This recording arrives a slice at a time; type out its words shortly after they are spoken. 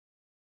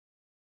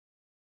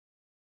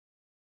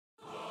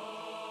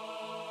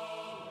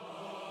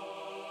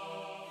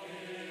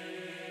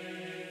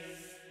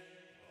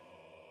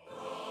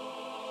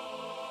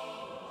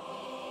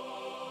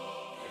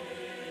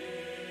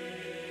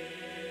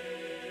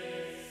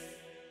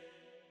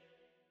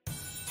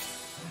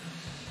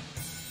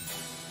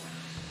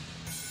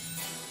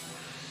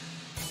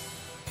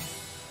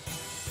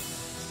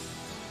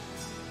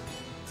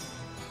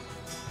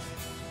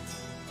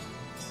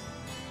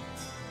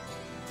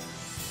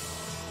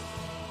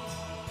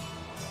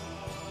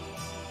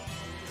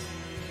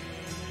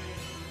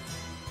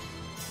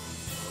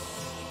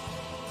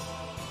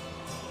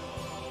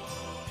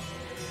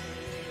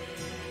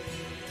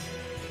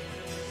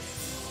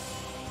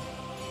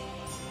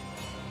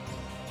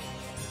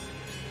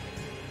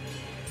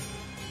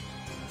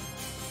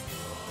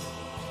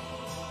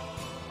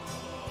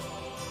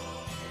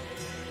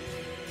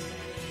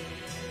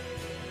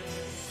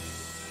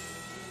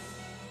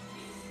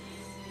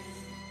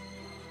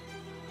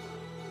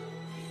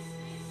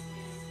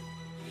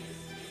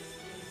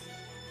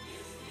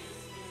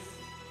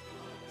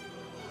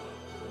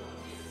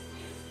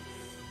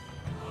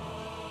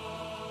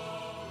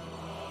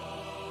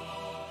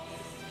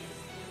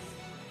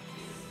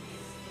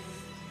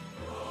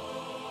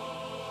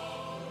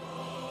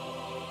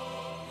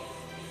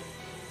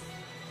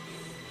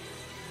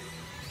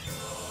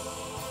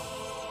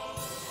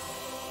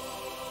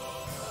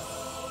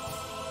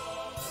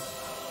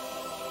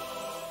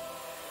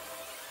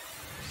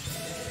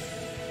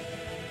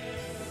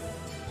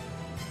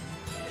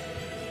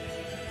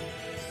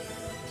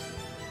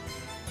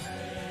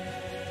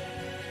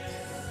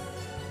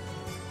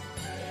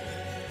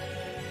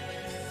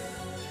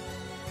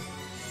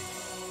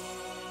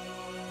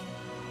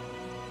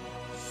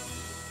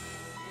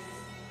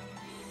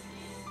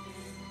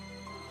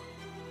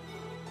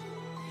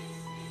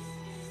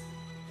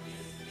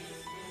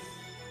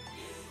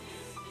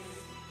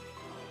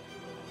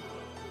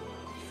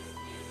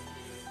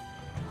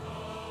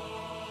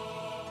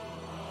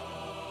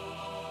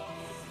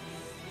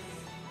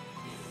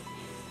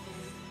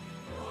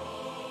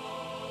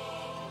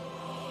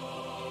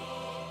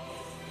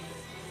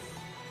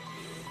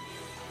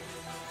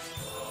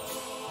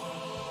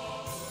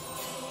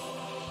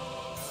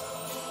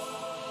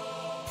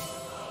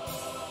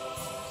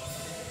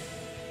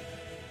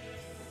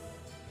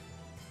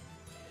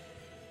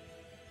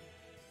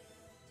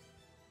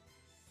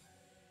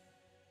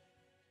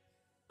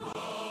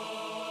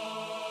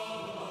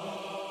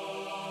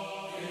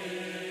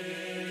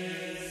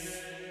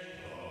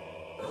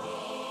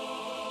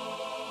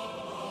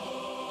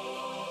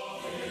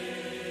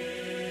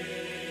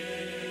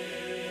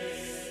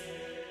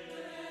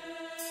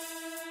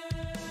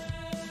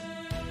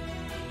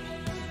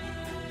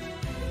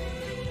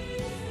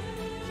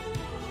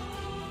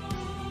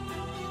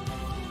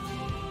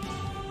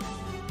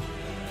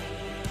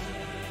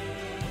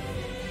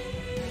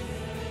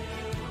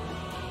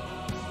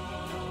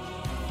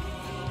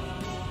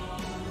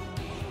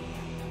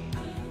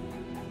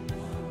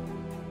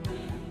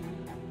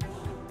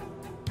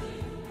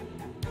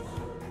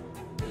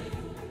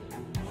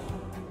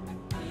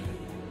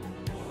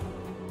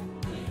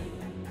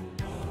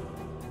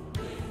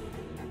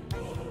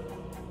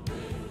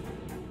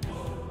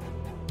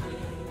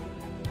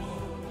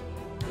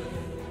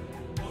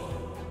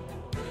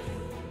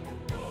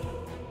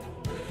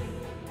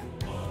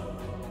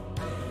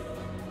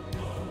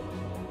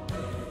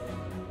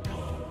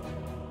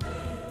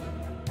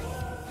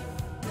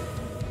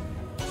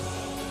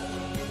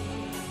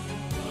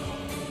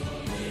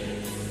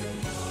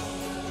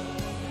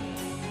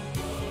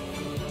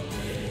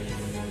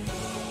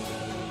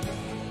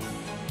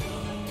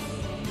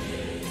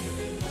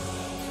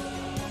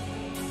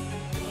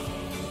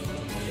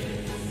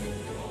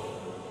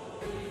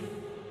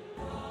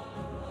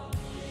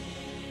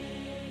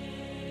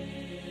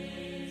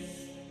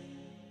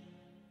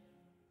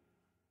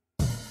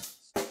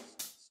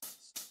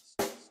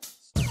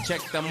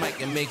check the mic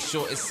and make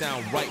sure it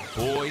sound right,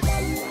 boys.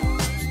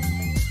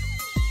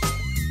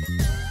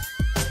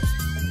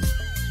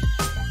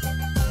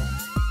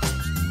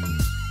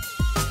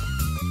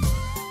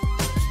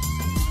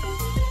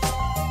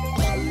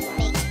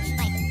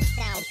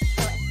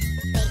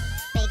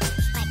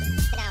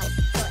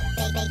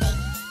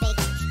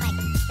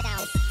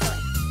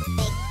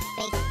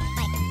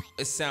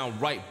 It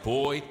sound right,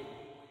 boy.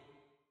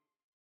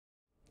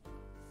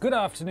 Good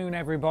afternoon,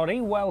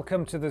 everybody.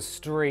 Welcome to the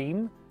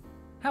stream.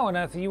 How on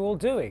earth are you all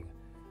doing?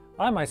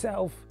 I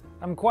myself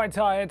am quite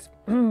tired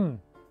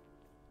and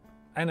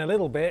a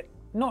little bit,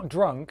 not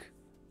drunk,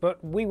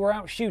 but we were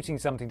out shooting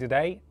something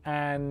today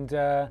and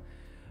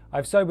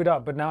I've sobered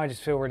up, but now I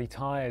just feel really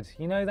tired.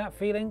 You know that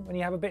feeling when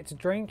you have a bit to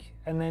drink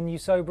and then you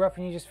sober up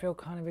and you just feel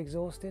kind of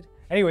exhausted?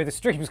 Anyway, the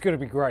stream's going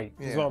to be great,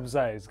 is what I'm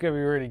saying. It's going to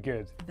be really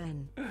good.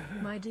 Ben,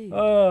 my dude,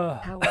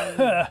 how are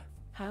you?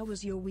 How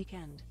was your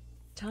weekend?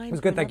 Time it was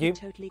good, for thank you.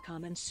 Totally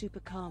calm and super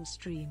calm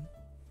stream.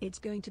 It's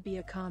going to be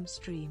a calm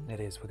stream. It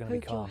is, we're going to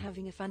be calm. Hope you're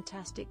having a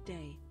fantastic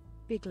day.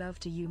 Big love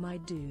to you, my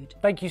dude.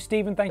 Thank you,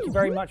 Stephen. Thank you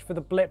very much for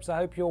the blips. I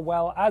hope you're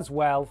well as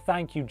well.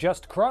 Thank you,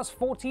 Just Cross.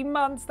 14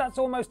 months. That's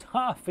almost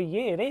half a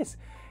year. It is.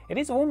 It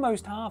is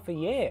almost half a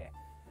year.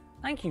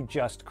 Thank you,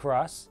 Just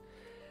Cross.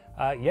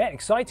 Yeah,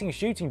 exciting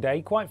shooting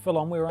day. Quite full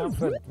on. We were out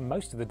for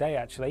most of the day,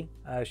 actually,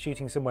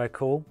 shooting somewhere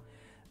cool.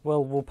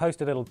 We'll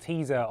post a little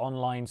teaser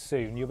online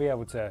soon. You'll be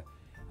able to...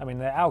 I mean,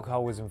 the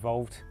alcohol was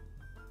involved.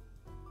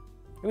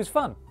 It was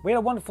fun. We had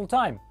a wonderful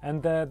time.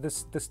 And the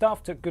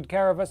staff took good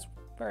care of us.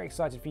 Very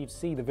excited for you to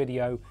see the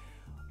video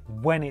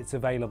when it's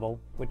available,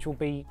 which will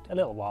be a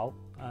little while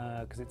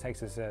because it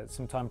takes us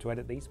some time to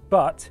edit these.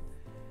 But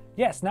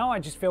yes, now I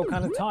just feel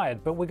kind of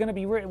tired. But we're going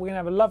to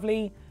have a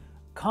lovely,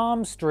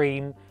 calm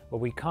stream where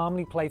we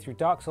calmly play through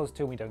Dark Souls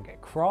 2 and we don't get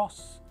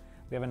cross.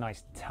 We have a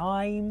nice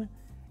time.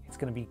 It's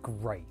going to be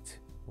great.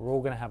 We're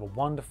all going to have a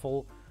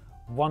wonderful,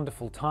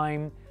 wonderful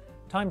time.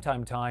 Time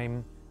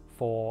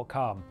for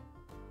calm.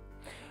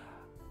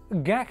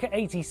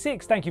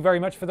 Gaka86, thank you very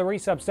much for the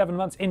resub. 7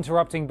 months,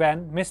 interrupting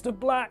Ben. Mr.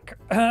 Black,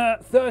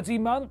 30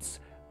 months.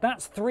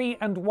 That's 3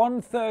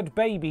 1/3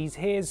 babies.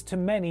 Here's to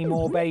many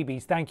more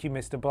babies. Thank you,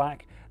 Mr.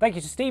 Black. Thank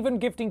you to Stephen,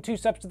 gifting 2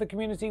 subs to the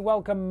community.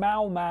 Welcome,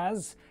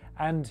 Malmaz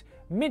and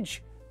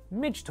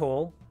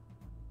Midgetall.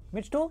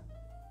 Midgetall?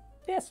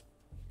 Yes,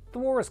 the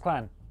Walrus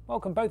Clan.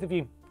 Welcome, both of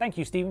you. Thank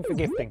you, Stephen, for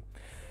gifting.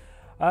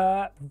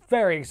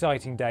 Very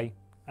exciting day.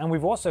 And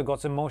we've also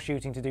got some more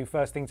shooting to do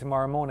first thing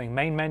tomorrow morning.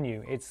 Main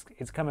menu, it's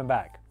coming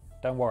back.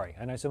 Don't worry.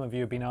 I know some of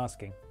you have been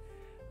asking.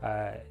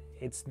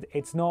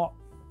 It's not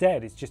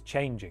dead, it's just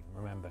changing,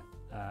 remember.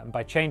 And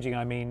by changing,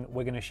 I mean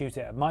we're going to shoot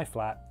it at my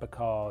flat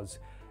because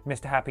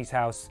Mr. Happy's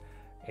house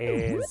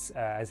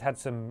has had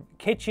some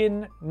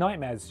kitchen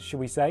nightmares, should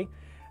we say.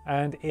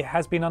 And it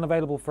has been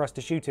unavailable for us to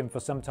shoot in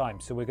for some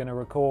time. So we're going to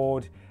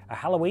record a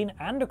Halloween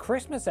and a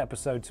Christmas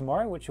episode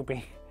tomorrow, which will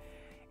be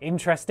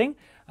interesting.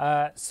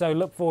 So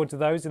look forward to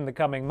those in the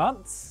coming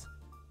months.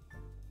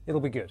 It'll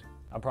be good,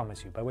 I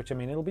promise you, by which I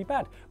mean it'll be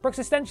bad. Brooks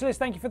Essentialist,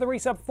 thank you for the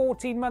resub.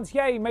 14 months,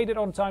 yay, made it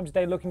on time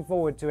today, looking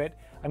forward to it.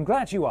 I'm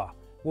glad you are.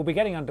 We'll be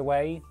getting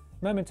underway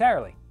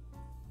momentarily.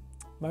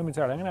 I'm going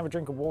to have a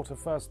drink of water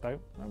first, though.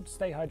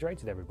 Stay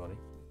hydrated, everybody.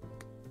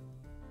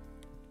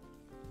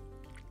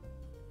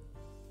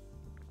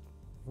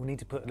 We'll need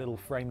to put a little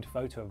framed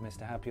photo of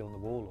Mr. Happy on the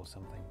wall or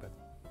something, but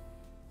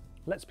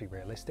let's be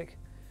realistic.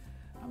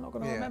 I'm not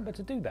going to remember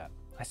to do that.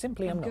 I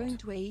simply am not. I'm going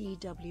to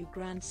AEW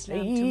Grand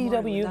Slam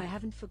tomorrow, and I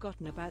haven't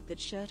forgotten about that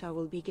shirt I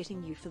will be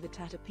getting you for the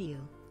tat appeal.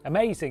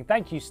 Amazing.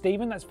 Thank you,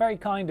 Stephen. That's very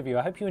kind of you.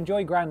 I hope you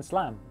enjoy Grand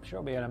Slam. I'm sure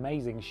it'll be an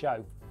amazing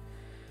show.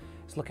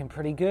 It's looking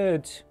pretty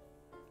good.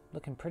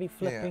 Looking pretty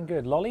flipping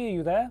good. Lolly, are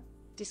you there?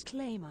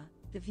 Disclaimer.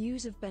 The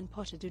views of Ben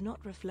Potter do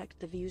not reflect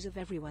the views of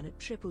everyone at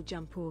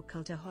TripleJump or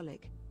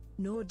Cultaholic.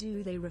 Nor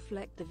do they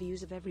reflect the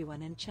views of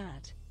everyone in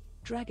chat.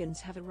 Dragons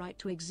have a right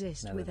to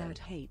exist without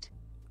hate.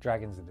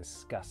 Dragons are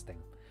disgusting.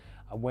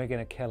 And we're going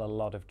to kill a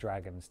lot of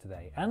dragons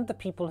today. And the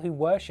people who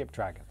worship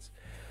dragons.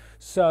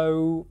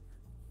 So,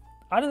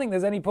 I don't think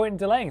there's any point in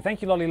delaying.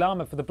 Thank you, Lolly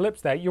Llama, for the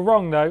blips there. You're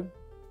wrong, though.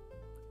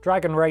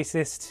 Dragon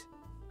racist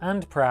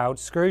and proud.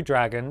 Screw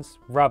dragons.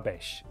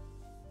 Rubbish.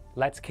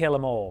 Let's kill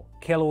them all.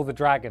 Kill all the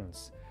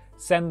dragons.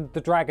 Send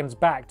the dragons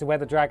back to where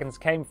the dragons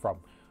came from.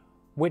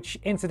 Which,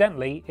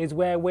 incidentally, is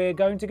where we're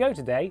going to go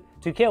today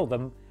to kill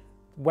them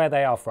where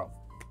they are from.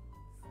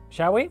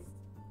 Shall we?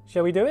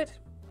 Shall we do it?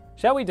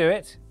 Shall we do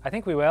it? I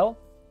think we will.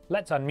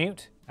 Let's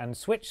unmute and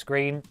switch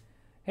screen.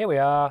 Here we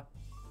are,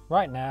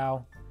 right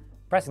now,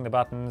 pressing the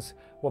buttons.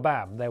 Well,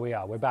 bam, there we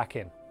are. We're back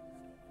in.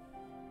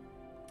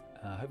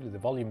 Hopefully the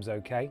volume's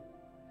okay.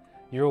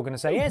 You're all going to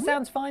say, yeah, it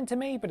sounds fine to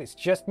me, but it's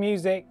just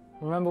music.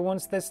 Remember,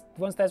 once there's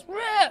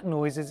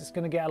noises, it's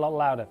going to get a lot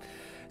louder.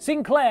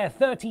 Sinclair,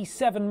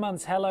 37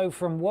 months, hello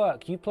from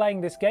work. You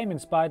playing this game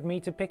inspired me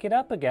to pick it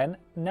up again.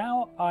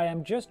 Now I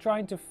am just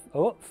trying to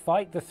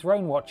fight the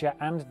Throne Watcher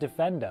and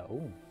Defender.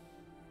 Ooh.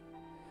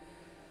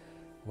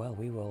 Well,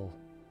 we will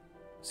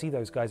see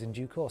those guys in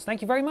due course.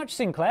 Thank you very much,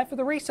 Sinclair, for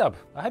the resub.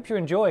 I hope you're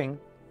enjoying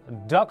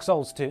Dark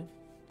Souls 2.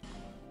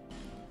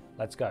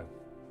 Let's go.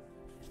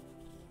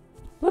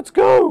 Let's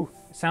go!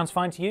 Sounds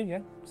fine to you, yeah?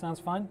 Sounds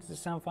fine? Does it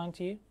sound fine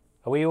to you?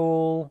 Are we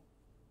all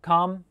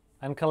calm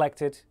and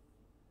collected?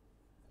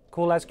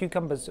 Cool as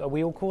cucumbers. Are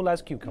we all cool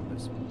as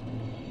cucumbers?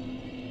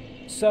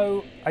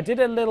 So, I did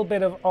a little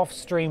bit of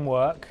off-stream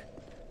work.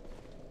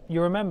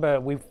 You remember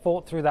we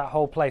fought through that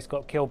whole place,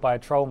 got killed by a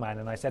troll man,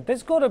 and I said,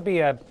 there's got to be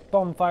a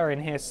bonfire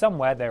in here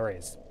somewhere. There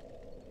is.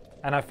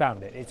 And I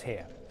found it. It's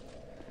here.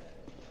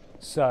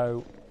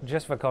 So,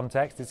 just for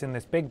context, it's in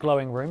this big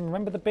glowing room.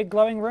 Remember the big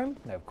glowing room?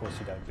 No, of course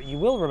you don't. But you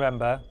will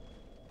remember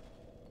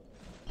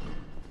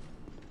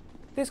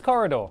this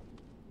corridor.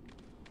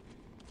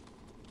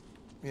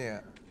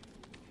 Yeah.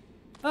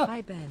 Oh.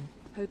 Hi Ben,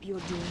 hope you're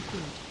doing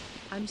good.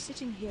 I'm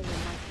sitting here in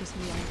my Kiss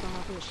Me on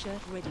Barbara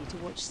shirt ready to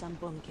watch some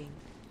bonking.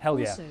 Hell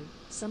yeah. Also,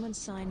 someone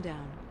sign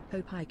down.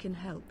 Hope I can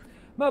help.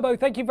 Mobo,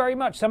 thank you very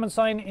much. Someone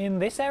sign in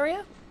this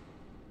area?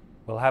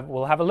 We'll have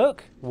a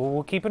look.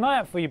 We'll keep an eye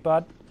out for you,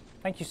 bud.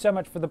 Thank you so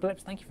much for the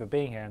blips. Thank you for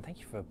being here, and thank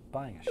you for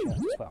buying a shirt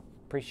as well.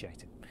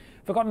 Appreciate it.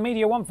 Forgotten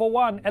Media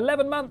 141,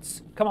 11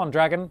 months. Come on,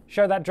 Dragon.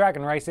 Show that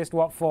dragon racist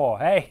what for.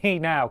 Hey,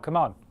 now, come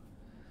on.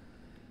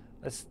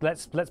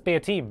 Let's be a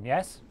team,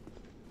 yes?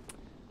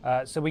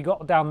 So we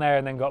got down there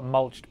and then got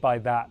mulched by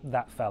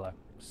that fella.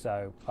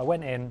 So I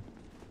went in,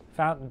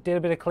 did a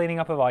bit of cleaning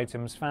up of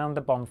items, found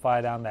the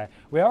bonfire down there.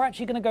 We are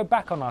actually going to go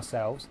back on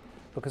ourselves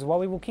because while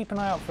we will keep an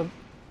eye out for...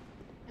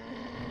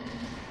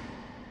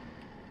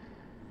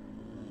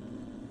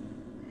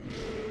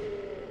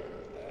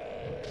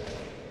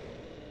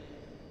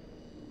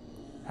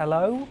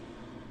 Hello?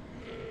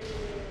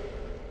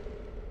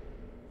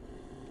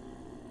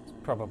 It's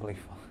probably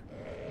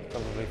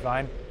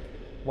fine.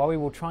 While we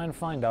will try and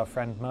find our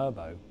friend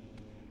Murbo,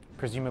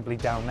 presumably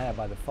down there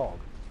by the fog,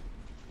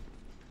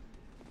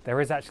 there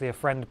is actually a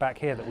friend back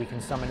here that we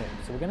can summon in.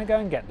 So we're going to go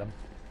and get them.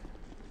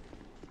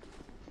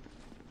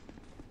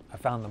 I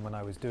found them when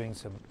I was doing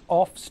some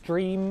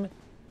off-stream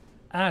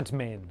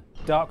admin,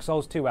 Dark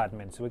Souls 2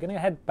 admin. So we're going to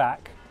head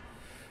back.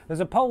 There's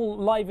a poll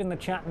live in the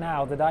chat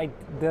now that I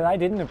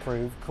didn't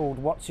approve called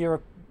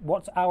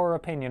 "What's our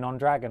opinion on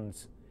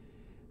dragons?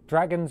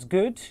 Dragons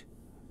good?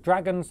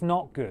 Dragons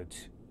not good?"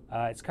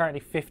 It's currently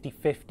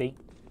 50-50.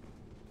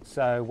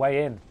 So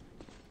weigh in.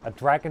 A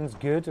dragon's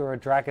good or a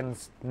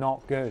dragon's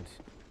not good?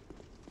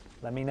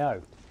 Let me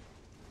know.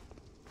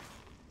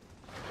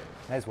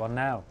 There's one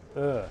now.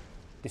 Ugh.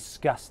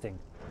 Disgusting.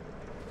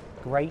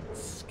 Great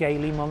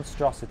scaly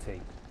monstrosity.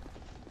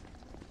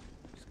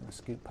 Just going to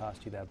scoot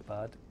past you there,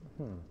 bud.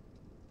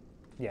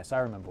 Yes, I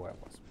remember where it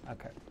was.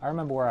 Okay. I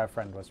remember where our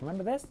friend was.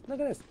 Remember this? Look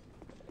at this.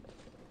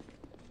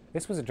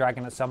 This was a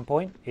dragon at some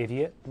point.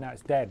 Idiot. Now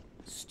it's dead.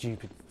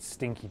 Stupid,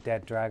 stinky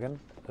dead dragon.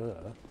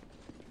 Ugh.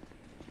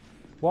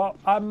 Well,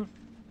 I'm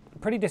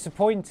pretty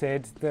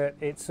disappointed that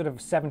it's sort of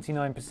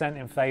 79%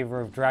 in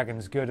favour of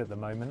dragons good at the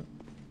moment.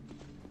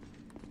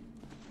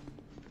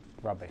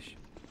 Rubbish.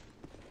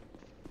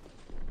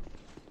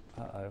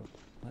 Uh-oh.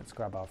 Let's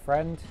grab our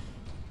friend.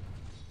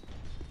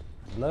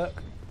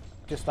 Look.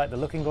 Just like the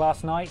Looking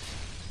Glass Knight,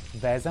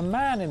 there's a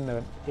man in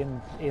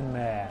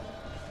there.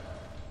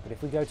 But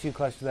if we go too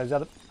close to those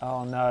other...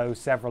 Oh no,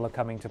 several are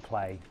coming to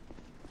play.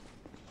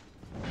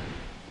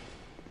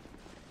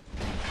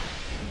 It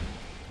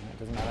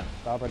doesn't matter.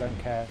 Barbara don't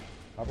care.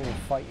 Barbara will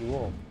fight you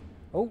all.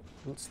 Oh,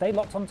 stay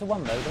locked onto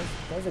one though.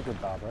 There's a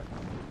good Barbara.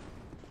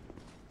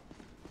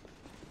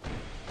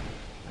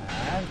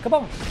 And come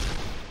on!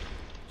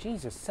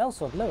 Jesus,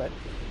 Sellsword Lewitt.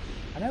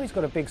 I know he's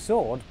got a big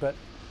sword, but...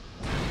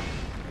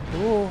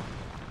 Ooh.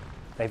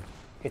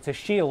 It's a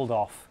shield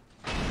off.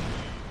 I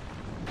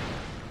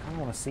don't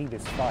want to see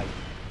this fight.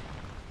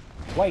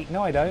 Wait,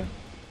 no I don't.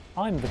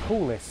 I'm the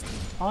coolest.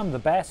 I'm the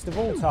best of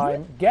all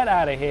time. Get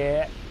out of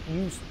here.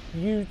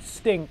 You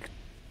stink.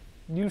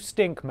 You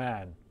stink,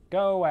 man.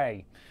 Go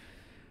away.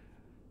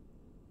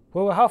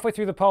 Well, we're halfway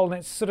through the poll and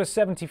it's sort of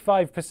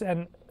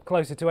 75%,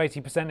 closer to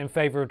 80% in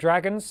favour of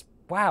dragons.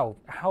 Wow,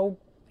 how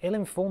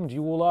ill-informed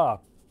you all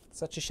are.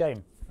 Such a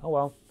shame. Oh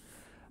well.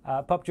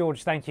 Pup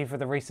George, thank you for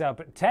the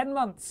resub. 10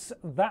 months,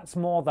 that's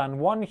more than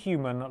one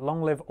human.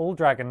 Long live all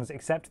dragons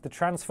except the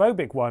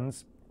transphobic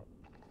ones.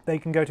 They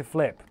can go to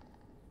flip.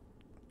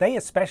 They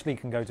especially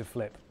can go to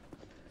flip.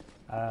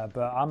 But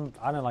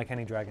I don't like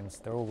any dragons.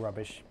 They're all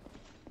rubbish.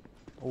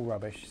 All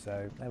rubbish,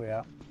 so there we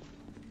are.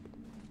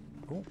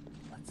 Ooh,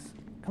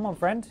 come on,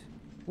 friend.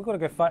 We've got to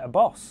go fight a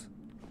boss.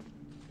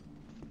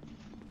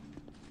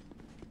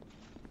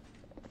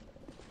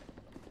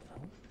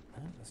 Oh,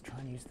 let's try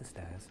and use the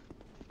stairs.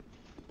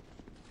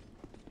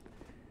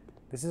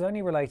 This is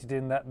only related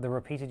in that the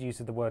repeated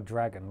use of the word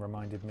dragon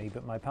reminded me,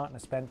 but my partner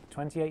spent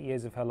 28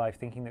 years of her life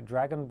thinking that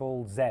Dragon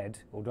Ball Z,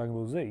 or Dragon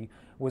Ball Z,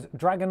 was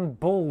Dragon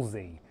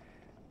Ballsy,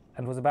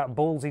 and was about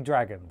ballsy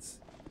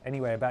dragons.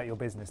 Anyway, about your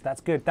business.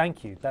 That's good,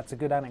 thank you. That's a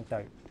good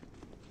anecdote.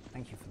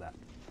 Thank you for that.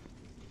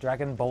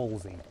 Dragon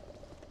Ballsy.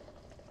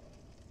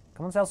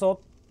 Come on, Sellsword.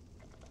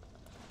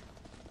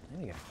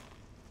 There you go.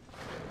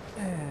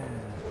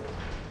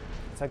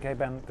 It's okay,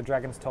 Ben. The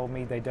dragons told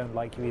me they don't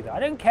like you either.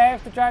 I don't care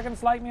if the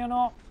dragons like me or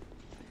not.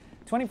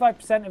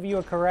 25% of you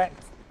are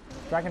correct.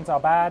 Dragons are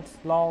bad,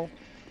 lol.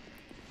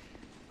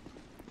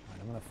 Right,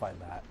 I'm going to fight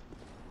that.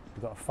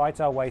 We've got to fight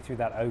our way through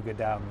that ogre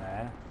down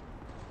there.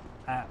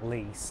 At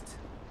least.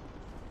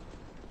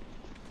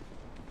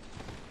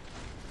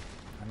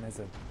 And there's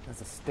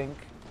a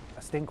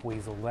stink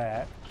weasel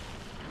there.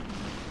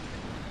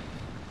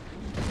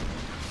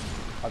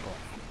 Bug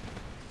off.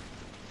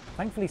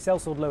 Thankfully,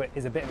 Sellsword Lewit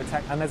is a bit of a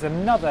tank, and there's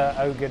another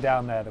ogre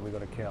down there that we've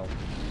got to kill.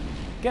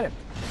 Get him!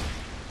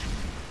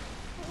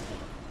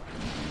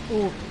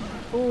 Ooh,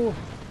 ooh!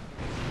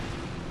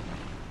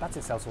 That's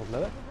it, Sellsword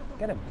Lewit.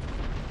 Get him!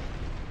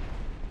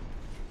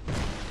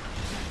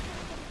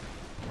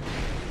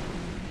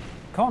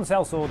 Come on,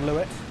 Sellsword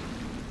Lewit.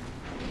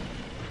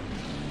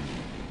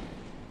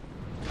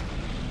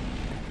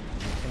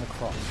 In the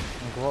crotch,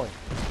 in the groin.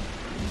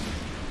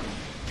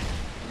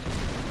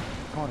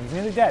 Come on, he's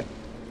nearly dead.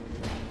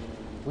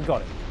 We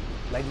got it.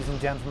 Ladies and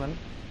gentlemen,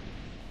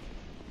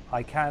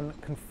 I can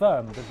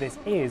confirm that this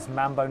is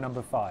Mambo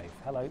number 5.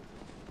 Hello.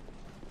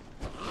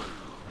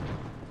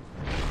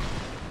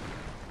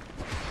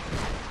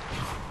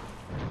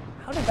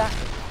 How did that...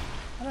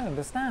 I don't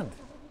understand.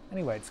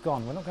 Anyway, it's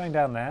gone. We're not going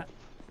down there.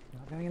 We're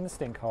not going in the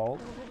stink hole.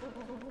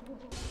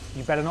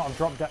 You better not have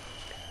dropped down...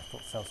 Okay, I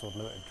thought Sellsword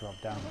Lewit had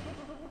dropped down there.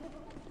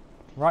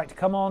 Right,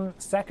 come on.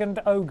 Second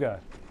ogre.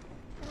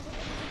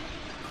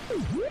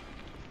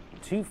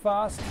 Too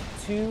fast,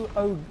 too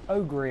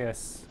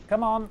ogreous.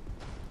 Come on.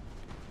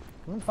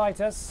 Come and fight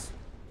us.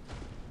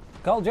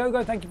 Carl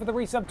Jogo, thank you for the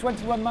resub.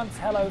 21 months.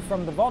 Hello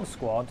from the VOD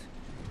squad.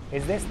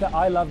 Is this the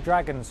I Love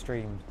Dragon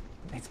stream?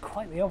 It's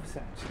quite the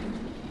opposite, actually.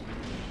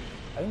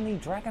 Only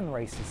dragon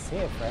races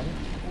here, friend.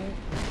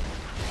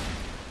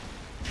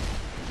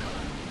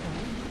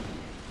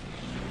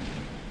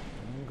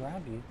 I'll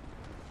grab you.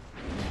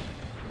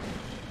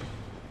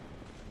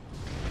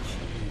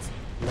 Jeez.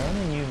 Learn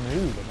a new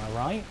move, am I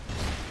right?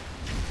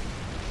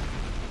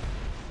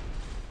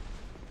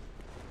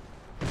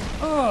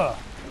 Ugh.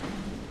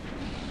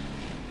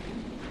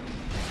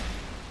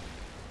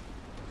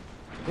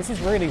 This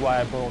is really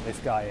why I brought this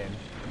guy in,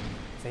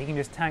 so he can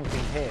just tank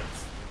these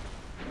hits.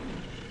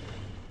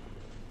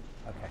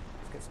 Okay,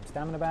 let's get some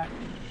stamina back.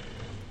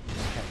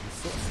 Okay, he's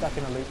sort of stuck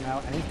in a loop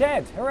now, and he's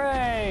dead!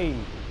 Hooray!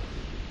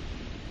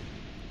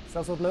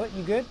 Sellsword Lewit,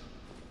 you good?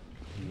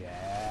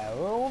 Yeah,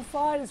 we're all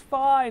fine, it's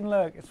fine,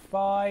 look, it's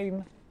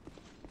fine.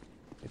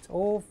 It's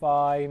all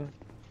fine.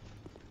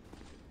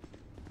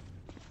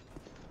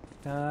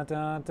 Da,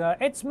 da, da.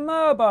 It's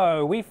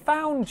Murbo! We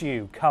found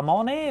you! Come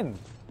on in!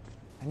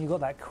 And you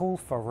got that cool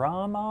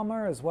Faram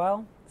armor as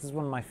well. This is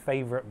one of my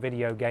favourite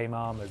video game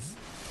armors.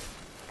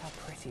 Look how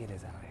pretty it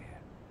is out here.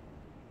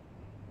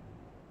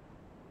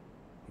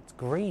 It's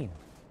green.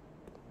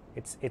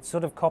 It's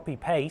sort of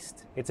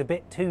copy-paste. It's a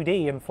bit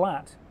 2D and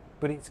flat,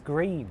 but it's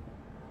green.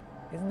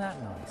 Isn't that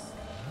nice?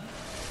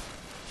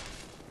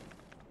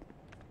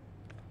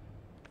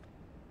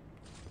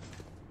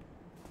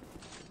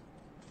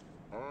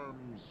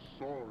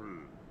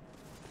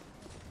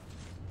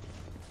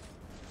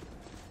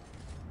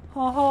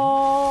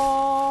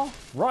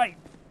 Right.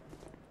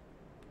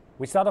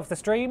 We start off the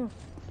stream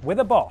with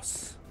a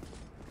boss.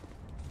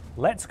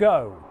 Let's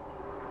go.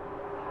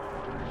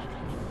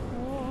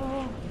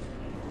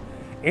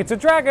 It's a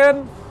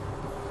dragon.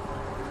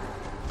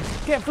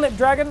 Get flipped,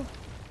 dragon.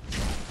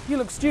 You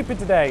look stupid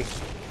today.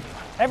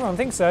 Everyone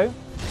thinks so.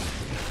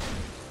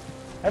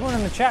 Everyone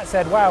in the chat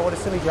said, wow, what a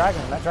silly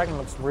dragon. That dragon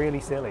looks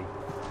really silly.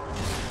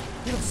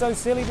 You look so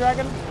silly,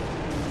 dragon.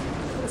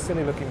 What a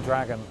silly looking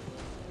dragon.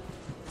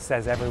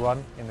 Says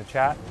everyone in the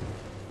chat.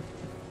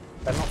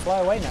 Better not fly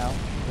away now,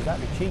 because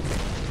that'd be cheating.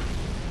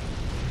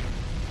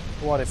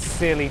 What a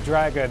silly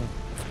dragon.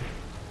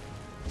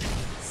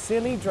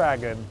 Silly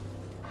dragon.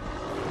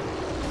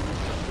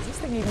 Is this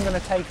thing even going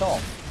to take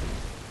off?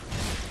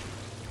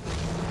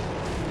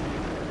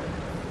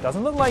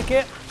 Doesn't look like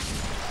it.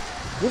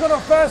 We got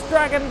our first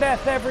dragon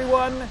death,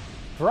 everyone.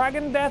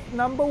 Dragon death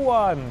number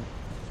 1.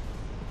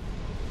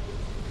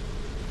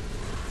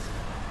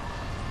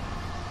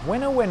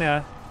 Winner,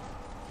 winner.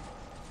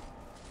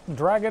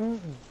 Dragon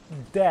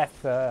death.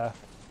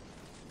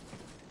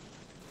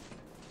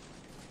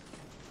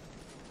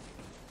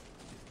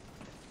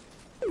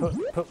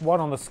 Put 1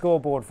 on the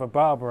scoreboard for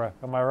Barbara.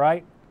 Am I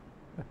right?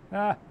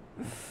 Not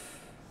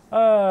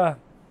a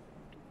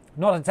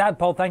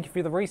tadpole. Thank you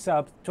for the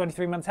resub.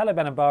 23 months. Hello,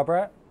 Ben and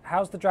Barbara.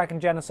 How's the dragon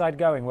genocide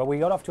going? Well, we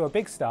got off to a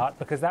big start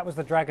because that was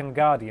the dragon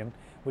guardian,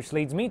 which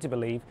leads me to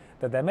believe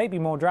that there may be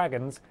more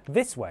dragons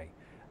this way.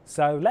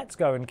 So let's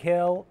go and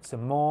kill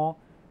some more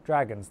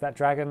dragons. That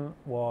dragon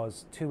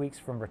was 2 weeks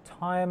from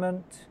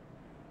retirement.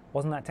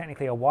 Wasn't that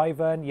technically a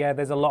wyvern? Yeah,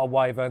 there's a lot of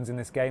wyverns in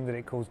this game that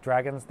it calls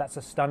dragons. That's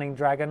a stunning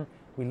dragon.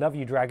 We love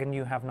you, dragon.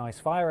 You have nice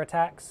fire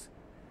attacks.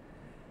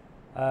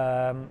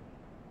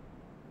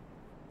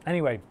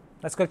 Anyway,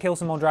 let's go kill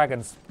some more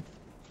dragons,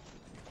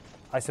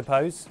 I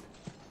suppose.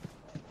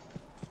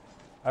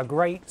 A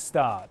great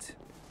start.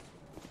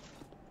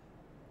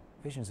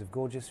 Visions of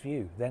gorgeous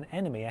view. Then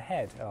enemy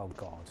ahead. Oh,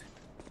 God.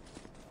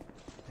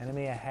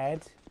 Enemy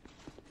ahead.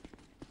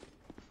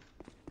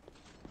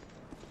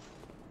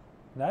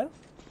 No?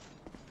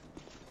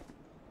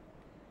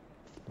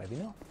 Maybe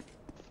not.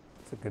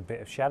 It's a good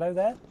bit of shadow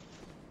there.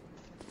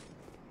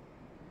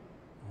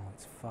 Oh,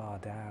 it's far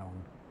down.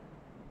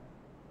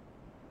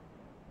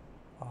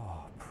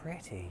 Oh,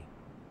 pretty.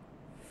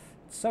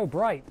 It's so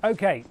bright.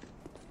 Okay.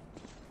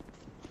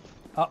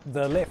 Up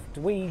the lift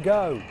we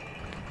go.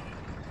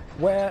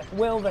 Where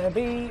will there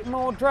be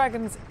more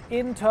dragons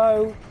in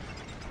tow?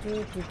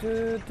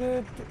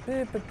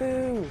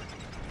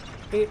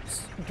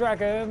 It's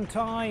dragon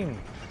time.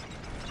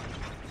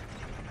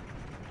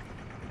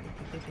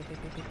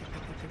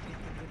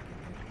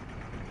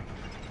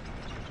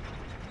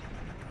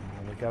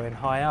 Oh, we're going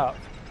high up.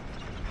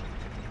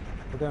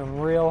 We're going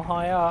real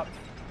high up.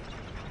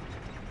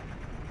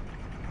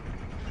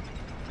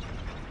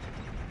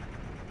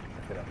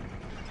 Look at it.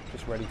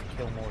 Just ready to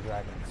kill more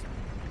dragons.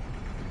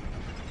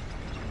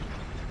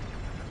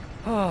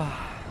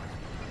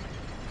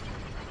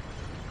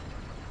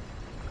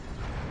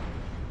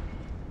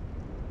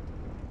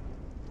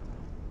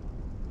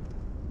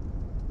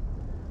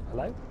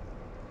 Hello?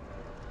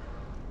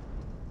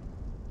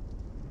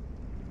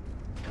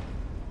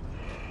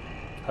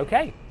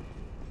 Okay.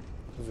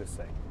 What does this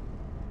say?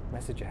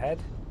 Message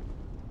ahead.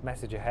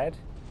 Message ahead.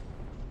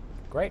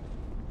 Great.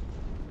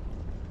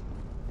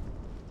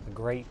 A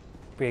great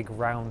big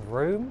round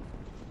room.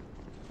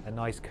 A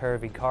nice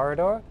curvy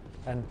corridor.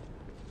 And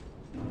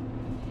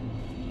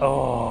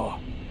oh,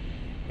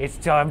 it's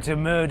time to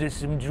murder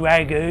some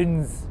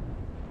dragons.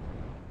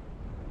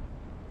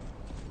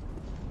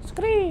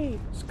 Scree!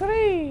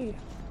 Scree!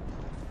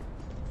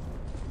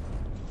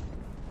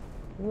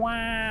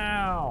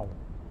 Wow!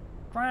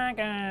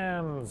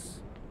 Dragons!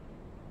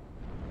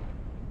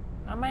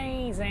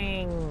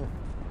 Amazing!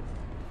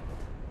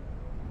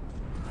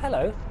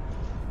 Hello.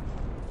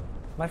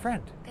 My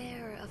friend.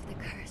 Bearer of the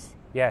curse.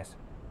 Yes.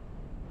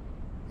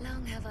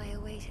 Long have I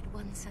awaited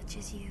one such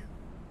as you.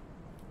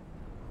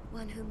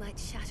 One who might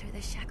shatter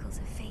the shackles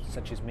of fate.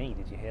 Such as me,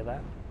 did you hear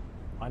that?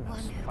 I'm One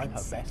who her can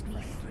best set me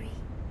friend. free.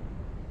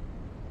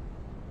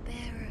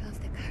 Bearer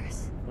of the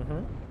curse.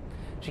 Mm-hmm.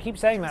 She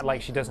keeps saying that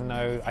like she doesn't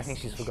know. I think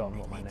she's forgotten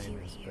what my name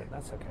is, but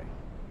that's okay.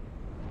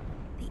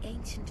 The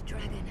ancient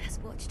dragon has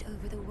watched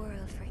over the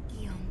world for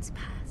eons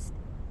past.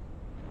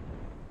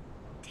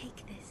 Take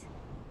this.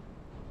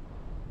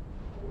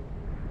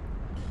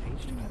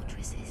 Do not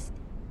resist.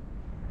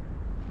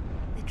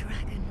 The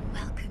dragon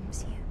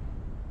welcomes you.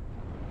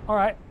 All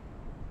right.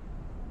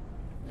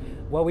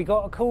 Well, we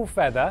got a cool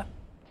feather.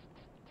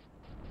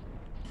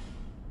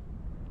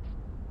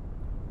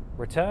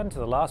 Return to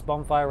the last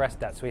bonfire rest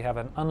stats. We have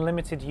an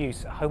unlimited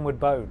use homeward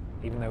bow,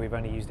 even though we've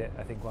only used it,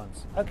 I think,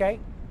 once. Okay.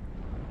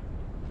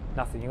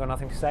 Nothing. You got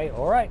nothing to say?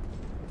 All right.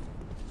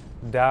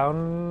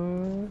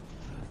 Down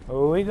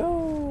we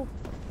go.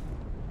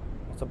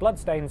 Lots of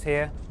bloodstains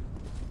here.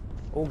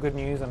 All good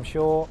news, I'm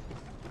sure.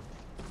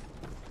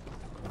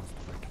 Across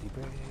the rickety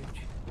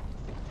bridge.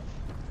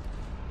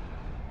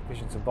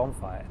 Visions of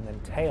bonfire, and then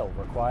tail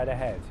required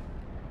ahead.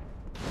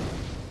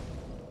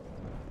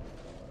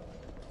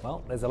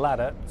 Well, there's a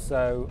ladder,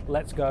 so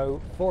let's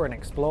go for an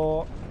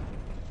explore.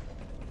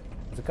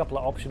 There's a couple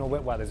of optional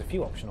bits. Well, there's a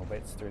few optional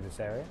bits through this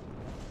area.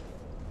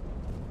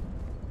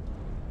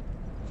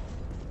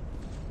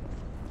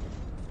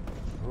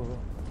 Ooh.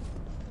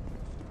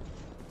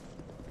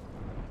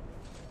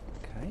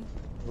 Okay,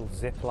 little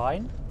zip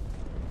line.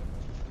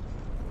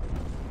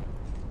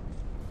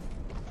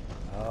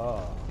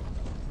 Oh.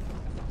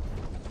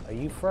 Are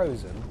you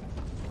frozen?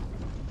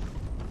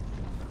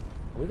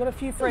 We've got a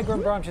few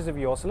fragrant branches of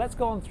yours, so let's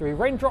go on through.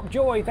 Raindrop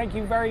Joy, thank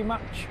you very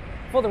much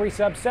for the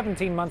resub.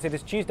 17 months, it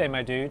is Tuesday,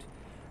 my dude.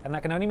 And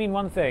that can only mean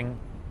one thing.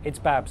 It's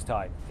Babs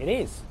time. It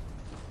is.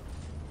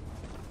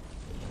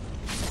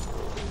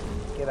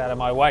 Get out of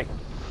my way.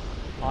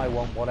 I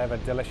want whatever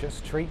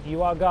delicious treat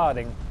you are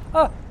guarding.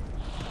 Ah!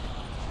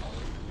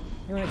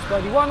 You're an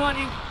explodey one, aren't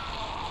you?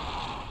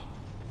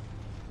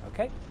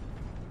 Okay.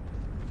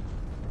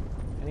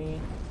 Any...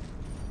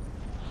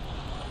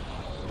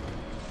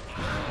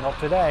 Not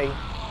today.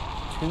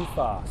 Too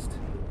fast.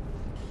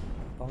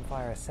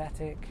 Bonfire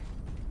ascetic.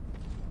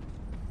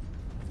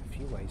 There's a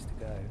few ways to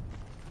go.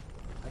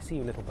 I see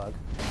you, little bug.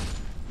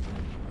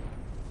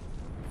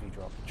 If you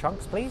drop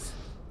chunks, please.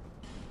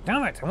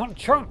 Damn it! I want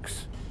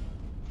chunks.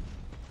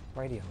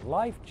 Radiant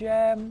life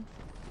gem.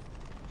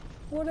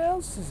 What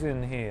else is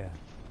in here?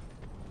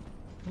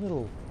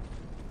 Little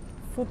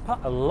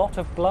footpath. A lot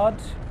of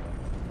blood.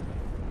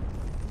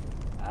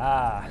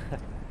 Ah,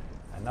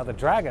 another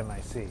dragon. I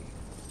see.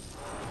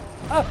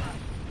 Oh!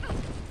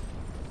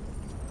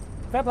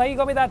 Fair play, you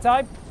got me that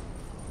time.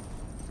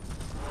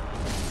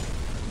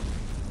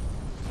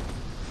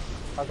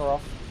 Bugger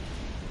off.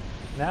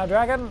 Now,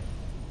 dragon,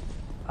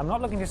 I'm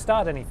not looking to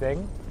start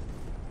anything.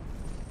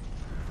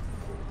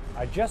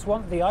 I just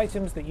want the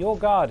items that you're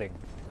guarding.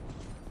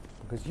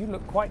 Because you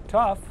look quite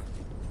tough.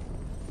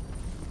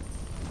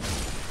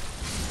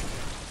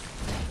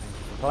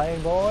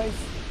 Playing, boys.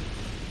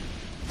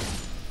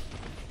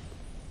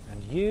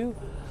 And you,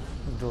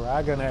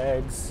 dragon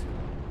eggs.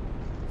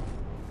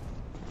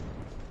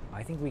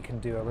 I think we can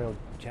do a real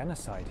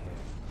genocide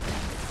here.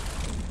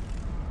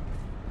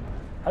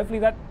 Hopefully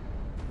that...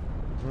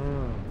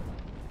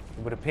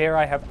 It would appear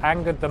I have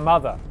angered the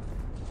mother.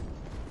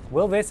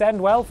 Will this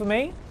end well for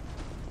me?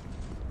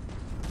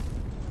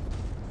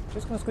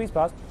 Just going to squeeze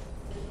past.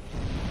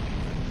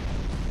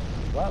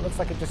 Well, it looks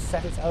like it just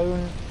set its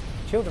own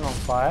children on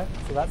fire,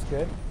 so that's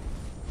good.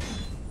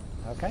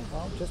 Okay,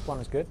 well, just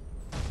one is good.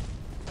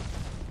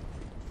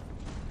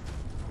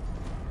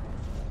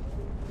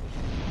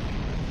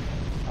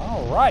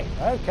 All right,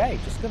 okay,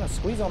 just going to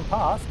squeeze on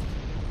past.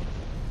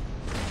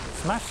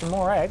 Smash some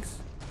more eggs.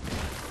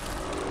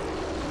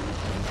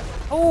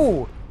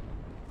 Oh!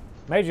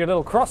 Made you a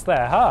little cross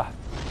there, huh?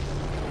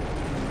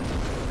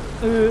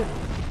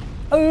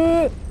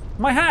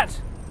 My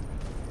hat!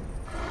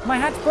 My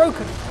hat's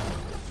broken!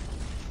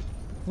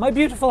 My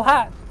beautiful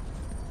hat!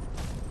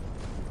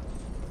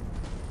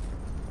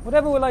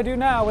 Whatever will I do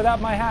now without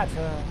my hat?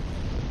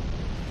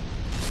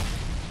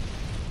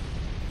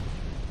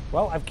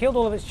 Well, I've killed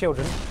all of its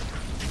children.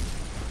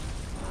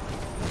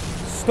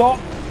 Stop!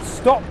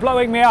 Stop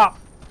blowing me up!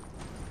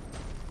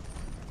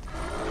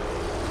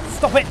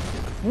 Stop it!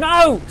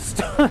 No!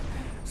 Stop!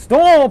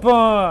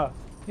 Stop!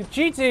 You're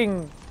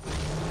cheating!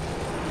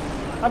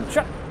 I'm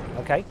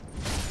okay.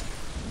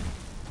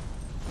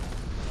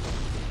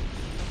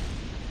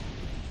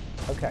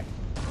 Okay.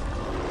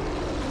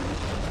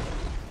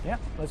 Yeah,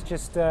 let's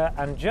just,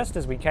 and just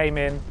as we came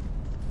in,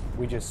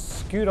 we just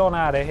scoot on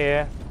out of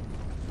here.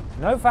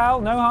 No foul,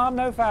 no harm,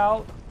 no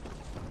foul.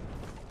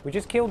 We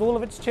just killed all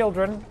of its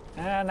children,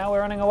 and now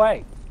we're running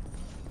away.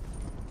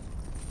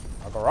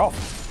 Bugger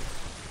off.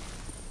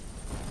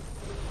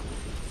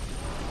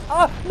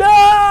 Oh, no!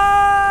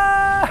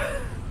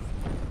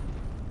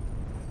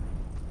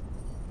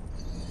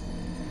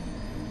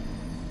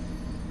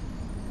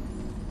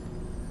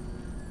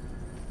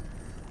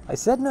 I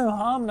said no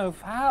harm, no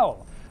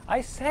foul.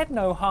 I said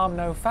no harm,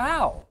 no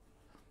foul.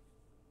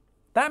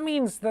 That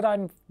means that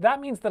I'm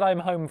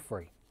home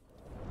free.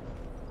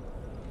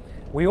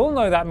 We all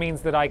know that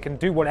means that I can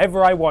do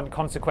whatever I want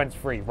consequence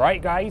free, right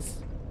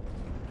guys?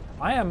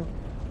 I am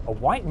a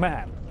white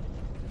man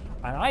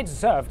and I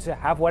deserve to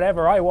have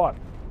whatever I want,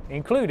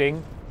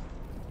 including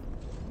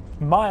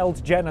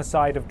mild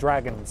genocide of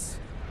dragons.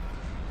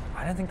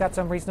 I don't think that's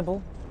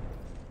unreasonable.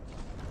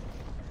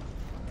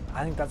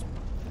 I think that's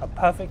a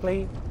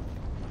perfectly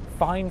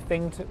fine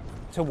thing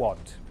to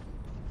want.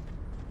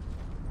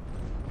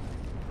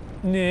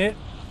 Nah.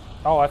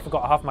 Oh, I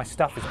forgot half my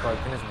stuff is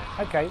broken, isn't it?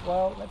 Okay,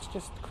 well, let's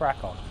just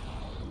crack on.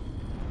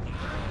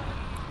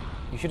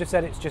 You should have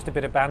said it's just a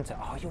bit of banter.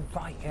 Oh, you're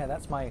right. Yeah,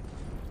 that's my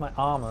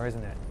armor,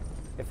 isn't it?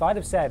 If I'd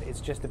have said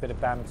it's just a bit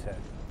of banter,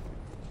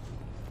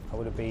 I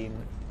would have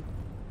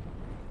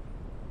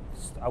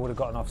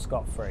gotten off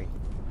scot-free.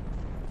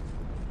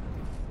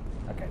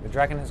 Okay, the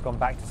dragon has gone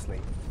back to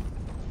sleep.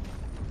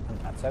 And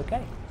that's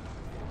okay.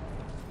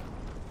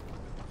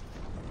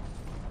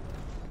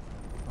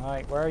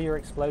 Alright, where are your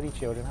explodey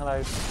children?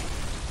 Hello.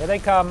 Here they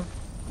come.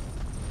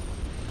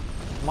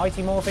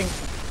 Mighty Morphing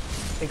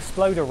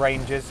Exploder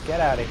Rangers, get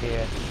out of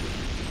here.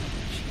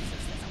 Jesus,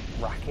 that's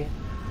a racket.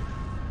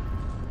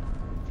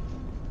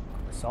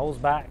 The soul's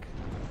back.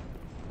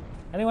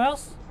 Anyone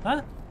else?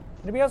 Huh?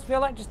 Anybody else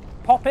feel like just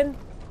popping?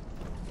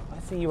 I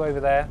see you over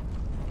there.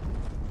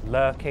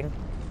 Lurking.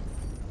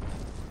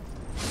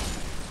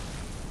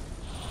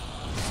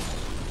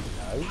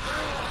 No.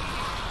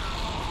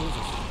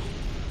 Jesus.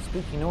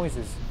 Spooky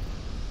noises.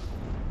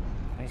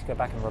 I need to go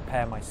back and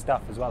repair my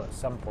stuff as well at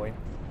some point.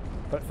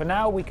 But for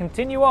now, we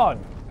continue on.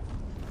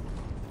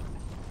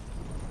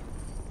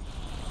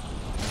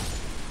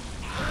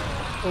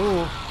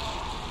 Ooh.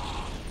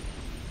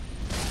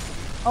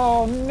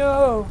 Oh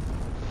no!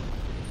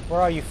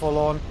 Where are you,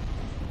 Forlorn?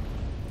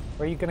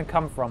 Where are you going to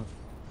come from?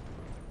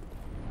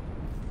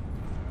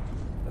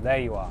 But there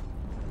you are.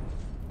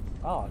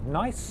 Oh,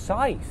 nice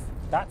scythe.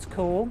 That's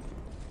cool.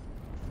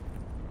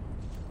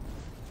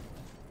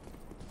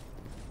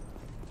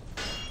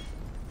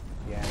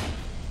 Yeah.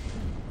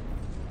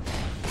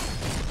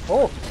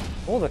 Oh,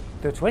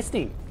 the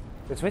twisty.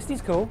 The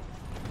twisty's cool.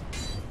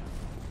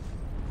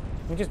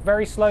 We just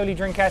very slowly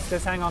drink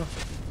Estus. Hang on.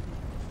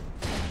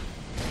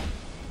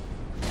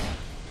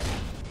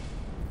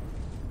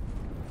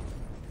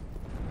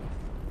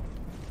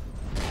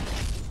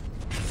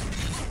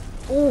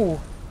 Ooh,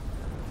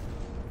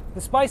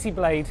 the spicy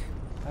blade.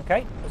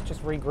 Okay, let's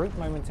just regroup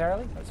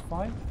momentarily. That's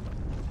fine.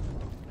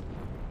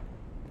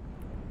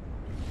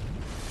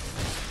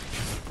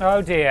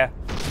 Oh dear.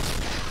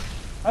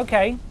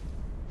 Okay.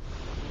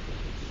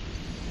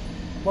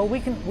 Well, we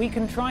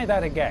can try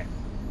that again.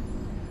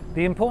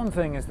 The important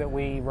thing is that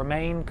we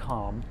remain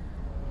calm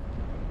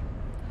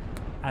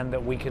and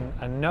that we can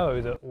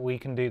know that we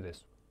can do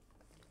this.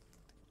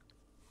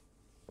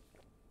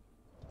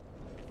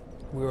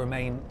 We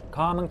remain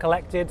calm and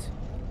collected.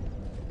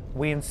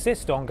 We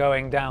insist on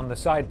going down the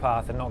side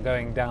path and not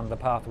going down the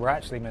path we're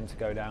actually meant to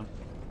go down.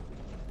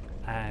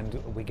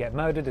 And we get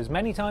murdered as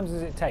many times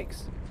as it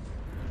takes.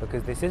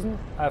 Because this isn't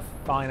a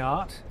fine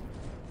art.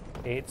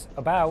 It's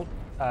about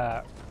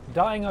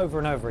dying over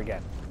and over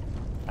again.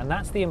 And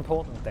that's the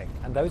important thing.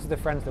 And those are the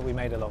friends that we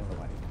made along the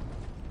way.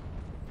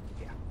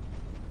 Yeah.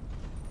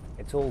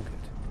 It's all good.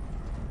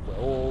 We're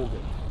all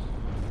good.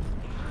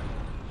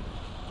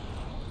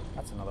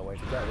 That's another way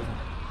to go, isn't it?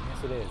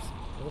 Yes, it is.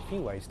 There's a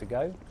few ways to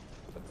go.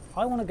 But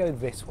I want to go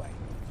this way.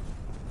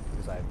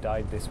 Because I have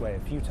died this way a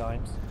few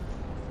times.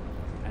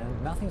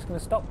 And nothing's going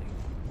to stop me.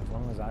 As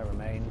long as I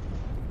remain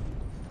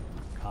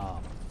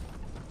calm.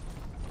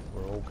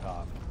 We're all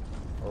calm.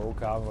 We're all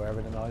calm. We're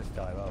having a nice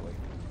time, aren't we?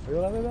 We're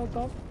all having a nice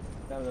time.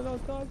 Having a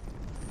nice time.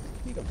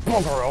 You can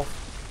bugger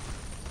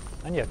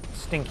off. And your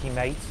stinky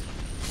mates.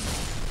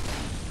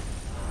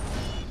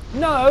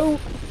 No!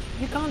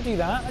 You can't do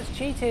that. That's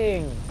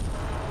cheating.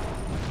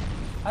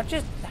 I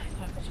just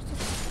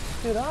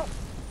stood up.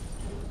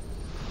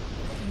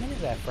 Wait a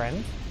minute there,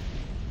 friend.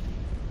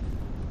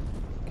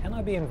 Can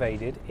I be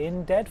invaded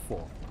in dead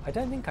form? I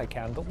don't think I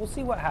can, but we'll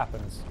see what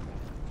happens.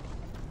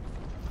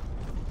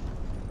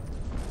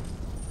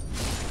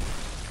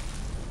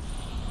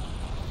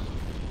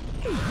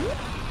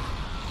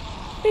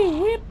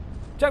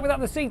 Jack Without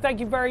the Sea, thank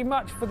you very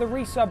much for the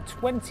resub.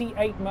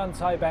 28 months.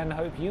 Hi Ben,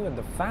 hope you and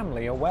the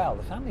family are well.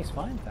 The family's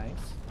fine,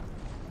 thanks.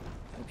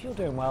 Hope you're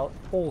doing well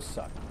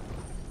also.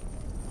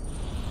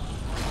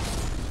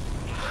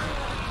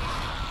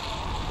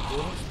 It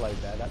didn't explode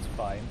there, that's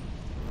fine.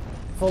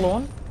 Full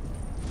on?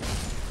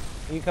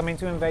 Are you coming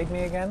to invade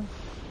me again?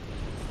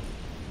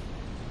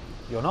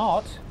 You're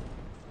not?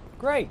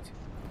 Great.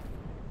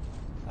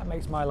 That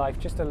makes my life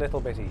just a little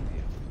bit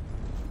easier.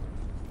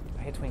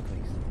 I hear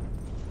twinklies.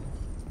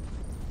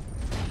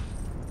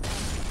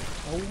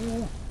 Oh.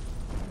 You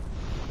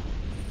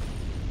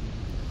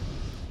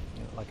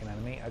look like an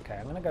enemy. Okay,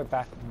 I'm going to go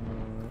back. No,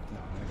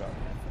 I'm going to go up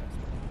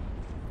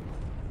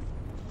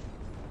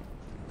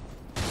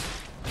there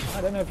first.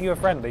 I don't know if you were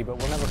friendly, but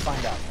we'll never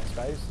find out, I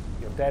suppose.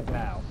 You're dead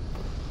now.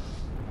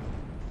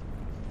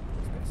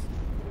 What's this?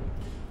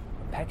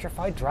 A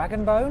petrified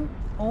dragon bone?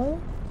 Oh.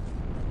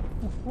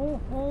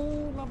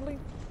 Oh, lovely.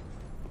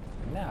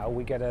 Now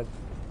we get a...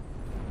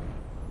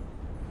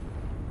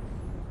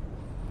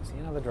 See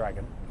another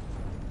dragon.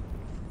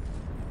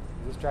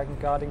 Is this dragon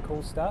guarding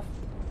cool stuff?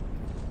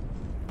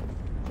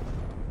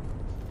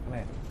 Come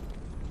here.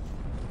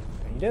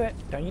 Don't you do it.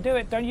 Don't you do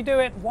it. Don't you do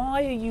it.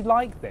 Why are you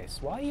like this?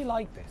 Why are you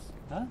like this?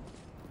 Huh?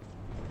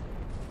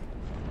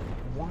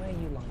 Why are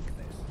you like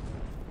this?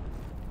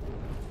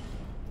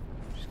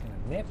 I'm just going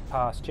to nip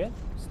past you.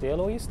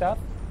 Steal all your stuff.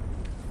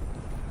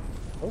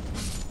 Oh, I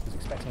was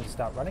expecting you to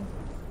start running.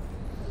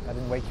 I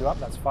didn't wake you up.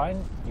 That's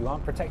fine. You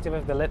aren't protective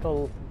of the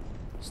little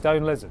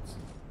stone lizards.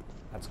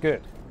 That's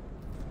good.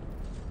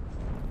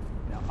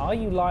 Now, are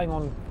you lying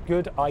on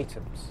good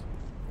items?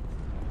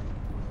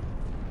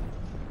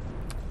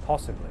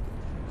 Possibly.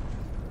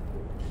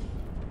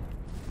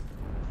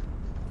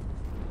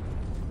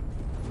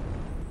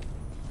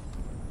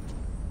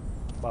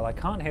 Well, I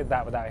can't hit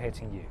that without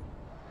hitting you.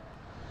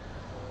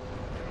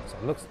 So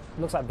it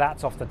looks like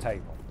that's off the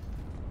table.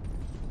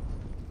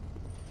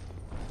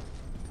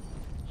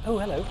 Oh,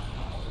 hello.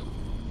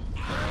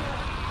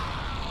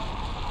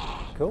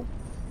 Cool.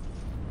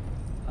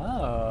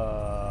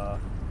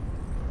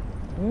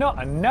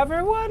 Not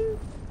another one?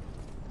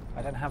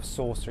 I don't have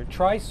sorcery.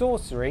 Try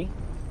sorcery.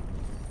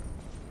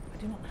 I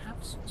do not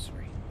have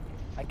sorcery.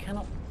 I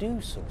cannot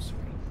do sorcery.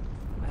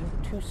 I am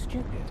too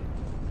stupid.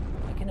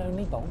 I can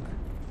only bonk.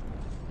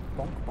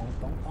 Bonk, bonk,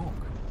 bonk, bonk.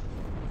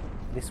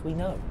 This we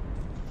know.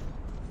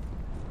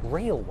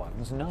 Real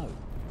ones know.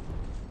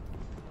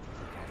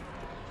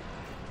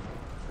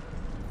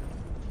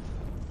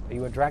 Are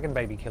you a dragon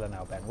baby killer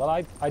now, Ben? Well,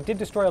 I did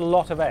destroy a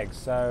lot of eggs,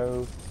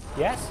 so...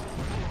 Yes?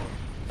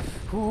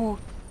 Ooh.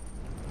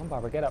 Come on,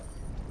 Barbara, get up.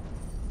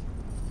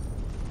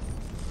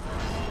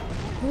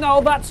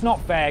 No, that's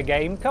not fair,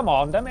 game. Come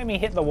on, don't make me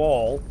hit the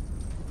wall.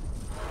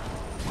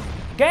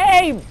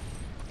 Game!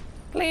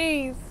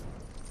 Please!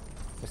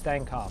 We're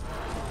staying calm.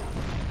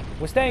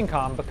 We're staying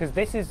calm because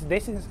this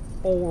is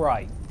all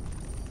right.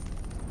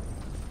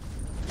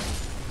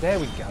 There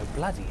we go.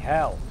 Bloody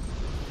hell.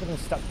 You've been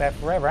stuck there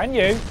forever, and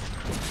you?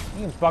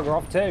 You can bugger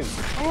off too.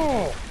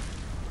 Oh.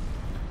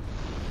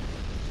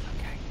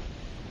 Okay.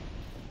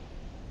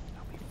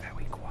 I'll be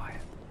very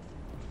quiet.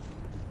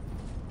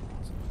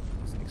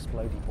 There's an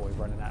explodey boy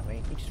running at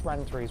me. He just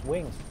ran through his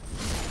wings.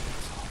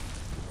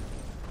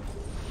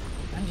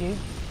 And you?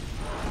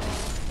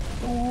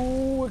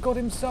 Oh, I got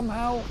him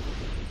somehow.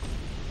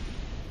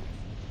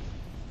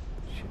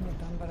 Shouldn't have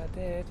done, but I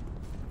did.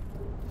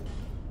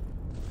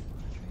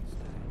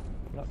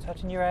 I'm not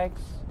touching your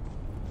eggs.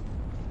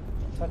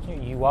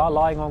 You are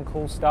lying on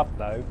cool stuff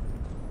though,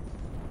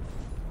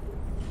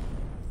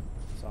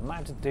 so I might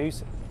have to do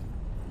something.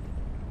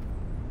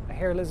 I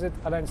hear a lizard.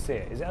 I don't see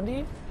it. Is it under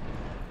you?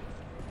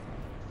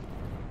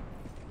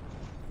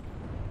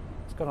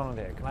 What's going on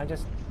under here? Can I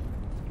just...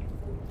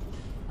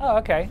 Oh,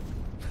 okay.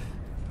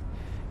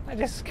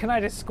 Can I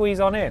just squeeze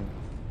on in?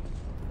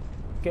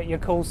 Get your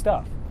cool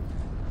stuff.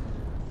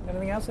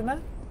 Anything else in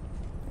there?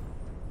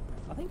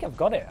 I think I've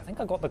got it. I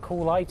think I got the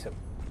cool item.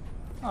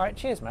 All right,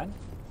 cheers, man.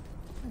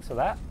 Thanks for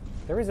that.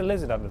 There is a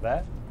lizard under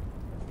there.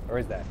 Or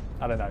is there?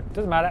 I don't know.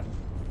 Doesn't matter.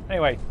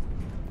 Anyway,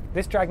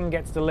 this dragon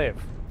gets to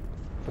live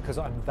because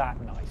I'm that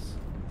nice.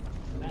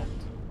 And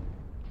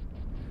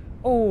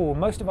oh,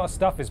 most of our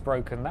stuff is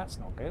broken. That's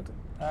not good.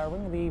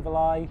 Ring of the Evil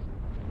Eye,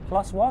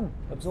 +1.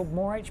 Absorb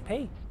more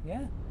HP.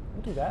 Yeah,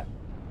 we'll do that.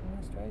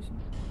 Restoration.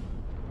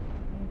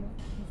 Ring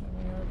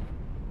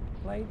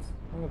of Blades.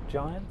 Ring of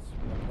Giants.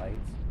 Ring of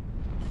Blades.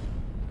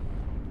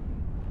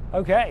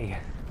 Okay.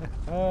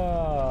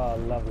 Oh,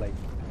 lovely.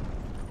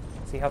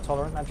 See how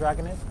tolerant that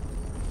dragon is?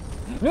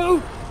 No!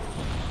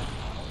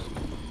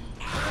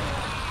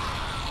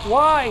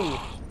 Why?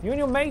 You and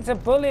your mates are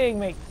bullying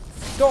me.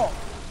 Stop.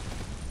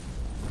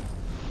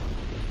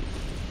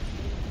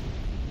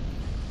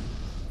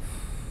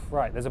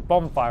 Right, there's a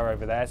bonfire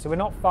over there, so we're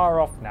not far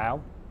off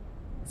now.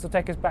 This will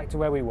take us back to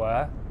where we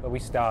were, where we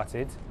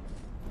started.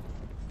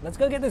 Let's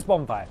go get this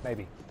bonfire,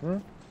 maybe.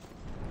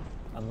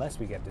 Unless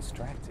we get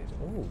distracted.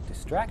 Ooh,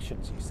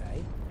 distractions, you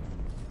say?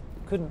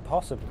 Couldn't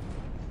possibly.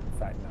 In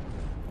fact, no.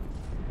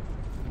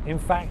 In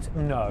fact,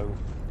 no.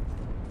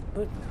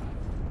 But no.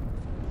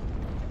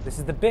 This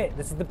is the bit.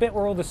 This is the bit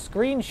where all the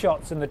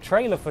screenshots and the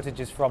trailer footage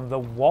is from. The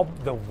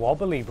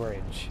wobbly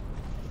bridge.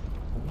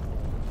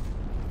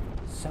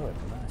 So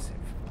immersive.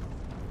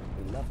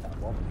 We love that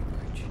wobbly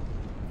bridge.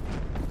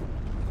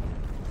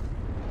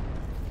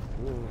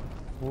 Whoa.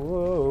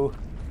 Whoa.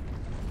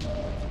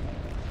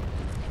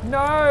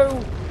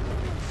 No!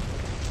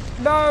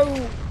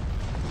 No!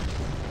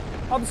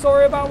 I'm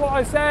sorry about what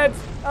I said!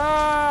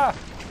 Ah!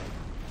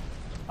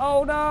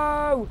 Oh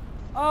no!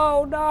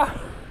 Oh no!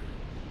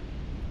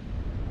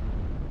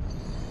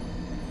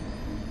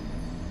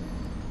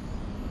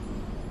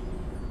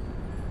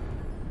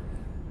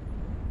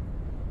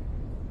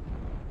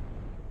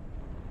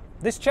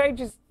 This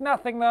changes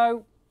nothing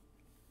though.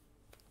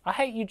 I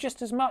hate you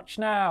just as much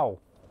now.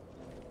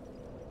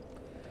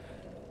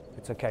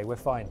 It's okay, we're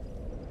fine.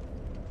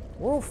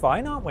 We're all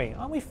fine, aren't we?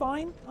 Aren't we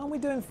fine? Aren't we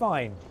doing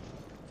fine?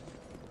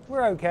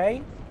 We're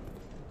okay.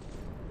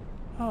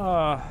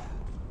 Well,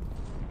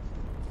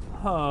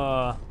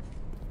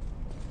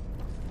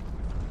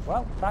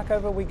 back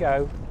over we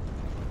go.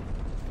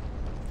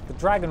 The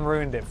dragon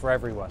ruined it for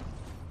everyone.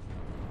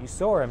 You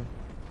saw him.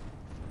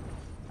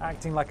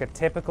 Acting like a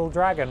typical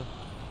dragon.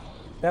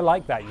 They're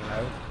like that, you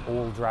know,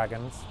 all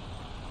dragons.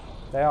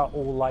 They are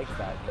all like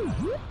that, you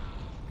know.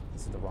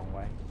 This is the wrong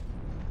way.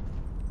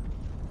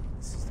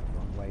 This is the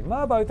wrong way.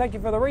 Murbo, thank you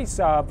for the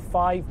resub.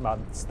 5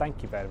 months.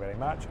 Thank you very, very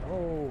much.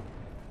 Oh,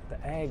 the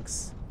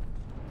eggs.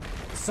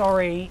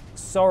 Sorry.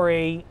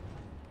 Sorry.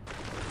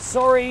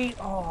 Sorry.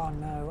 Oh,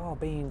 no. Oh,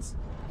 beans.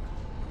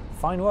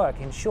 Fine work.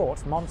 In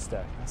short,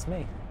 monster. That's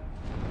me.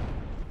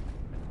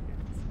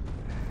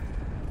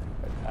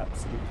 An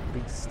absolute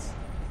beast.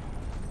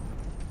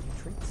 Any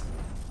treats?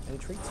 Any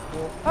treats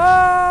for...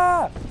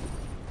 Ah!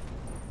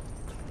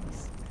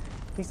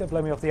 Please don't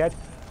blow me off the edge.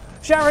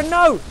 Sharon,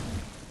 no!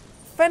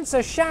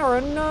 Fencer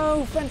Sharon,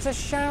 no! Fencer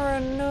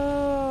Sharon,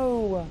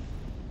 no!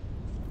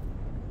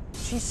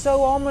 She's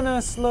so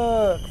ominous,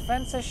 look!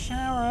 Fencer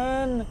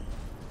Sharon!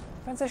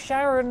 Fencer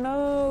Sharon,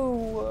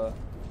 no!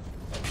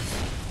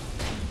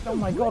 Oh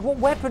my god, what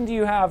weapon do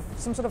you have?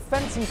 Some sort of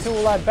fencing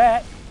tool, I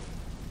bet.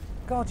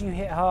 God, you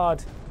hit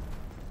hard.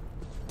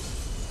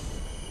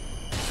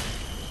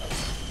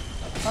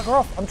 Bugger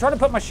off, I'm trying to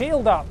put my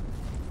shield up.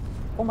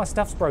 All my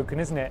stuff's broken,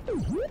 isn't it?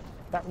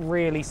 That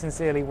really,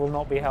 sincerely will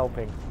not be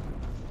helping.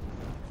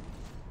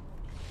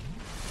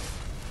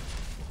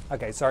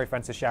 Okay, sorry,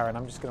 Fencer Sharon.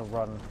 I'm just going to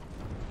run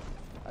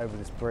over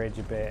this bridge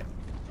a bit.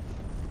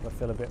 I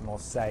feel a bit more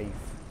safe.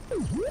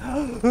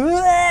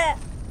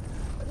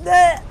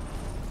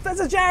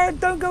 Fencer Sharon,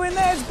 don't go in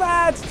there. It's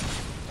bad.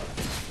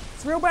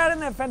 It's real bad in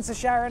there, Fencer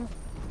Sharon.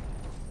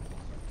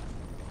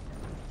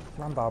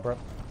 Run, Barbara.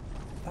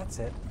 That's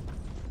it.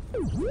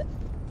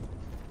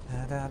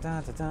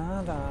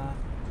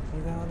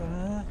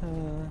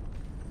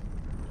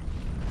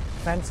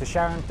 Fencer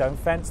Sharon, don't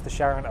fence the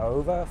Sharon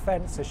over.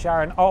 Fencer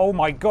Sharon, oh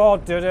my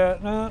god! I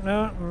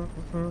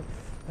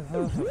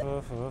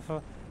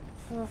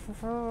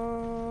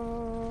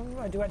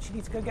do actually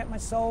need to go get my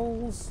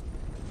souls.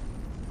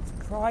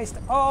 Christ!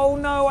 Oh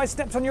no! I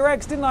stepped on your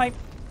eggs, didn't I?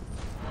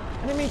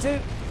 I didn't mean to.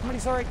 I'm really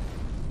sorry.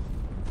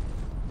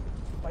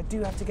 I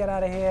do have to get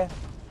out of here.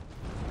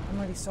 I'm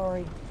really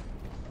sorry.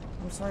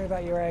 I'm sorry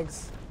about your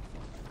eggs.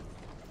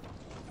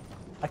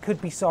 I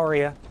could be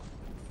sorrier,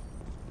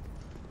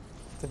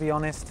 to be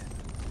honest.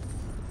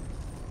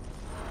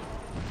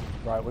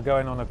 Right, we're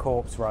going on a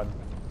corpse run.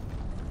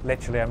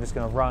 Literally, I'm just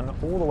going to run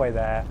all the way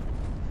there.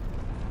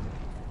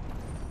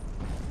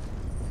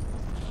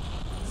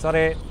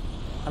 Sorry.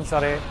 I'm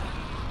sorry.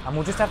 And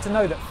we'll just have to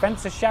know that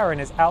Fencer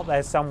Sharon is out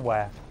there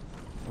somewhere,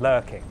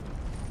 lurking,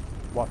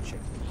 watching.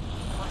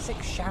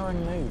 Classic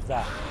Sharon move,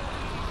 that.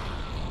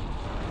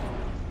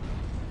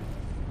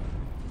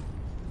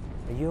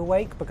 Are you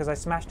awake because I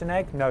smashed an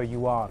egg? No,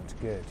 you aren't.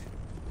 Good.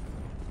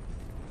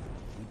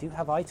 You do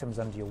have items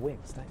under your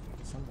wings, don't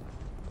you? Somewhere.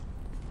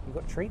 You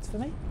got treats for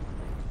me?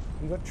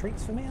 You got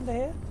treats for me under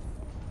here?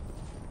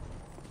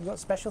 You got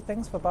special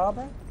things for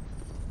Barbara?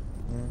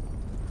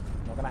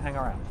 Not gonna hang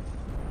around.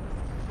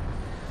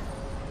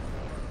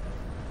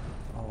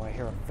 Oh, I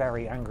hear a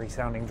very angry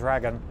sounding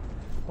dragon.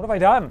 What have I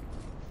done?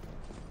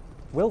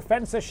 Will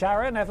Fencer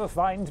Sharon ever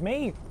find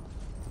me?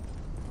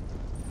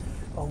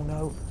 Oh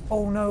no,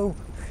 oh no,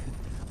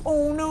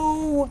 oh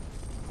no,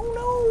 oh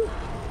no!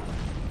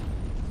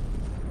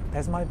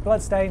 There's my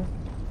bloodstain.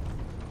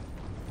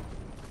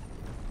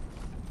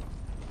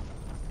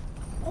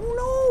 Oh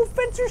no,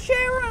 Fencer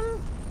Sharon!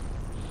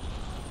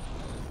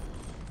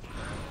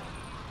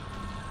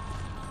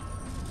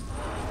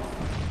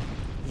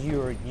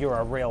 You're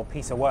a real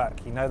piece of work,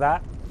 you know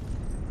that?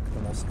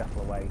 Then we'll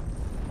scuttle away.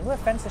 I wonder where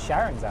Fencer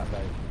Sharon's at though.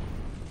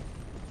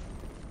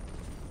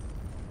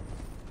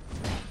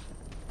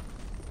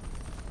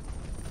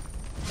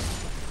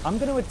 I'm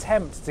going to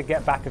attempt to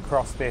get back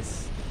across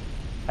this.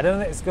 I don't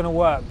think it's going to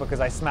work because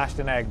I smashed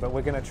an egg, but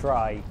we're going to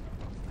try.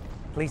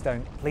 Please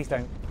don't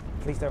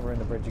ruin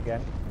the bridge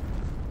again.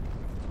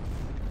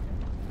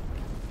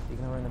 You're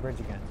going to ruin the bridge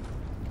again.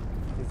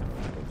 Please don't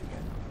ruin the bridge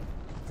again.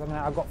 'Cause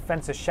I've got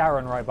Fencer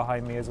Sharon right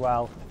behind me as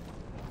well.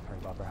 Hurry,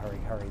 Barbara, hurry,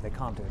 hurry. They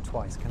can't do it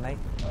twice, can they?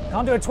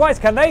 Can't do it twice,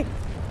 can they?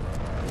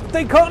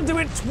 They can't do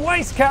it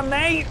twice, can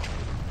they?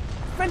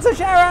 Fencer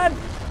Sharon!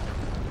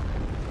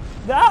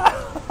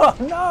 No!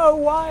 No!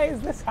 Why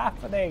is this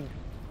happening?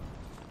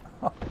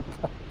 Oh,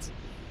 God.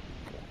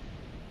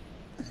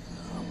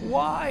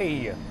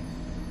 Why?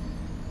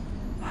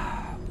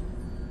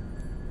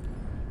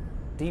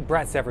 Deep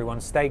breaths, everyone.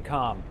 Stay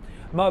calm.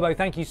 Mobo,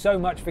 thank you so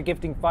much for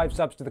gifting 5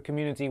 subs to the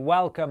community.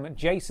 Welcome,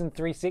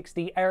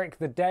 Jason360, Eric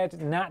the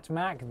Dead, Nat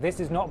Mac, This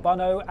Is Not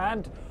Bono,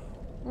 and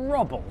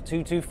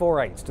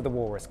Robble2248 to the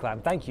Walrus Clan.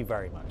 Thank you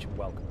very much and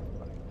welcome,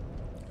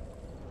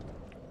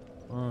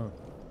 everybody.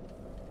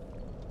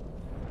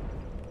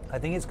 I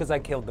think it's because I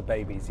killed the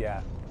babies,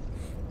 yeah.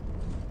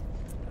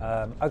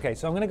 Okay,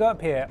 so I'm going to go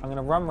up here. I'm going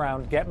to run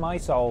around, get my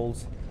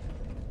souls,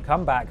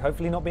 come back,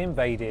 hopefully not be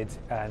invaded,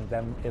 and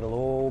then it'll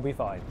all be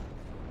fine.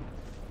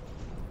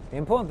 The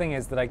important thing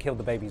is that I killed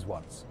the babies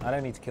once. I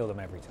don't need to kill them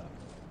every time.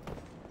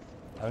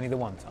 Only the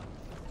one time.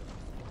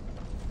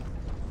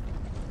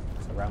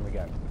 So round we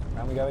go.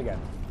 Round we go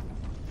again.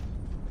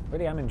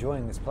 Really am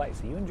enjoying this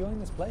place. Are you enjoying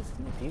this place?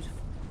 Isn't it beautiful?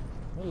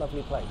 What a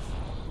lovely place.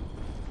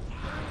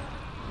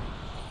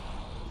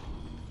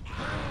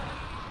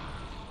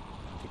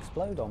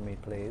 Explode on me,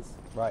 please.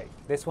 Right,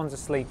 this one's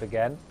asleep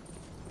again.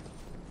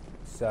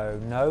 So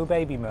no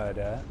baby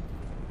murder,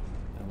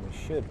 and we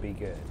should be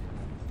good.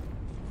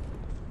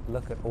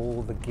 Look at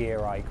all the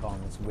gear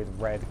icons with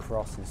red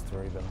crosses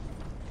through them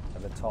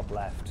at the top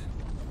left.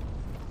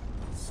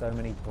 So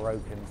many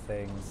broken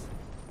things.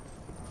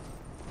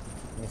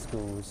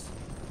 Missiles.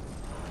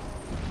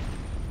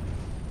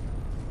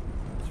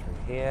 Through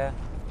here.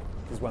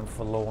 This is when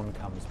Forlorn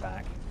comes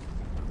back.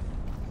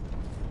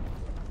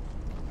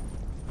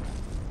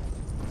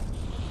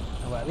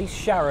 Oh, well, at least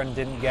Sharon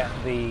didn't get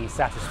the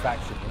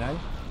satisfaction, you know?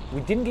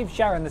 We didn't give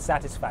Sharon the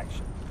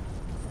satisfaction.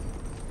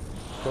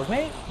 Towards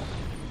me?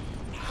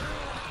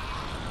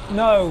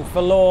 No,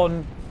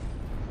 Forlorn.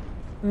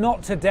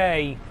 Not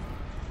today.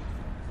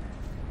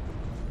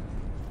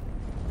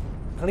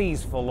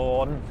 Please,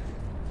 Forlorn.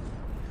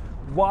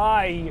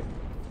 Why?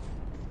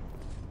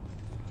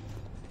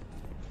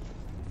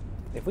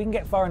 If we can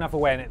get far enough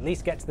away and at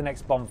least get to the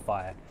next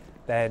bonfire,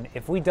 then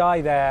if we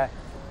die there,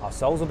 our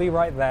souls will be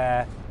right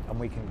there, and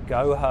we can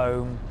go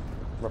home,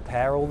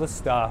 repair all the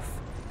stuff,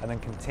 and then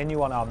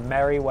continue on our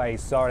merry way.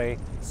 Sorry,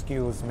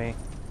 excuse me.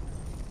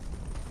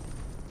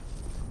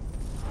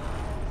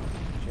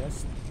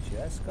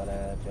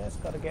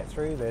 Just gotta get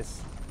through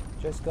this.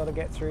 Just gotta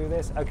get through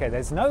this. Okay,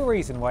 there's no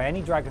reason why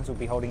any dragons would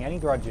be holding any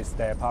grudges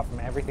there apart from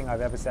everything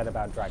I've ever said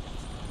about dragons.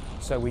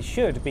 So we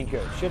should be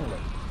good, shouldn't we?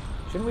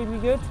 Shouldn't we be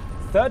good?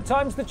 Third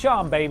time's the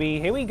charm, baby.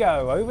 Here we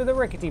go, over the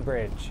rickety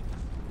bridge.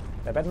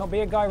 There better not be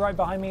a guy right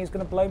behind me who's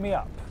gonna blow me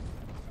up.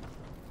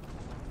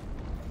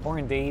 Or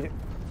indeed.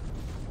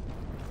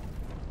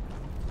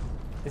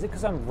 Is it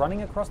because I'm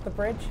running across the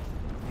bridge?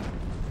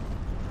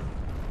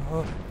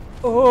 Oh.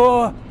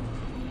 Oh!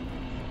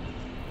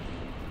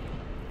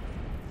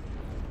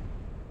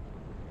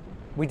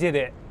 We did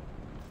it.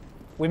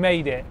 We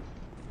made it.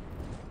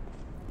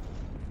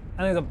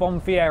 And there's a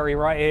Bonfieri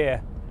right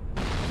here.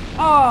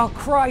 Oh,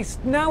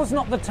 Christ. Now's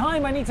not the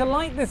time. I need to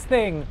light this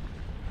thing.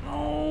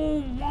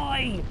 Oh,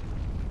 why?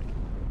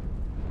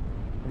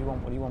 What do you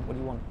want? What do you want? What do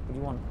you want? What do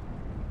you want?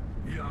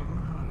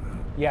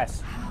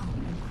 Yes.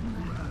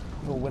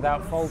 Oh,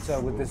 without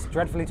falter, with this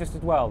dreadfully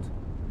twisted world.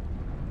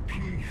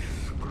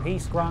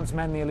 Peace grants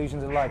men the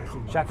illusions of life.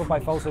 Shackled by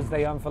falsehoods,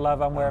 they yearn for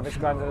love, unaware of its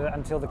granted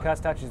until the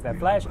curse touches their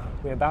flesh.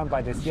 We are bound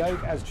by this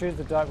yoke, as true as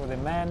the dark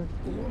within men.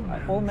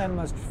 All men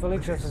must fully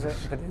trust it,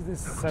 but is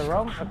this so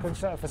wrong? A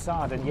construct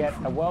facade, and yet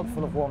a world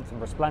full of warmth and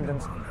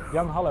resplendence.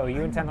 Young Hollow, are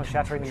you intent on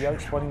shattering the yoke,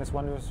 spoiling this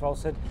wondrous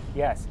falsehood?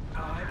 Yes.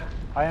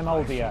 I am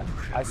Oldia.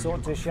 I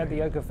sought to shed the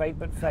yoke of fate,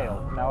 but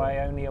failed. Now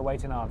I only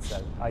await an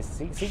answer. I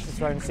seek the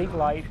throne, seek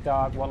light,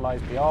 dark, what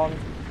lies beyond.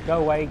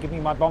 Go away, give me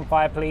my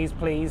bonfire, please,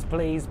 please,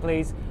 please,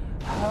 please.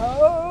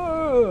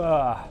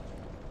 Oh.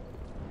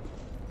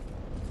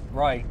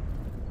 Right.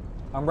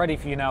 I'm ready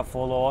for you now,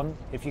 Forlorn,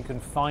 if you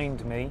can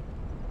find me.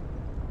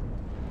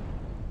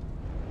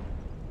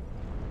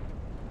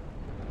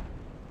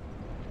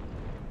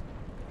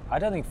 I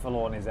don't think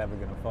Forlorn is ever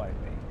going to find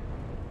me.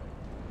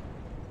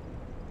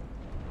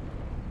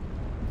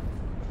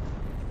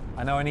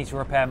 I know I need to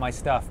repair my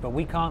stuff, but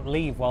we can't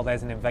leave while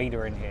there's an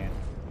invader in here.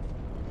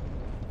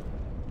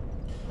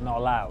 I'm not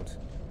allowed.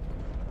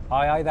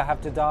 I either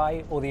have to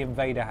die or the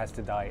invader has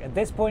to die. At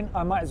this point,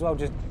 I might as well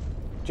just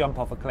jump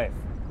off a cliff,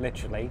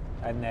 literally,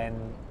 and then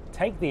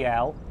take the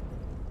L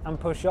and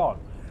push on.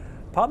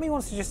 Part of me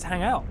wants to just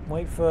hang out,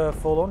 wait for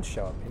Forlorn to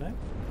show up, you know?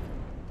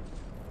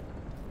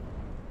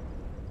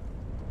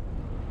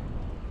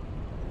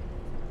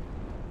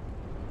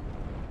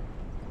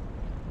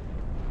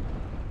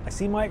 I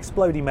see my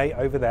explodey mate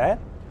over there.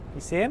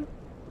 You see him?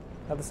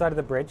 Other side of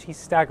the bridge. He's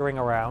staggering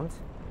around.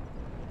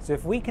 So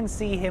if we can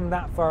see him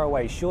that far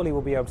away, surely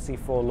we'll be able to see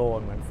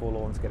Forlorn when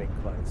Forlorn's getting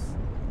close.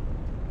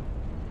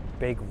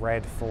 Big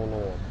red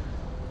Forlorn.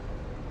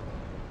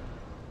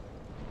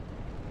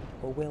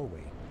 Or will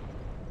we?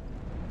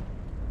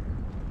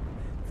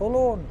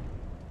 Forlorn!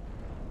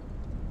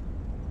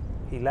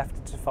 He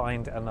left to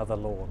find another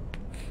lawn.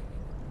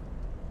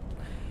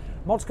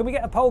 Mods, can we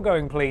get a poll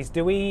going, please?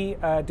 Do we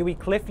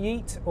cliff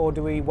yeet, or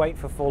do we wait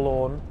for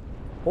Forlorn,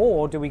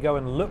 or do we go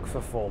and look for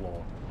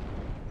Forlorn?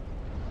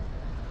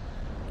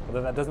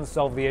 Although that doesn't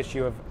solve the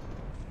issue of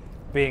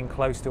being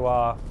close to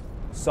our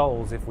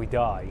souls if we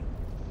die.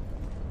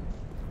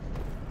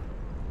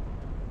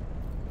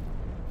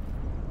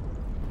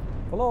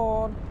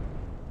 Forlorn!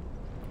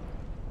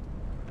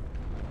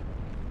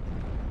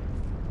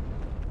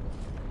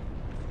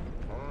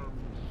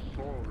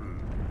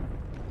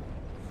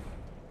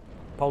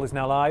 Poll is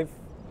now live.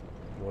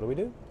 What do we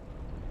do?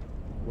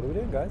 What are we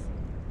doing, guys?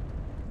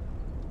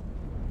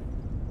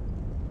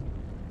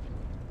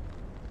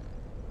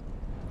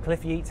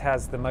 Cliff Yeet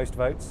has the most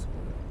votes.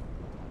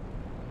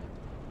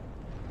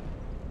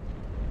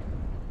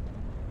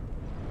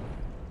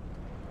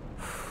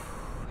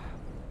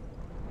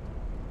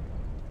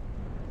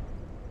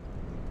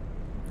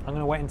 I'm going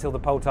to wait until the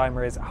poll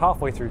timer is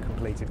halfway through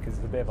completed because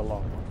it's a bit of a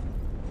long one.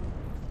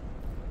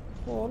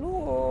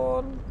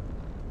 Forlorn!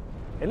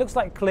 It looks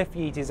like Cliff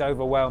Yeet is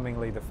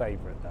overwhelmingly the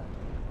favourite, though.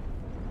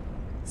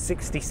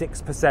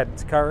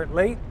 66%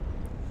 currently.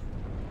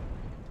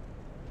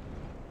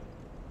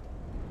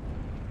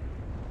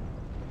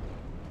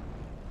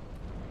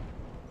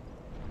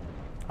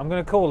 I'm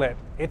going to call it.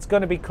 It's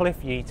going to be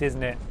Cliff Yeet,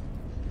 isn't it?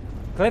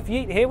 Cliff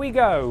Yeet, here we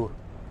go.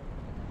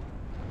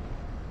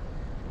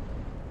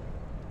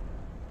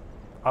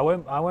 I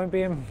won't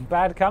be in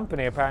bad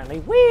company, apparently.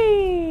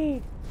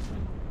 Whee!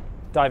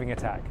 Diving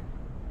attack.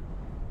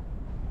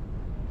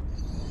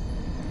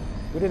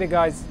 We did it,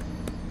 guys.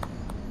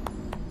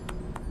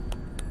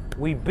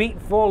 We beat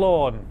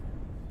Forlorn.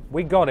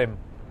 We got him.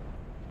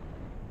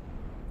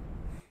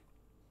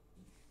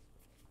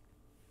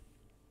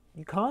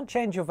 You can't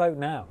change your vote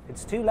now.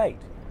 It's too late.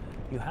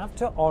 You have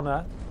to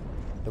honour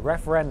the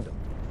referendum.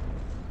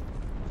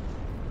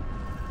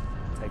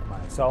 Take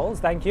my souls,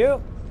 thank you.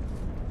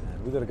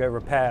 And we've got to go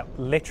repair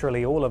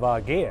literally all of our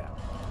gear.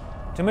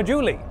 To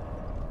Majuli.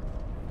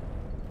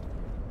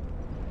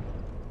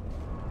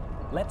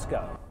 Let's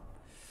go.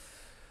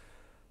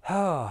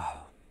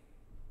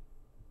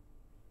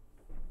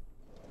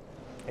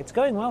 It's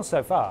going well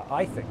so far,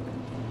 I think.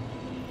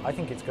 I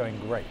think it's going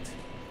great.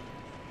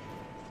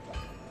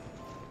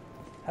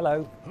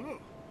 Hello.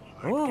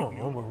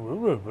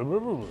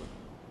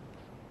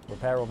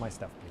 Repair all my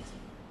stuff, please.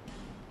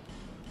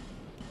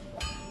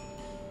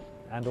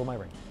 And all my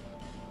rings.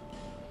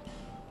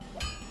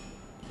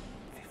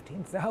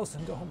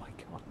 15,000, oh my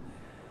god.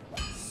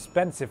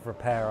 Expensive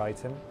repair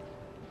item.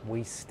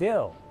 We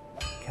still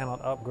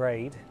cannot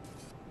upgrade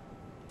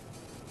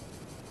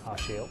our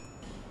shield.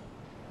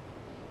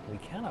 We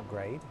can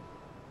upgrade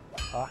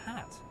our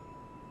hat.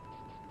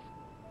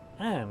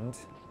 And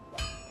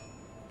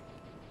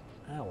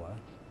our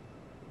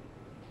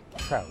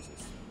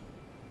trousers.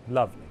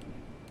 Lovely.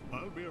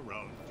 I'll be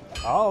around.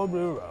 I'll be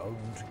around.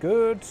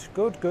 Good,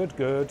 good, good,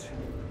 good.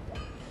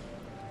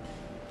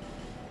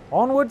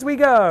 Onwards we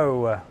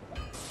go.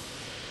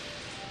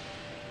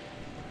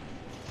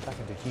 Back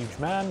into huge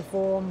man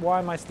form. Why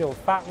am I still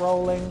fat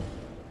rolling?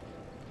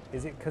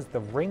 Is it because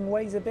the ring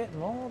weighs a bit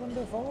more than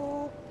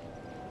before?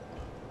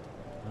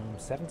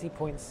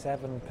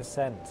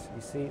 70.7%.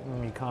 You see?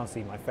 You can't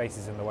see, my face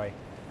is in the way.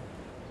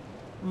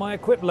 My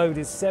equip load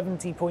is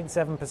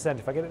 70.7%.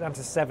 If I get it down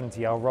to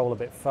 70, I'll roll a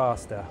bit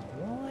faster.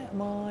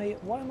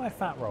 Why am I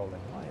fat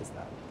rolling? Why is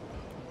that?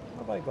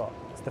 What have I got?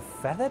 Is the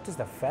feather? Does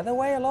the feather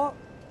weigh a lot?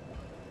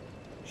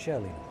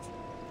 Surely not.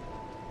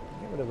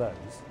 Get rid of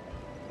those.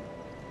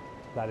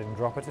 That didn't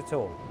drop it at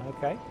all.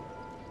 Okay.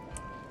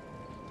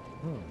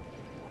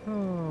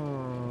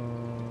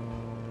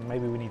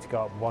 Maybe we need to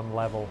go up one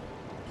level.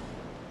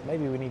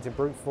 Maybe we need to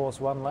brute force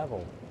one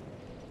level.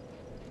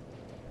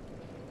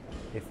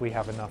 If we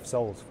have enough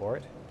souls for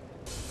it.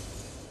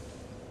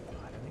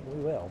 I don't think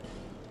we will.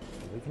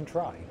 We can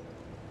try.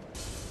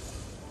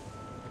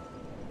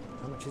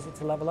 How much is it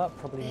to level up?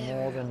 Probably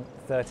more than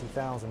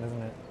 30,000,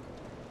 isn't it?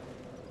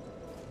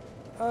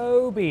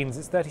 Oh, beans,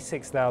 it's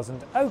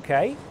 36,000.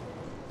 Okay.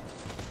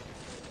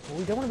 Well,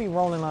 we don't want to be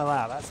rolling like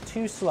that. That's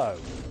too slow.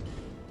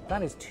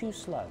 That is too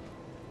slow.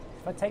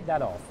 If I take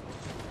that off,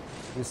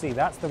 you see,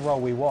 that's the roll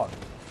we want.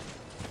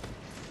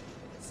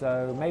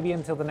 So maybe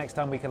until the next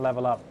time we can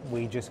level up,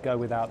 we just go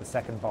without the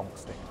second bonk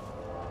stick.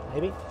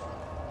 Maybe?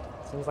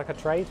 Seems like a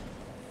trade.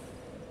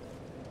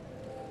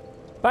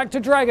 Back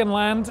to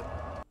Dragonland.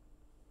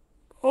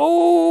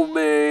 Oh,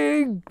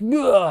 me!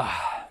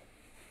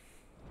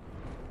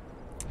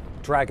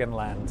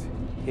 Dragonland.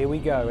 Here we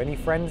go. Any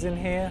friends in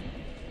here?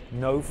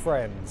 No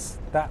friends.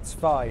 That's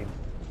fine.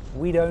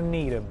 We don't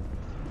need them.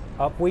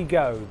 Up we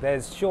go.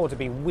 There's sure to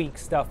be weak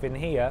stuff in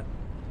here.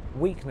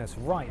 Weakness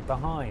right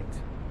behind.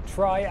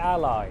 Try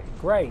ally.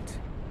 Great.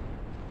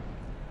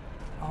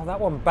 Oh, that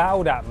one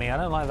bowed at me. I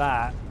don't like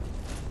that.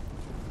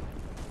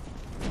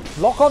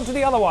 Lock onto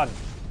the other one.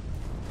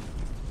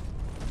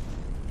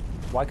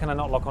 Why can I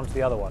not lock onto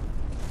the other one?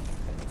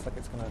 It looks like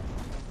it's going to...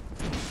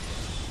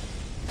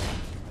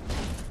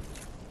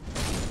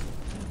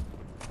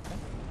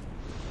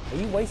 Are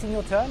you wasting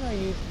your turn, or are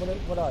you...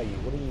 What are you?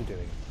 What are you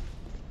doing?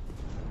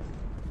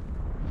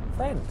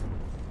 Friend.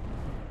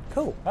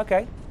 Cool,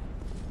 okay.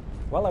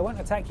 Well, I won't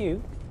attack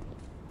you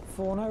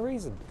for no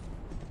reason.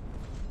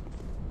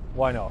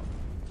 Why not?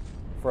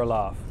 For a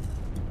laugh.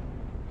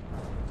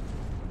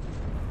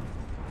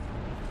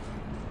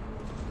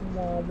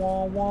 Wah,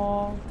 wah,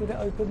 wah. Did it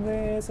open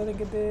this? I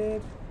think it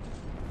did.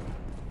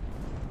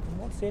 And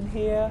what's in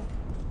here?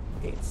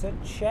 It's a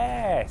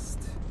chest.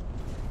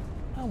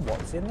 And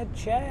what's in the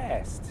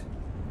chest?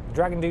 The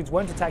dragon dudes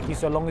won't attack you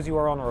so long as you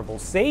are honourable.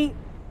 See?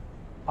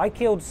 I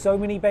killed so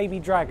many baby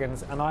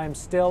dragons and I am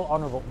still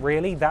honourable.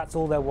 Really? That's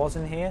all there was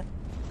in here?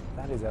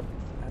 That is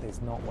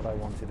not what I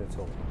wanted at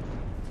all.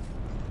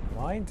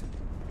 Mind?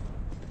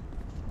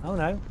 Oh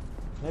no.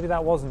 Maybe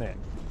that wasn't it.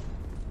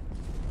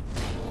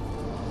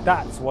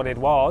 That's what it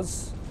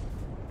was.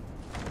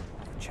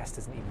 The chest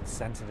isn't even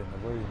centered in the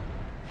room.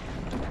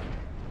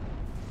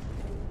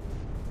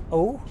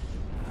 Oh.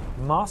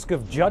 Mask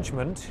of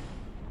Judgment.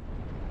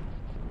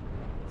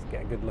 Let's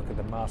get a good look at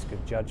the Mask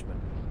of Judgment.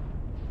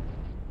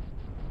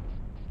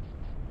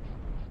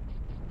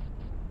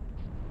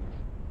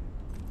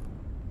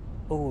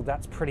 Oh,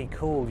 that's pretty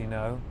cool, you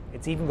know.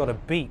 It's even got a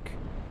beak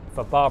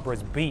for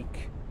Barbara's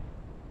beak.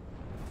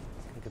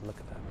 Let's get a good look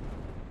at that.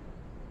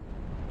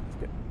 Let's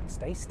get,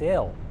 stay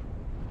still.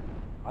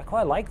 I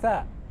quite like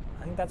that.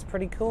 I think that's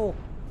pretty cool.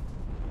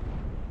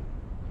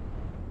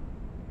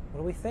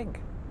 What do we think?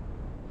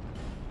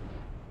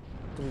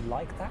 Do we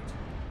like that?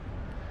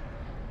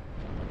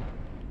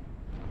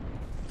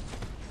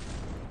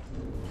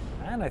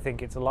 And I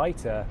think it's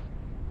lighter.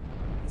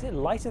 Is it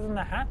lighter than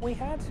the hat we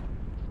had?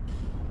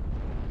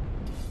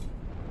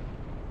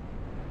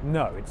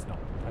 No, it's not.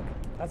 Okay,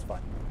 that's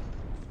fine.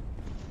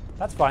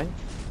 That's fine.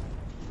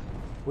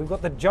 We've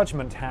got the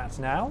Judgment hat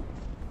now.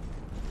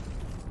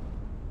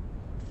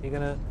 You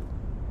gonna...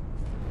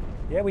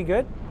 Yeah, we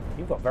good?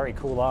 You've got very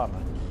cool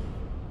armor.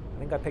 I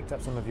think I picked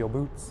up some of your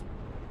boots.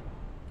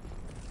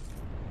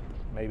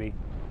 Maybe.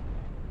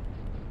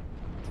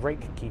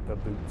 Drake Keeper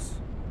boots.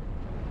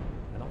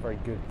 They're not very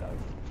good, though.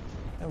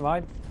 Never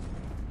mind.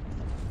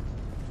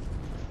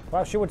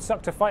 Well, sure would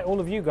suck to fight all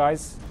of you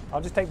guys. I'll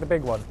just take the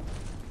big one.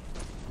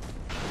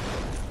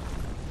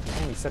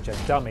 Oh, he's such a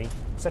dummy.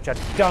 Such a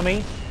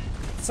dummy.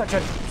 Such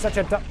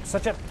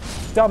a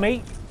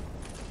dummy.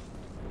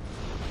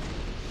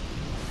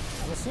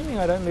 I'm assuming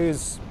I don't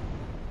lose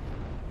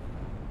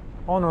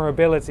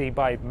honorability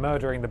by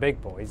murdering the big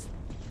boys.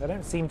 They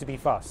don't seem to be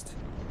fussed.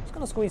 I'm just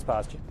gonna squeeze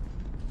past you.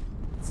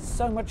 It's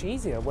so much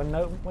easier when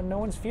no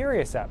one's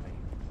furious at me.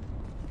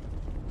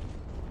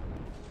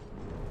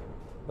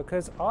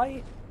 Because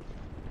I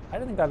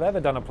don't think I've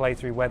ever done a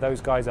playthrough where those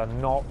guys are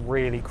not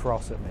really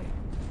cross at me.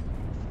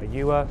 Are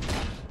you no.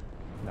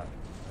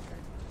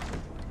 Okay.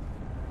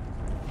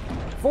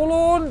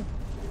 Forlorn!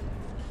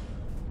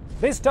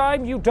 This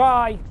time you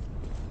die!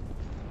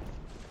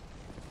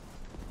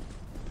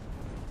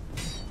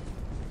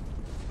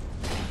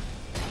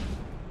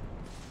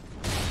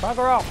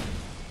 Bugger off!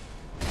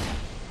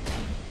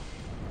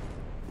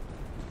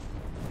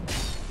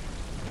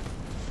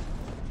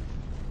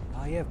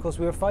 Oh yeah, of course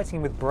we were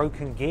fighting with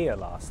broken gear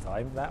last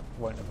time. That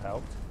won't have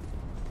helped.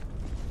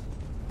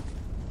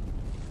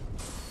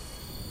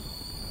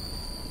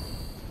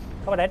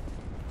 Come on then.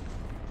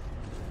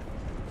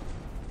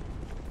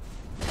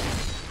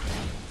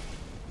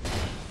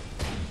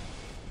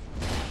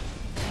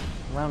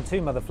 Round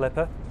two, mother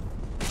flipper.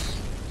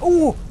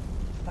 Ooh!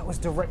 That was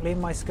directly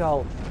in my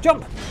skull.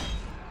 Jump!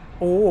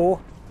 Oh!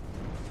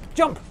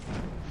 Jump!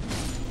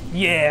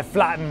 Yeah,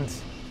 flattened.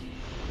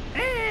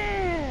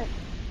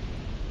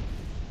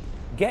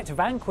 Get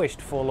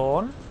vanquished,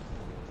 Forlorn.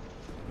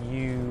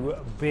 You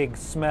big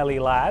smelly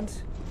lad.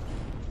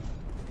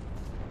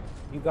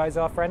 You guys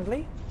are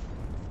friendly?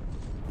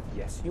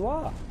 Yes, you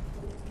are.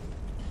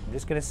 I'm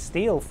just going to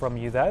steal from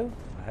you, though.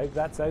 I hope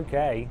that's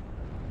okay.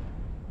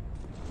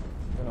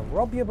 I'm going to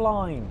Rob your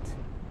blind.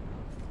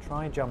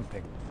 Try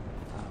jumping.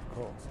 Of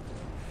course.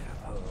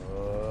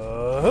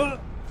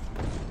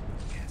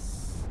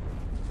 Yes.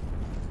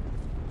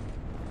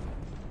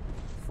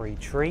 Free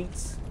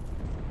treats.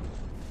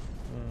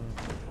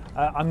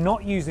 I'm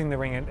not using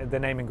the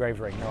name engraved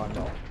ring. No, I'm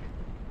not.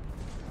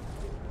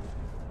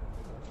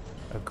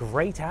 A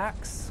great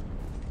axe.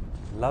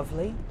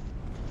 Lovely.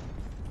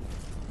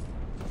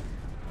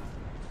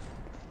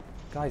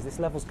 Guys, this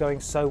level's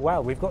going so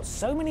well. We've got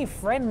so many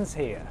friends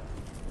here.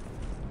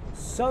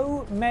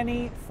 So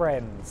many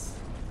friends.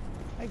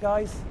 Hey,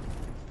 guys.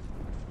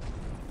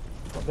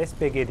 Got this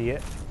big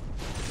idiot.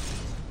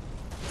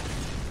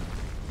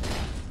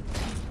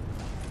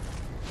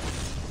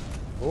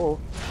 Oh.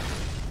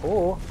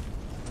 Oh.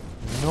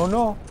 No,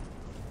 no.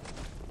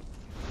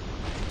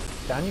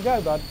 Down you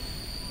go, bud.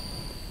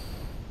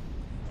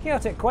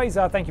 Chaotic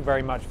Quasar, thank you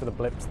very much for the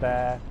blips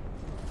there.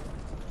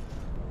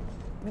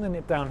 I'm gonna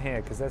nip down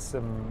here because there's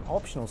some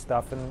optional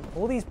stuff, and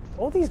all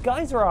these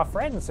guys are our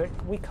friends, so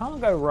we can't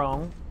go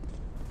wrong.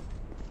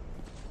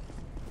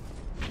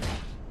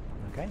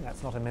 Okay,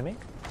 that's not a mimic.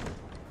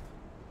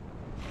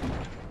 And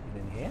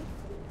in here,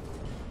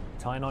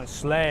 Tynite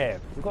Slave.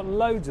 We've got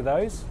loads of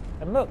those,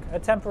 and look, a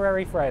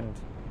temporary friend.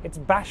 It's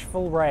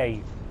Bashful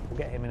Ray. We'll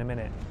get him in a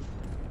minute.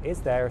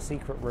 Is there a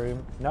secret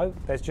room? No,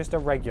 there's just a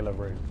regular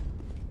room.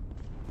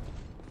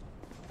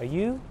 Are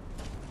you?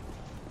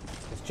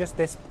 It's just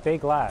this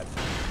big lad.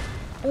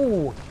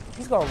 Ooh,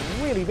 he's got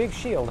a really big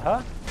shield,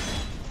 huh?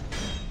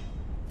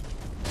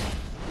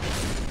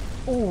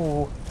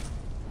 Ooh.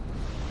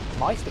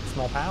 My stick's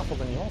more powerful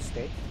than your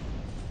stick.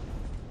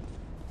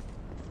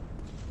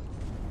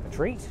 A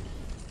treat.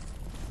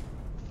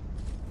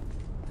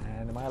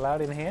 And am I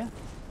allowed in here?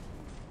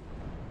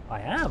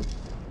 I am.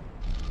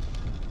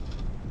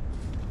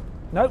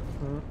 Nope.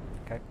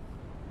 Okay.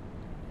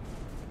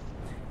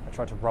 I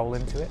tried to roll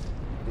into it.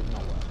 It did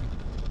not work.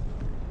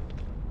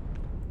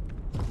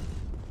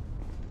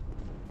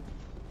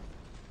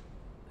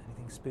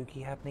 Anything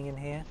spooky happening in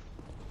here?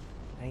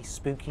 Any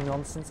spooky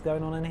nonsense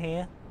going on in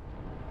here?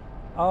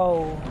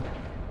 Oh,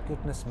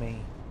 goodness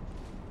me.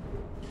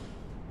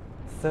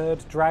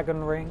 Third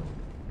dragon ring.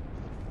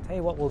 Tell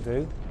you what we'll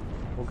do.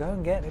 We'll go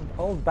and get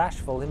old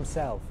Bashful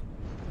himself.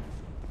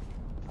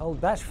 Old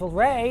Bashful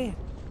Ray.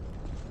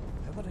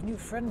 I've got a new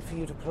friend for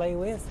you to play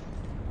with.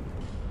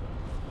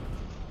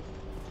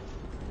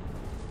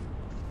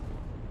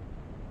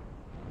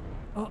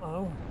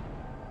 Uh-oh.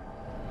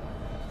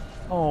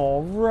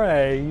 Oh,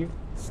 Ray.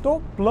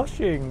 Stop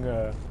blushing.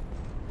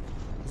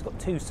 He's got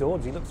two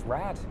swords. He looks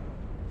rad.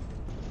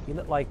 You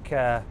look like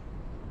the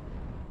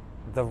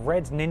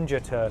Red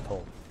Ninja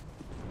Turtle.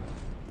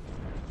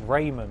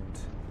 Raymond.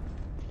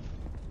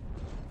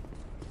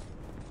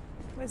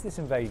 Where's this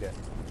invader?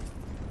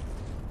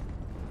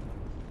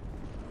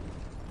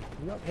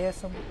 You up here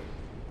somewhere?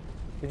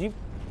 Did you?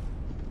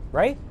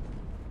 Ray?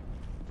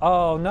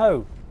 Oh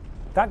no.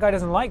 That guy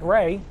doesn't like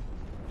Ray.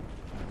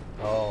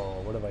 Oh,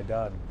 what have I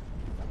done?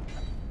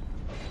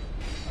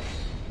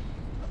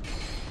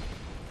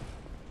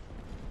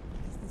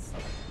 Is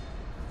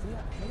he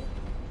up here?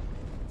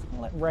 Let's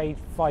not let Ray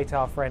fight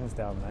our friends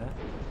down there.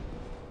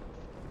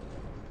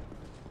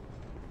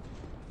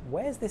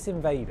 Where's this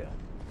invader?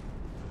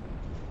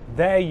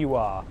 There you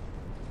are.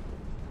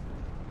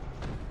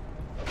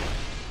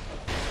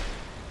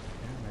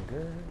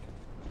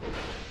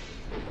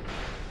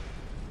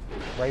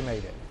 Ray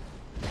made it.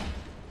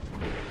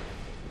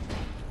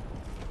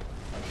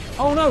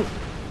 Oh no!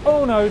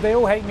 Oh no, they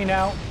all hate me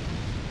now.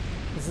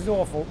 This is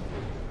awful.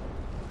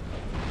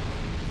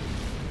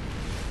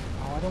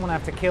 Oh, I don't want to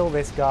have to kill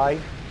this guy.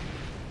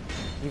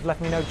 You've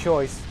left me no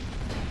choice.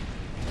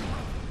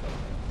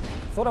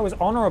 Thought I was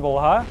honourable,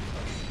 huh?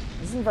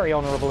 This isn't very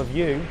honourable of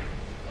you.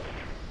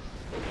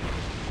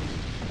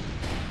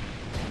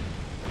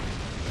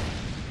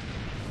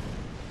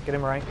 Get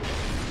him, Ray.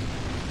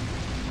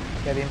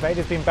 Yeah, the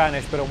invader's been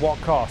banished, but at what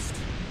cost?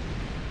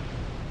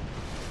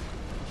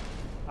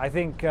 I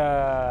think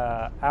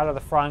out of the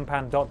frying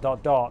pan ...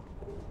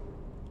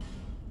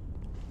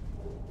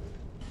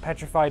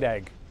 Petrified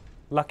egg.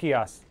 Lucky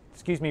us.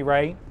 Excuse me,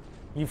 Ray.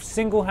 You've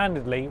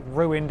single-handedly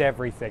ruined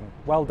everything.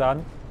 Well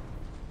done.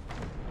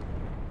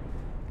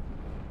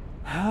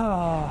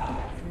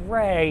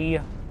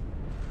 Ray.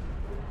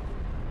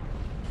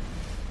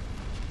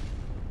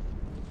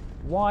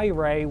 Why,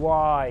 Ray?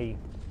 Why?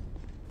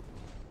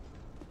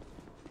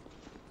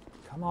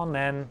 Come on,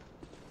 then.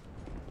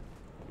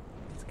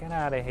 Let's get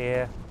out of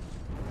here.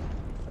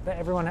 I bet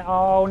everyone...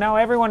 Oh, now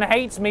everyone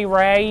hates me,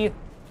 Ray.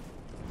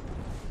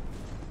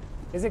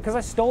 Is it because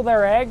I stole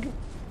their egg?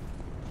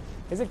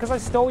 Is it because I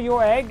stole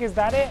your egg? Is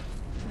that it?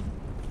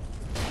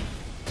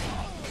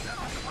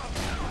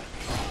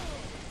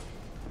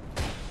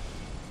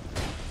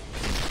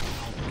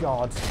 Oh,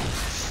 God.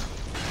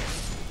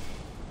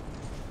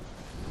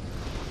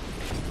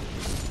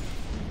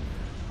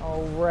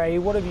 Oh, Ray,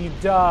 what have you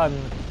done?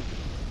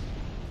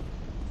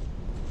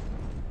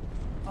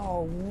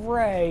 Oh,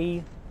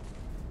 Ray.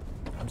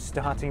 I'm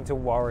starting to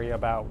worry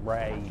about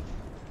Ray.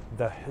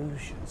 The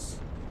Hoosiers.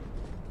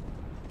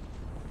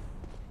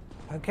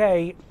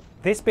 Okay,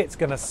 this bit's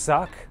gonna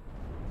suck.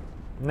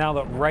 Now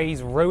that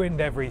Ray's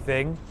ruined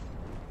everything.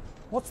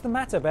 What's the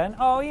matter, Ben?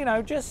 Oh, you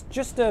know,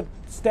 just a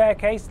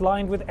staircase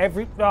lined with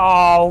every...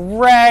 Oh,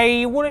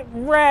 Ray!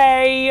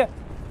 Ray!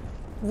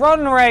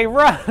 Run, Ray,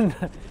 run!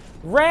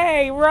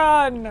 Ray,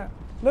 run!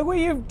 Look what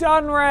you've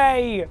done,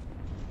 Ray!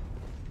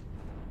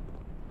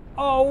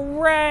 Oh,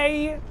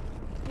 Ray!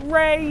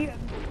 Ray!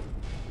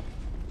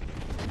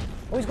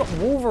 Oh, he's got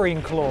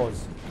Wolverine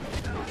claws.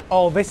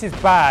 Oh, this is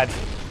bad.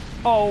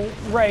 Oh,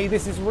 Ray,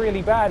 this is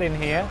really bad in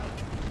here.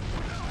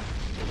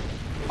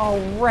 Oh,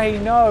 Ray,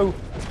 no.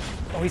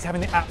 Oh, he's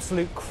having the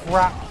absolute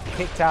crap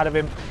kicked out of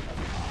him.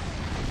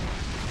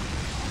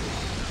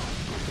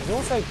 He's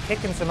also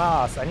kicking some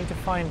ass. I need to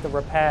find the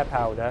repair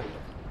powder.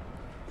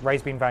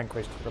 Ray's been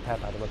vanquished. Repair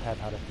powder, repair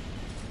powder.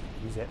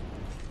 Use it.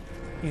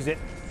 Use it.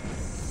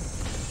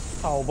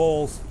 Oh,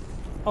 balls.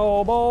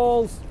 Oh,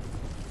 balls.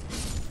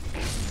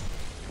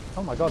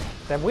 Oh my god,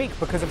 they're weak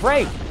because of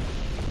Ray.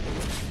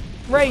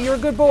 Ray, you're a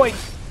good boy.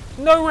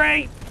 No,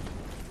 Ray.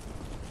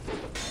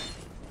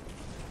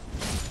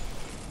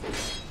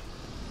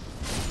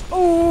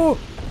 Oh,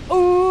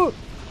 oh,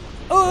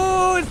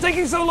 oh, it's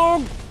taking so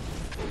long.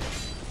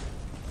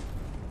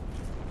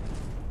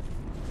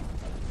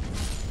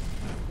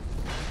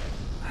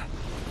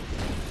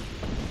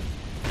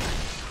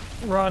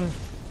 Run.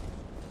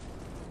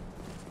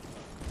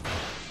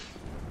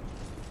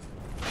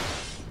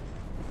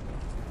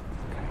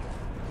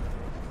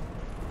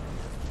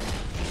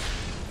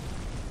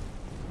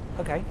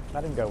 Okay,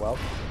 that didn't go well.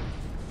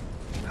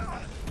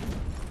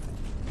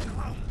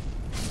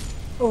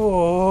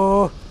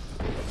 Oh!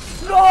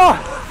 No!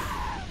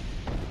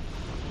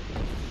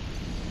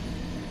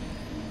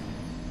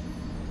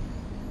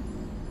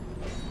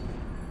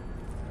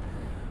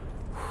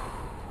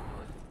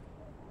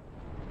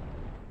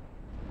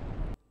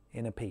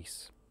 Inner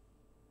peace.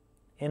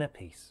 Inner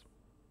peace.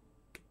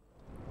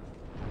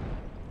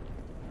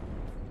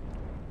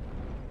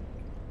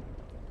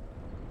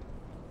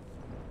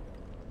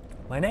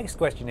 My next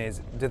question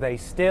is, do they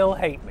still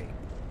hate me?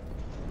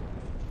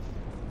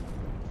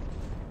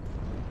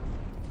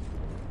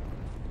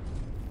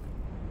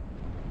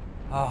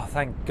 Oh,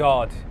 thank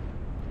God.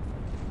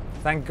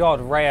 Thank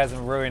God Ray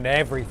hasn't ruined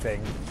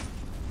everything.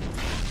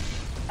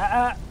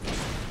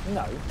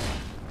 No.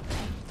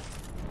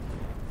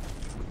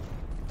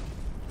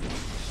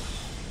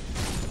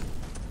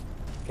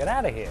 Get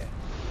out of here.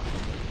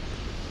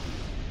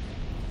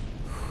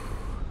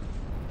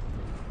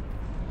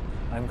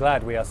 I'm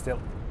glad we are still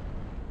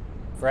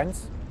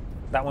friends.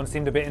 That one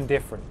seemed a bit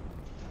indifferent.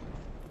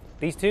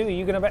 These two, are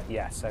you gonna bet?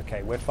 Yes,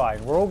 okay, we're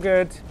fine. We're all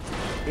good.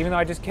 Even though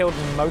I just killed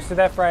most of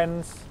their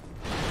friends.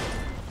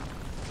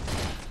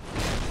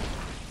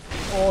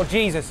 Oh,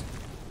 Jesus.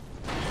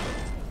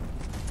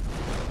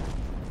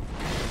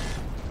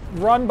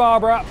 Run,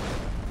 Barbara.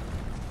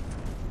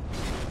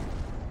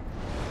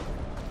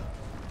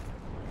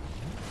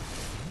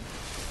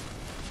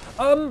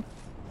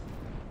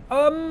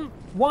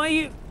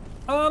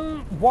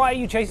 Why are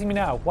you chasing me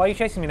now? Why are you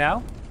chasing me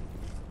now?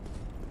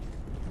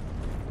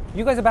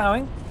 You guys are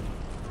bowing.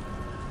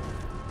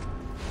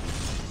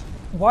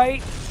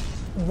 Why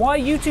are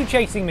you two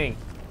chasing me?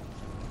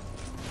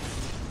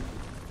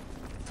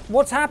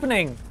 What's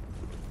happening?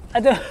 I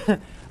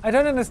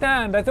don't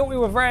understand. I thought we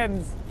were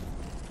friends.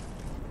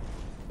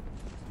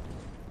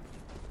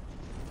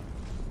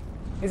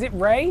 Is it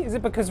Ray? Is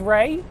it because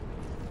Ray?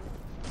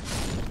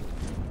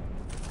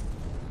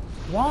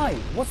 Why?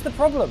 What's the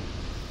problem?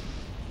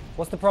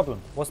 What's the problem?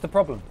 What's the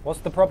problem? What's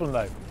the problem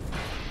though?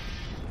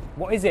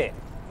 What is it?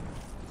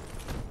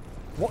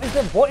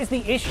 What is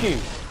the issue?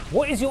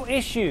 What is your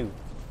issue?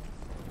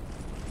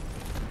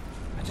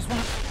 I just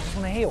want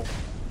to heal.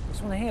 I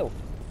just want to heal.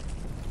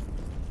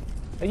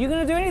 Are you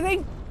going to do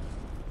anything?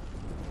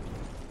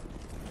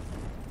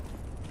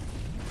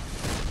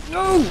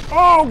 No!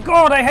 Oh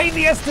God, I hate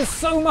the Estus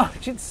so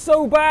much. It's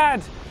so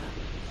bad.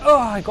 Oh,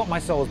 I got my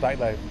souls back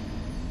though.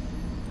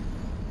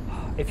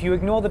 If you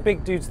ignore the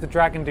big dudes, the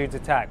dragon dudes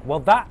attack. Well,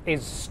 that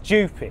is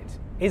stupid.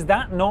 Is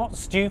that not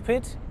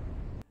stupid?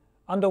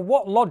 Under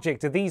what logic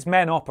do these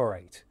men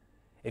operate?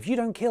 If you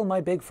don't kill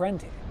my big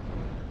friend here,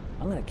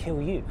 I'm going to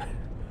kill you.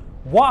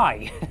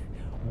 Why?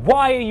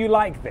 Why are you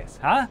like this,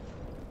 huh?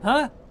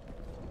 Huh?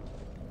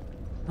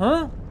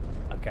 Huh?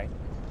 Okay.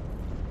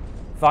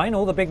 Fine,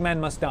 all the big men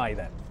must die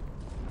then.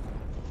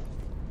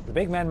 The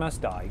big men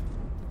must die.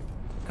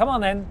 Come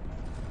on then.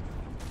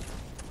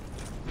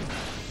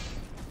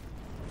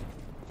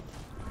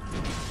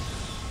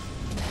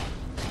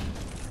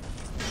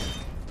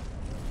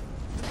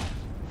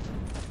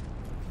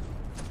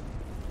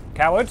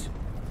 Coward.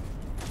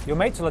 Your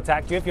mates will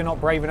attack you if you're not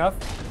brave enough.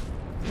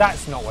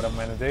 That's not what I'm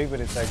going to do, but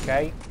it's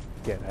okay.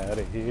 Get out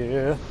of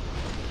here.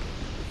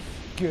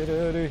 Get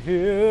out of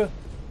here.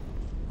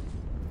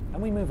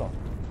 And we move on.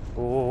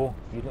 Oh,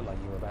 you look like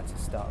you were about to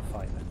start a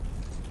fight then.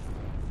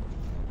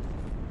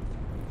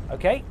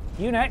 Okay,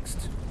 you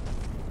next.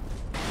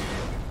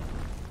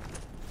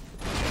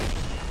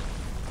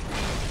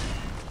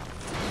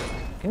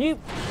 Can you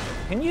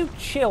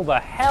chill the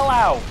hell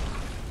out?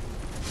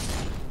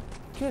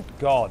 Good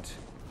God.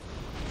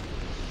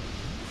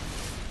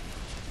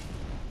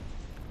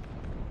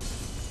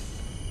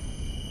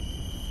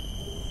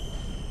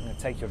 I'm going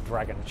to take your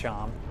dragon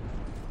charm.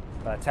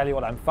 But I tell you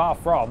what, I'm far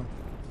from.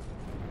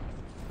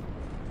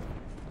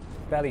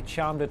 Barely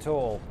charmed at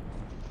all.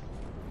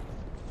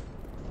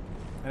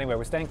 Anyway,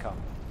 we're staying calm.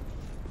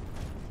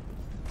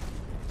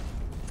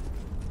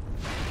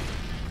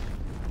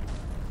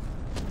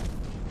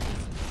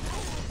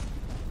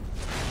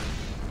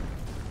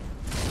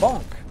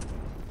 Bonk.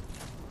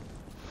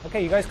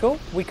 Okay, you guys cool?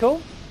 We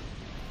cool?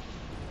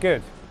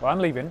 Good. Well, I'm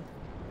leaving.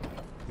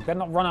 You better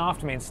not run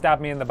after me and stab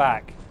me in the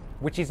back.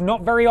 Which is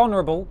not very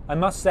honourable, I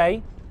must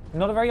say.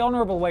 Not a very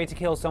honourable way to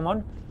kill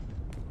someone.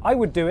 I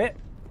would do it,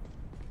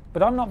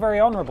 but I'm not very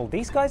honourable.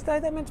 These guys, though,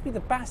 they're meant to be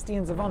the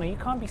bastions of honour. You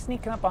can't be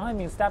sneaking up behind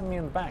me and stabbing me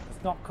in the back.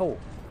 It's not cool.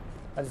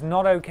 That is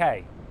not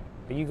okay.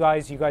 But you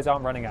guys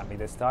aren't running at me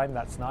this time.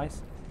 That's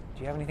nice.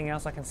 Do you have anything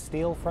else I can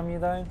steal from you,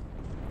 though?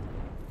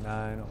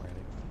 No, not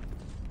really.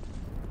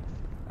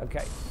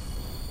 Okay.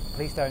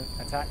 Please don't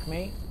attack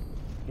me.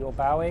 You're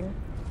bowing.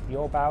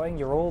 You're bowing.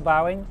 You're all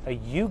bowing. Are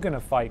you going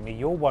to fight me?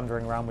 You're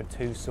wandering around with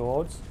 2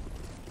 swords.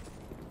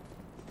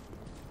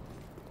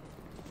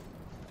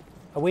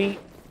 Are we...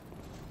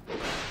 Oh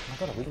my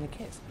God, are we going to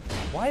kiss?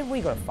 Why have we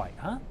got to fight,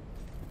 huh?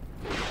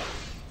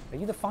 Are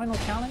you the final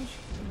challenge?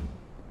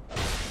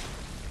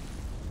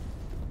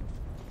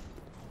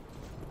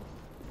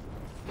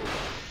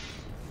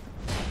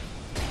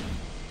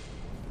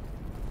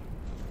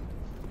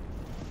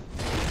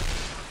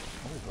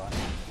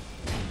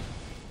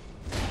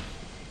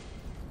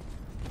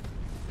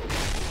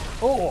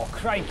 Oh,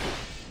 crikey.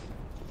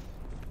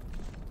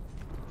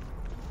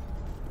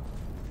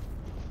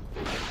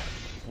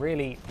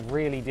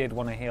 Really did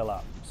want to heal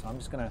up. So I'm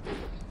just going to...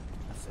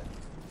 That's it.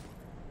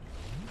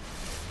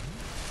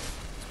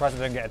 Surprised I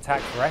don't get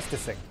attacked for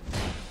Estusing.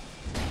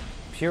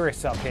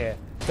 Purists up here.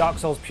 Dark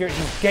Souls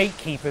Purists,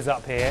 gatekeepers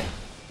up here.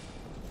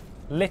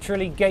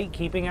 Literally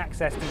gatekeeping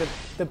access to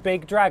the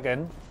big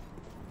dragon.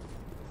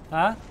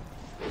 Huh?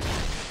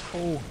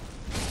 Oh.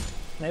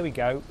 There we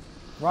go.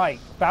 Right,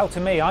 bow to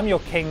me. I'm your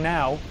king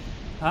now.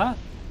 Huh?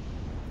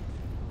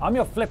 I'm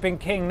your flipping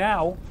king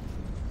now.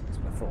 That's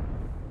what I thought.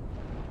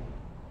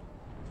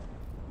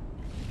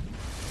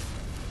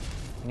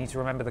 You need to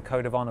remember the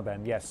code of honor,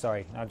 Ben. Yes,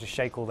 sorry. I'll just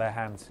shake all their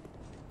hands.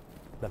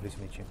 Lovely to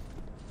meet you.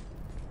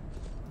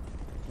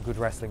 Good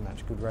wrestling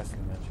match. Good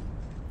wrestling match.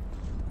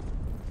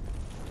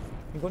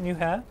 You got new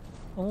hair?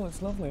 Oh,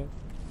 it's lovely.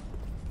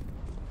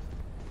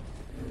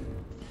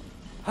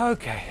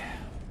 Okay.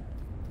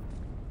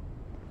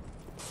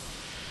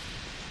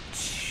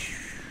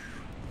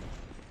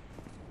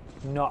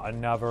 Not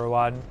another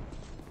one.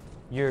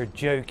 You're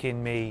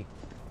joking me.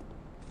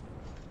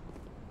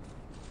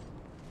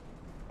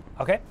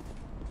 Okay.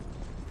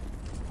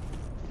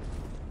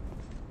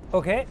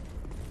 Okay.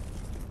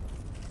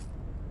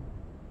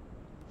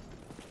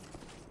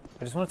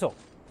 I just want to talk.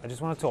 I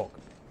just want to talk.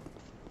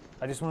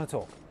 I just want to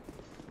talk.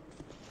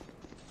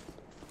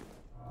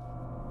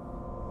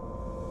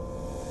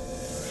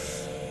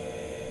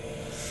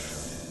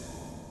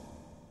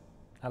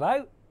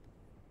 Hello?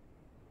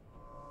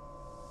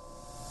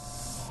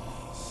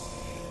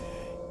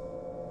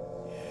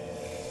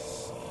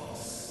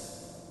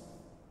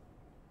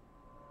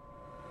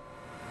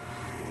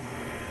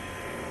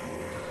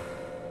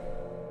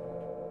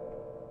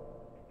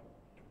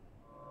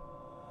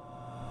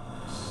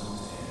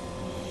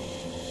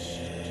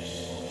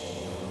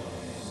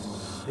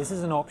 This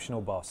is an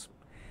optional boss,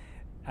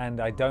 and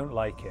I don't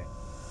like it.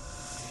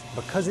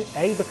 Because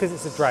because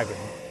it's a dragon,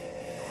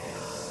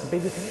 and B,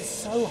 because it's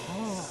so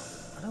hard.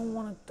 I don't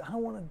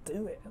want to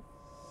do it.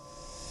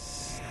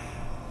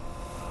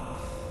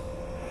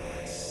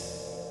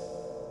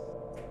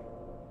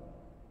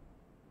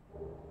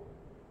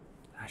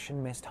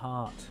 Ashen Mist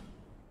Heart.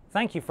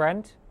 Thank you,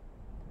 friend.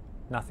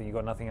 Nothing. You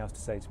got nothing else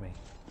to say to me.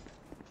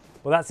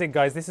 Well, that's it,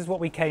 guys. This is what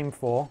we came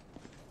for.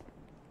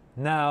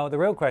 Now, the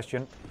real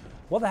question.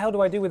 What the hell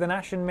do I do with an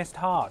Ashen Mist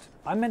Heart?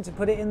 I'm meant to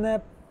put it in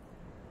the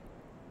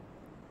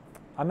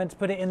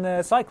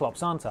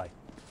Cyclops, aren't I?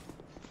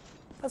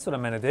 That's what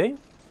I'm meant to do.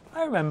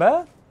 I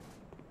remember.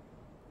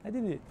 I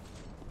did it.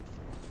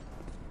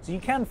 So you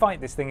can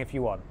fight this thing if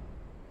you want.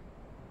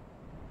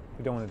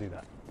 We don't want to do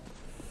that.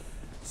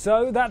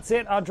 So that's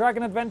it. Our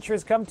dragon adventure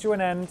has come to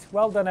an end.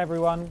 Well done,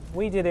 everyone.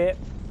 We did it.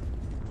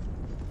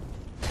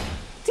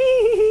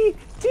 Tee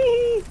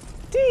tee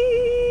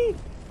tee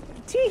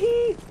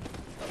tee.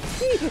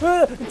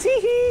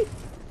 Tee-hee!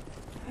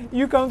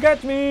 You can't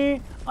get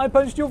me! I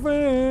punched your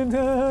friend!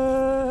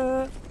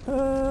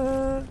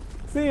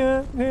 See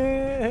ya!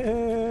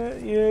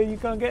 Yeah, you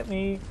can't get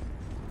me!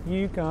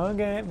 You can't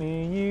get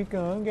me! You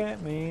can't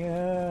get me!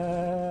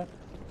 Na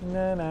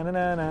na na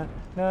na na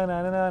na na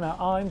na na na.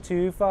 I'm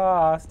too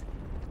fast!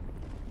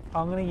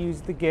 I'm gonna use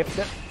the gift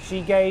that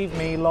she gave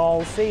me,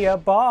 lol. See ya!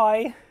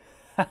 Bye!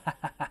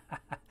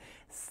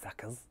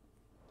 Suckers!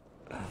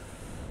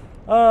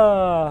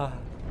 Ah.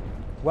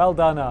 Well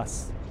done,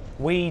 us.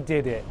 We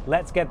did it.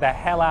 Let's get the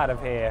hell out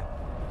of here.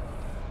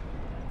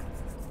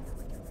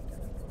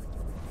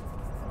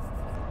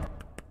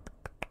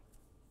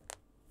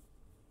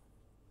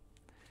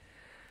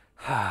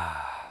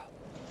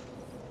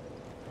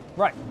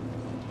 Right.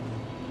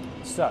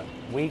 So,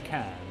 we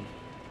can...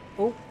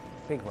 Oh,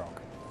 big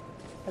rock.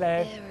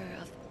 Hello.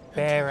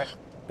 Bearer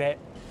of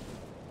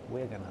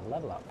We're going to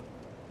level up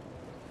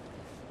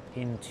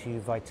into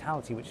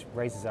vitality, which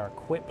raises our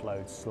equip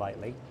load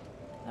slightly.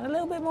 And a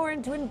little bit more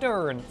into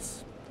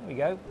endurance. There we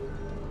go.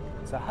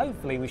 So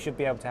hopefully we should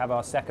be able to have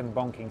our second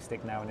bonking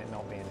stick now and it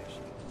not be an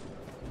issue.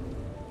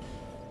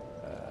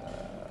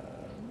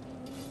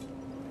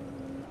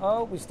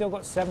 Oh, we've still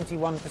got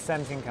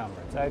 71%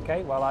 encumbrance.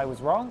 Okay, well, I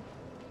was wrong.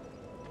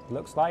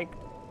 Looks like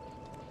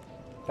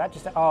that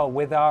just... Oh,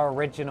 with our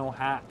original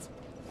hat.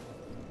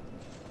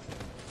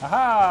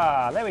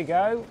 Aha! There we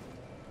go.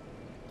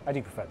 I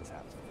do prefer this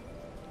hat,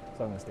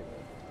 so I'm going to stick with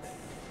it.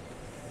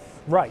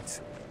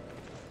 Right.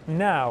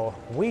 Now,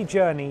 we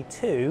journey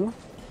to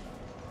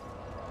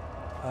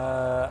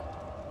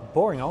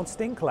boring old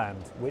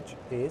Stinkland, which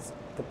is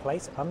the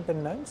place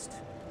unbeknownst.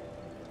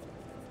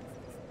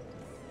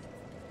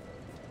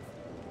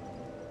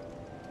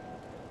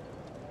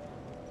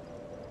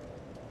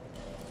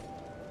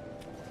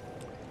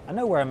 I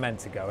know where I'm meant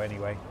to go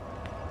anyway.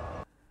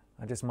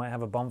 I just might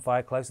have a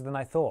bonfire closer than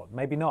I thought.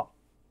 Maybe not.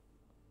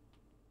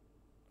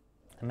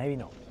 And maybe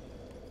not.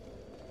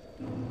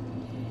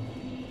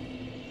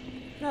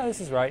 No,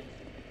 this is right.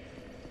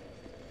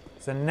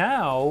 So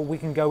now we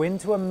can go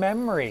into a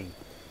memory.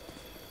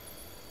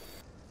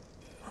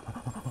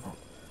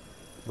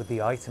 With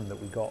the item that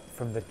we got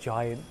from the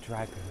giant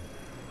dragon.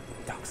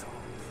 Dark Souls.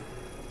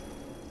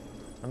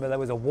 Remember there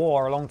was a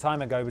war a long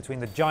time ago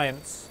between the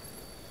giants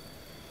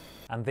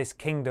and this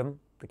kingdom,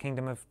 the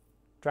kingdom of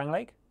Drang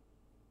Lake,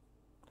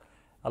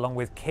 along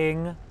with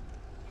King,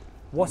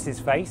 what's his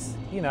face?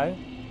 You know,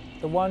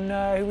 the one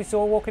who we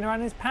saw walking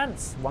around in his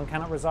pants. One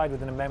cannot reside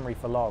within a memory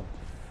for long.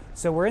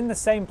 So we're in the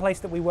same place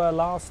that we were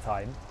last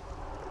time.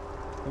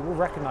 You will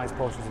recognise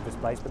portions of this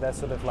place, but they're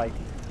sort of like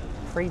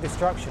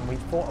pre-destruction. We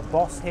fought a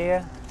boss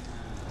here.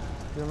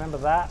 You remember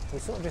that? We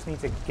sort of just need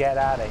to get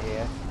out of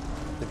here.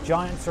 The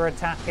giants are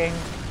attacking.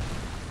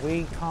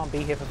 We can't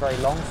be here for very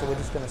long, so we're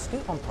just going to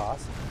scoot on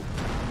past.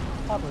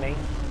 Pardon me.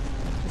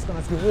 Just going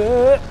to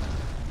scoot.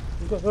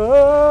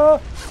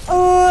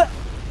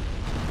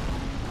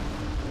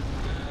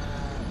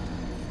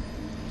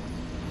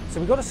 So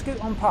we've got to scoot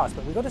on past,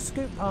 but we've got to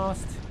scoot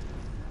past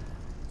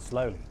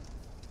slowly,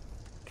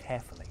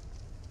 carefully.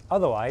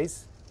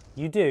 Otherwise,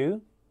 you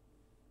do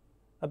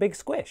a big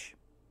squish.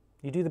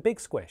 You do the big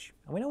squish.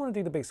 And we don't want to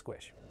do the big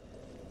squish,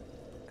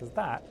 because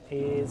that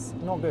is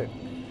not good.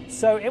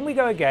 So in we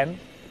go again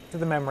to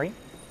the memory.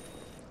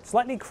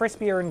 Slightly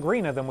crispier and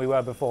greener than we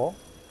were before.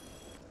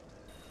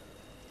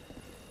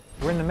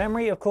 We're in the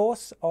memory, of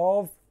course,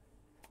 of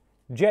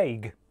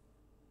Jag.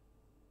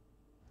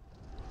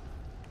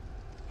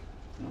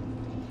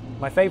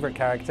 My favourite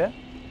character,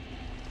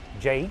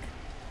 Jag.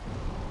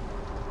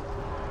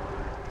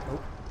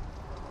 Oh.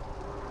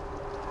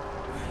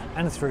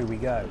 And through we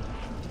go.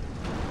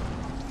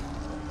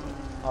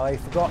 I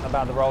forgot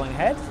about the rolling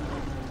head.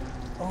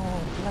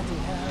 Oh, bloody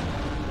hell.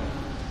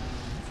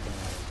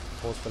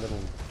 Pause for a little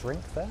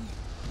drink there.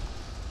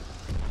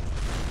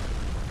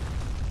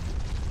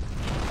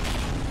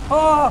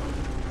 Oh!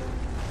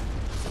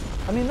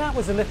 I mean, that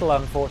was a little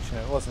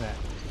unfortunate, wasn't it?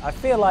 I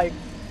feel like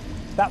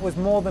that was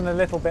more than a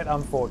little bit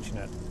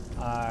unfortunate.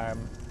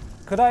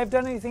 Could I have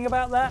done anything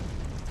about that?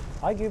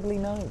 Arguably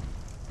no.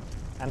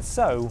 And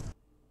so,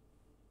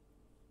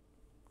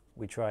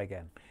 we try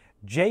again.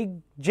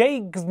 James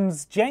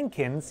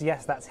Jenkins,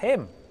 yes, that's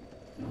him.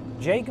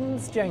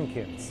 James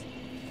Jenkins.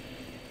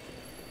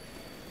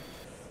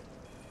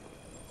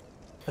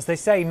 As they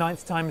say,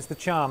 ninth time is the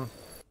charm.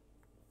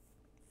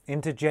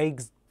 Into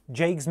Jag's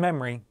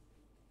memory.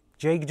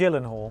 Jag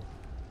Gyllenhaal.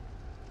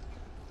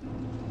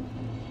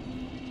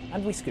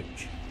 And we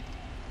scooch.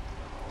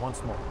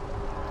 Once more.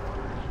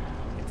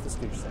 Into the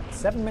scooch set.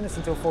 7 minutes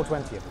until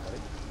 4:20, everybody.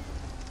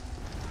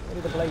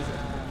 Ready to blaze it.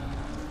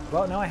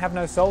 Well, now I have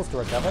no souls to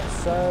recover,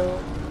 so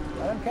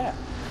I don't care.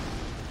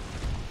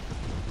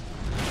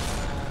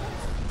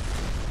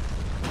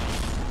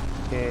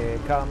 Here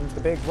comes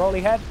the big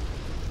rolly head.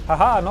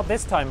 Haha, not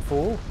this time,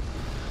 fool.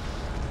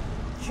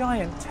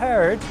 Giant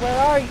turd, where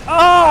are you?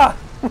 Ah!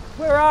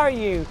 Where are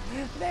you?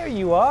 There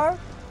you are.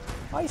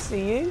 I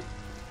see you.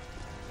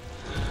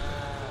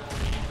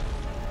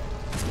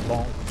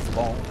 Bonk,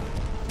 bonk,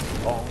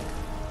 bonk.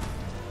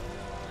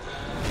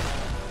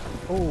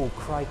 Oh,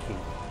 crikey.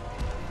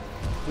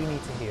 Do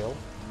need to heal.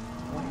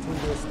 Why don't you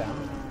do a stamp?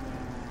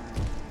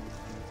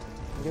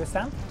 Can you do a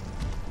stamp?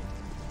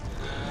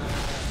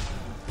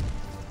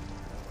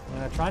 I'm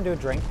going to try and do a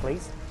drink,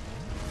 please.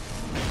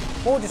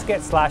 Or just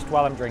get slashed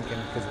while I'm drinking,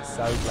 because it's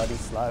so bloody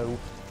slow.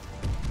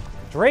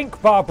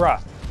 Drink, Barbara!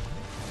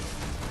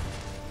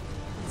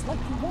 It's like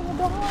you want to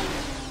die.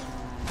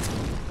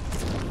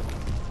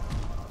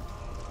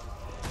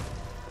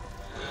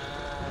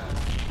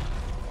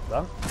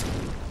 Done.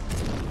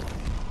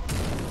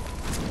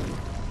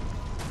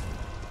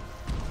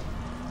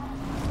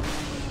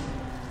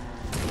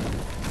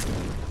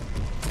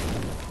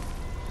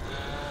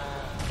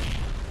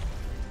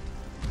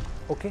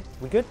 Okay,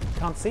 we good?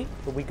 Can't see,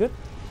 but we good?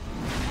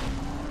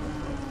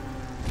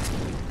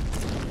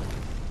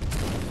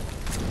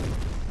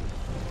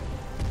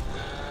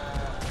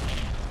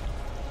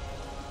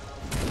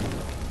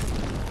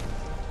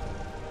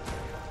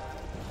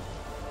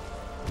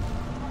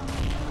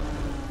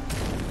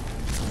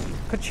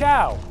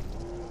 Ka-chow!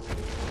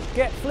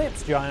 Get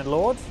flips, Giant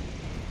Lord.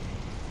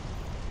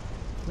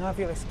 Now, if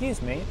you'll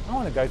excuse me, I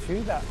want to go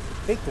through that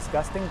big,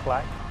 disgusting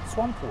black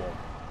swamp wall.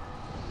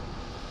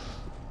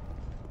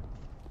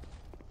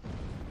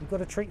 You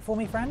got a treat for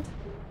me, friend?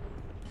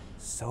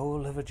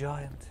 Soul of a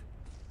giant.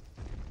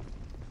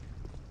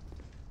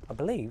 I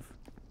believe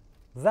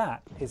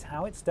that is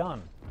how it's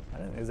done. I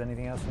don't think there's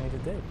anything else for me to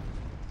do. Do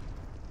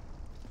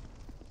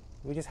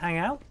we just hang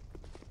out?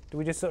 Do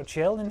we just sort of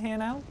chill in here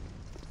now?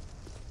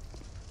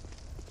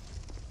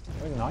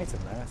 There's an item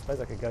there. I suppose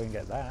I could go and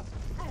get that.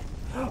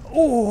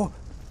 Oh!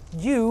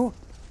 You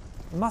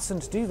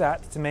mustn't do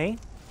that to me.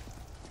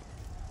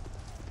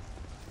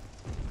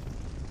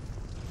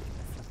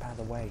 Flip out of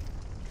the way.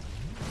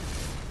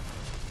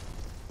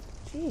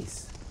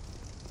 Jeez.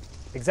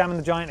 Examine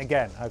the giant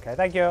again. Okay,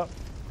 thank you.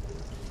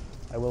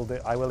 I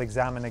will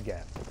examine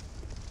again.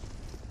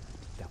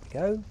 There we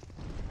go.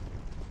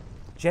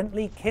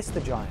 Gently kiss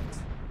the giant.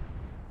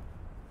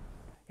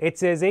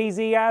 It's as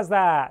easy as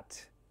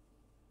that.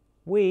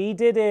 We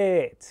did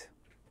it.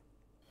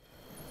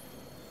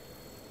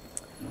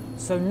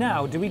 So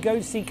now, do we go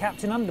see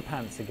Captain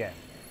Underpants again?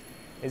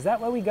 Is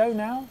that where we go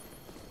now?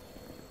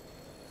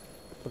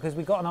 Because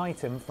we got an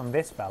item from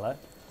this fella,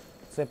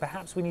 so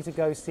perhaps we need to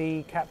go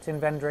see Captain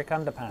Vendrick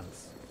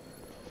Underpants.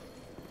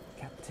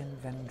 Captain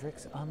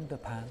Vendrick's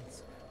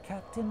Underpants.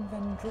 Captain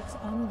Vendrick's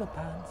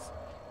Underpants.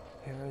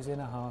 Heroes in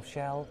a half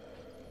shell.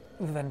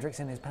 Vendrick's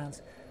in his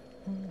pants.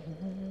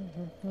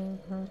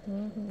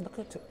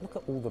 Look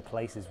at all the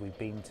places we've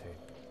been to.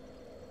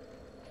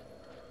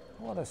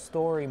 What a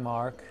story,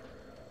 Mark.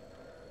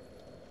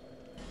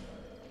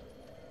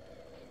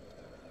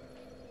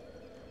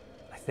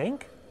 I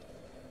think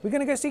we're going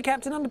to go see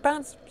Captain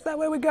Underpants. Is that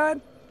where we're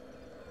going?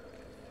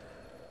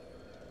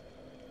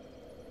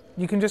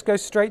 You can just go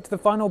straight to the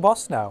final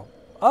boss now.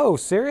 Oh,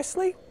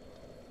 seriously?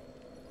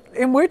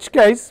 In which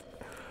case,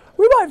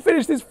 we might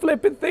finish this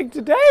flippin' thing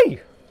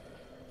today.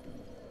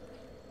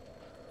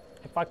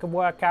 If I can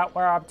work out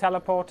where I'm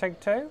teleporting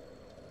to.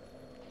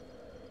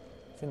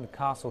 It's in the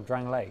Castle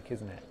Drang Lake,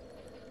 isn't it?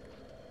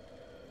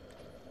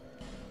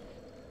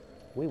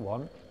 We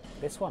want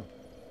this one.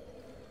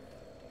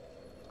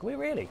 Can we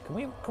really?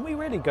 Can we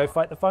really go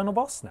fight the final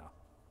boss now?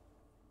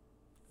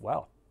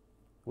 Well,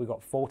 we've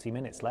got 40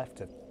 minutes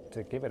left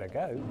to give it a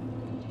go.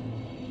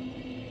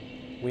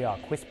 We are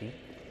Quispy.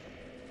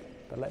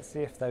 But let's see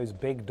if those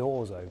big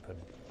doors open.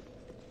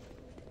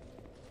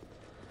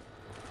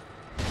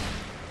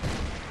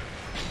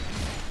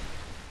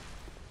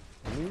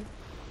 You?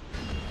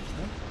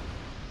 No?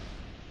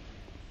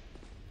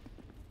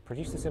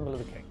 Produce the symbol of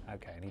the king.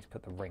 Okay, I need to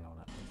put the ring on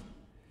it.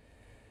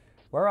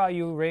 Where are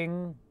you,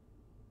 ring?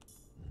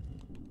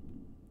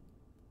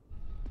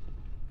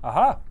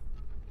 Aha!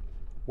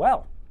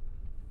 Well,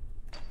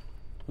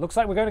 looks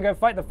like we're going to go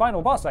fight the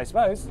final boss, I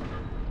suppose.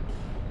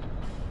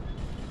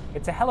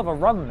 It's a hell of a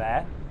run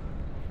there.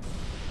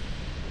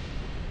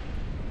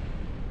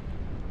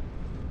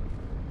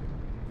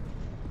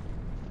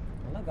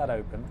 I'll let that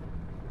open.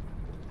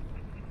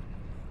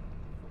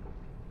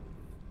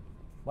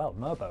 Well,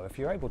 Murbo, if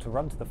you're able to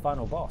run to the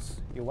final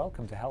boss, you're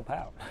welcome to help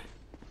out.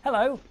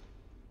 Hello!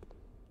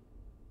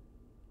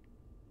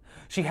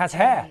 She has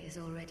hair! Is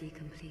already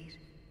complete.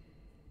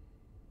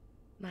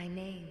 My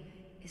name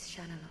is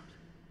Shanalot.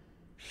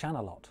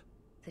 Shanalot.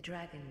 The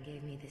dragon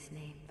gave me this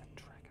name.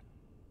 The dragon.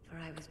 For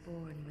I was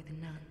born with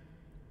none.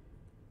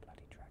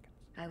 Bloody dragons.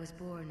 I was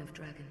born of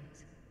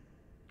dragons,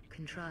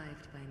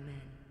 contrived by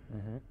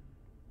men.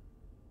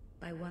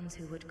 By ones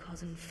who would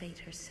cozen fate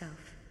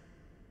herself.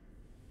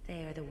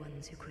 They are the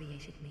ones who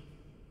created me.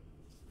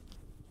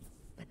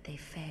 But they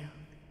failed.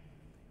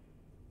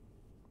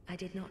 I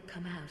did not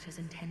come out as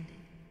intended.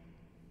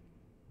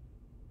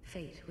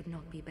 Fate would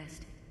not be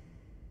bested,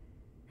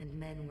 and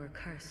men were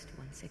cursed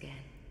once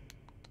again.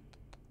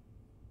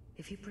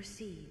 If you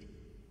proceed,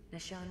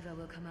 Nashandra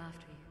will come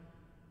after you,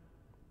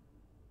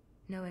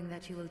 knowing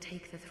that you will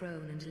take the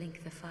throne and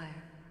link the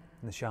fire.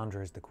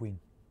 Nashandra is the queen.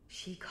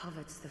 She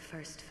covets the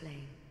first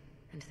flame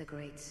and the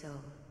great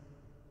soul.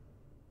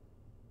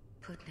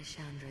 Put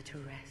Nashandra to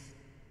rest.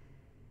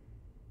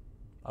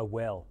 I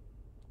will.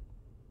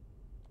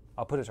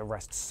 I'll put it to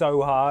rest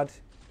so hard.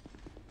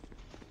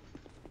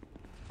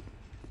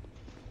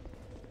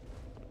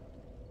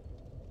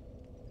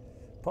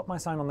 Put my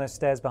sign on those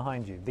stairs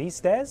behind you. These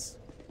stairs?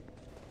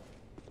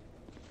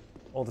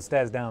 Or the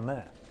stairs down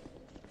there?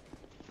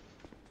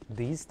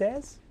 These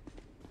stairs?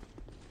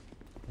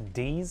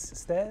 These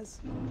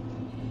stairs?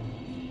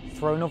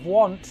 Throne of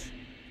Want.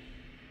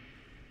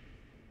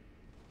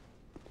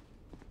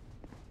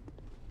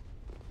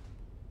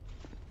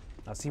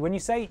 Now see, when you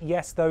say,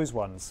 yes, those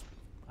ones,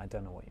 I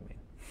don't know what you mean.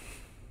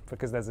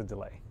 Because there's a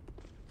delay.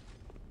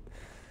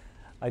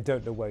 I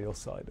don't know where your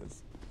sign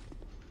is.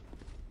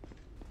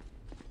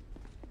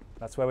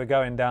 That's where we're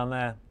going, down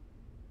there.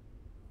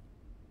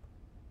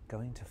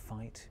 Going to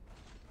fight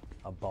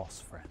a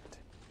boss friend.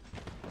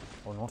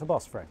 Or not a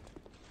boss friend.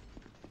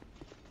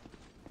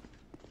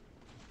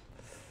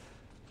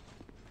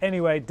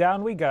 Anyway,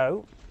 down we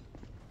go.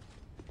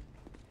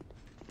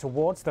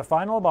 Towards the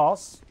final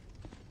boss.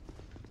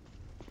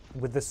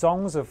 With the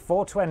songs of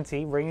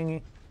 420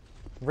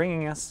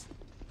 ringing us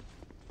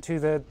to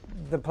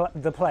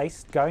the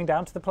place, going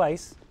down to the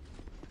place.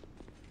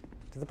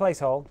 To the place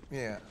hole.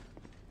 Yeah.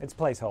 It's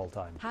place hole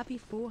time. Happy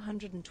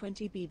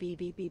 420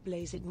 BBBB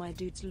blaze it my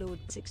dudes Lord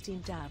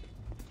 16 dab.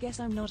 Guess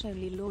I'm not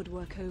only Lord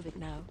Workovic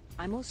now,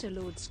 I'm also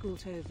Lord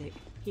Schooltovic.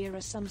 Here are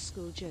some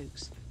school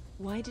jokes.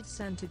 Why did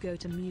Santa go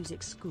to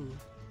music school?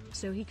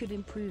 So he could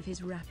improve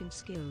his rapping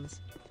skills.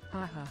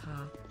 Ha ha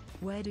ha.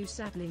 Where do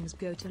saplings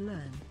go to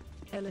learn?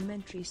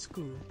 Elementary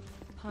school.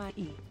 Hi.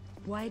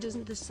 Why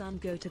doesn't the sun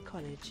go to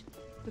college?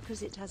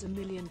 Because it has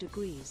 1,000,000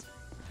 degrees.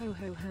 Ho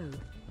ho ho.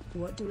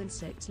 What do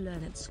insects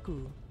learn at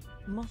school?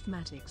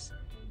 Mathematics.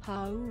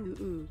 How?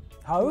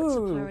 How? What's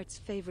a pirate's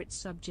favorite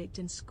subject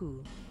in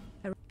school?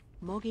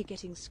 Moggy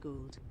getting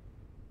schooled.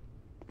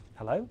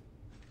 Hello?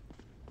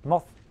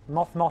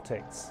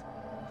 Mothmotics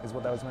is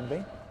what that was meant to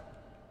be.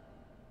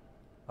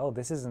 Oh,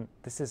 this isn't.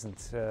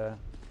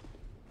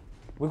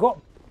 We've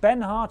got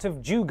Ben Hart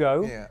of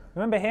Jugo. Yeah.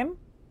 Remember him?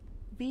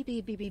 Become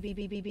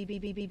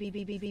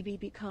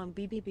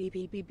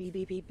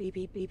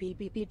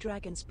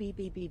dragons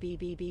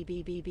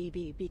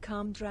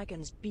become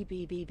dragons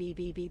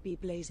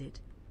blaze it.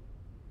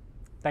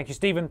 Thank you,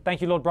 Stephen.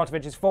 Thank you, Lord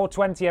Brotovich. It's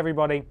 420,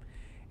 everybody.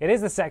 It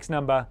is the sex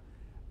number.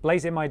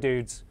 Blaze it, my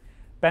dudes.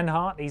 Ben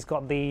Hart, he's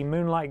got the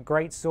Moonlight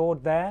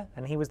Greatsword there,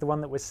 and he was the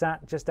one that was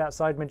sat just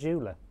outside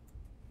Majula.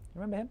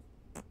 Remember him?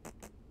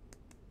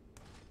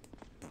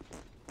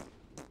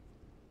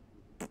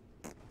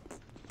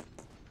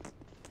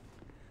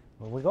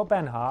 Well, we got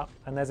Ben Hart,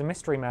 and there's a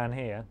mystery man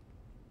here.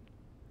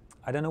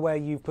 I don't know where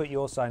you've put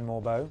your sign,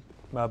 Morbo.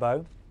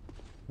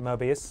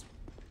 Mobius.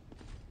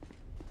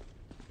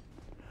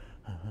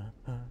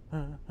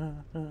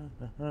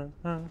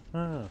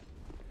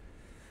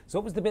 So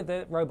what was the bit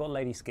that Robot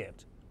Lady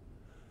skipped?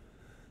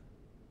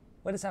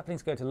 Where does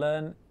Saplings go to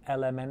learn?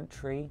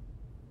 Elementary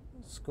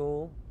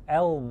school?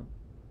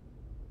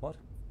 What?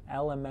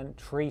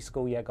 Elementary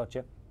school, yeah,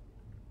 gotcha.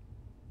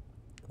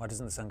 Why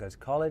doesn't the sun go to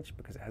college?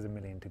 Because it has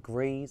 1,000,000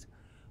 degrees.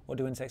 What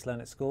do insects learn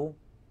at school?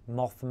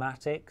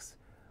 Mathematics.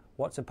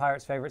 What's a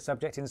pirate's favourite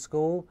subject in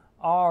school?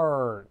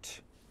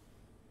 Art.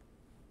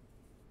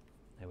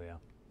 There we are.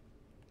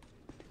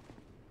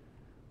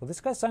 Well,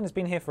 this guy's sign has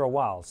been here for a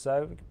while,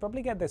 so we could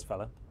probably get this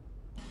fella.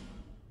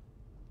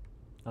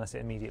 Unless it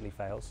immediately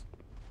fails.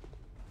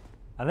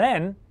 And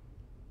then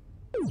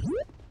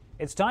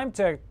it's time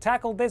to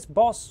tackle this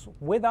boss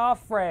with our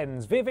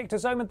friends. Veer Victor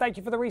Zoman, thank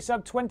you for the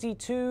resub.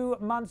 22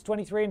 months,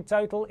 23 in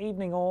total.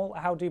 Evening all.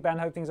 How do Ben?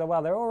 Hope things are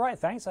well. They're all right,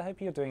 thanks. I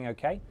hope you're doing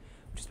okay.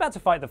 We're just about to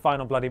fight the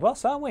final bloody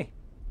boss, aren't we?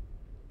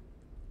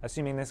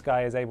 Assuming this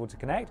guy is able to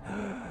connect.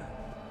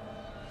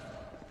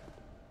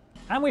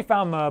 And we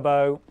found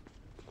Murbo.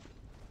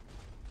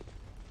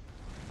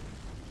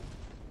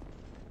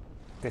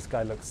 This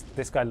guy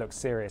looks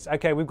serious.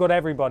 Okay, we've got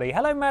everybody.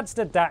 Hello,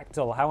 Madster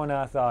Dactyl. How on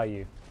earth are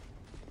you?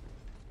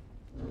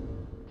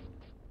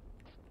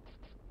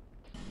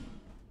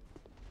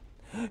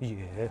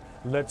 Yeah,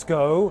 let's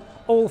go.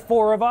 All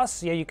 4 of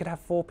us. Yeah, you could have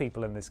 4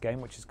 people in this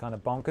game, which is kind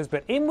of bonkers,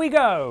 but in we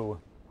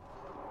go.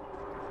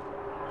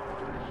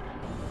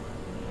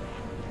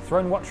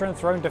 Throne Watcher and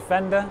Throne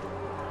Defender.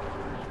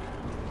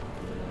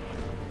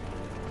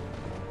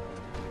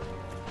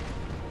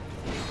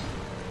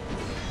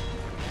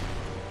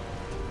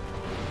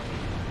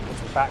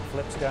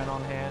 Backflips going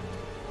on here.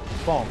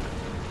 Bonk.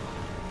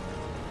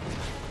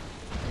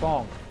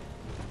 Bonk.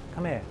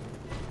 Come here.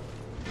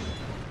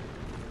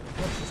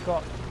 Look, it's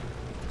got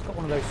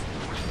one of those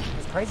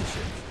crazy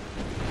shit.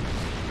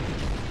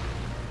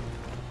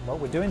 Well,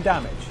 we're doing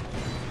damage.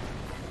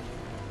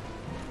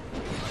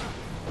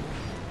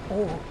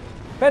 Oh,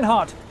 Ben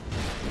Hart.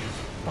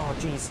 Oh,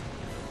 jeez.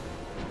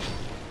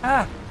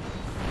 Ah.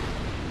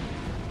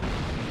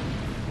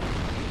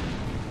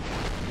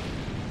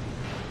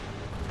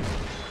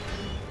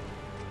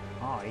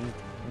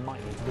 He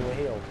might need to do a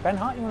heal. Ben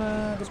Hart, you want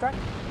to distract?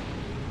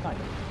 Kind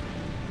of.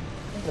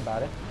 Thinking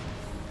about it.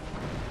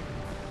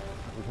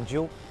 We can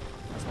dual.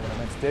 That's not what I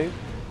meant to do.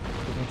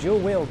 We can dual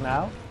wield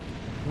now.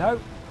 No,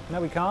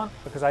 we can't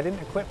because I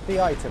didn't equip the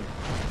item.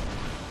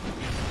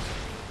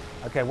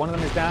 Okay, one of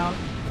them is down.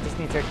 Just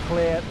need to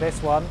clear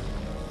this one.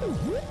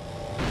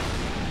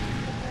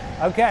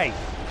 Okay,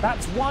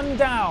 that's one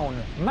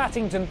down.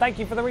 Mattington, thank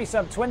you for the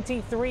resub.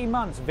 23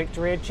 months.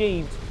 Victory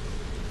achieved.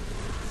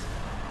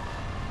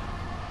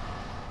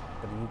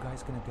 Are you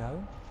guys gonna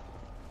go?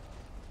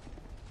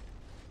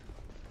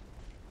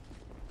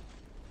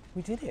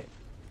 We did it.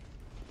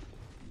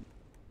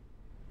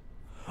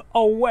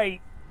 Oh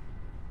wait,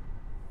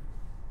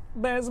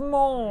 there's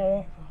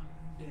more.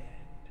 Undead.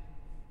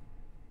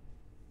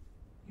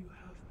 You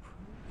have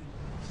proven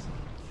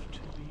yourself to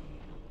be.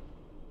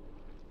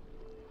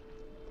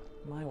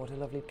 My, what a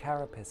lovely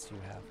carapace you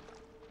have.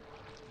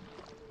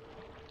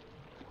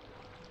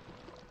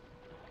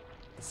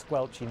 The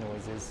squelchy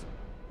noises.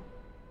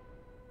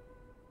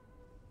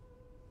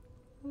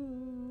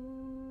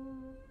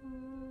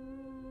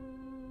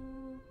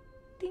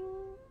 Ding.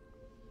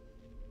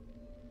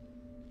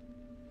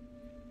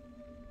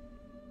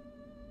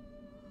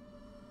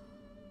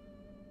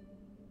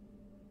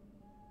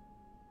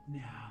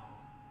 Now,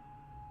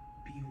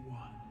 be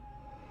one.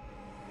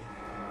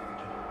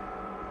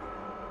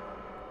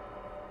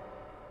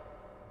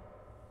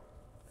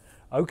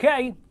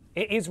 Okay,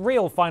 it is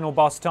real final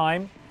boss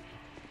time.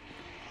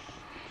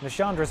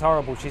 Nishandra's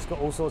horrible. She's got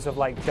all sorts of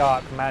like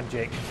dark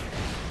magic.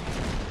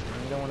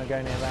 You don't want to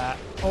go near that.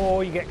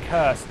 Or you get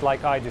cursed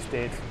like I just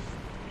did.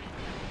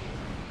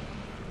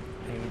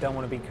 And you don't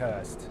want to be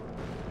cursed.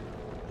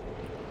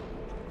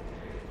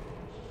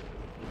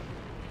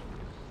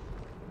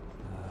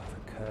 Oh,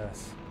 the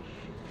curse.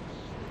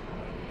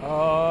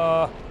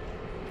 Oh,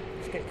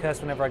 just get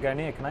cursed whenever I go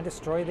near. Can I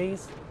destroy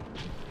these?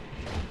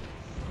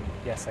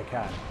 Yes, I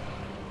can.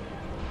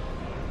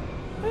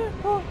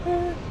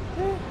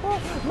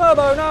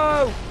 Murbo,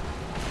 no!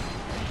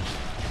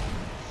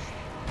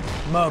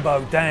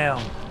 Murbo,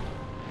 down.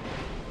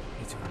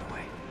 Need to run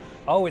away.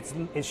 Oh, it's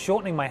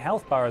shortening my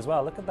health bar as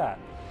well. Look at that.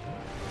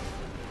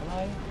 Can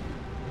I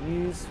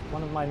use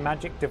one of my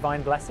magic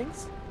divine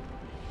blessings?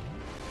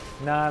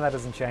 No, that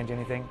doesn't change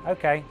anything.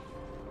 Okay.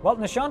 Well,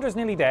 Nishandra's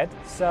nearly dead,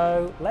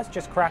 so let's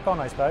just crack on,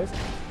 I suppose.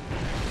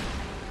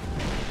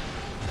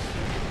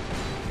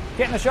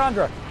 Get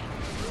Nishandra!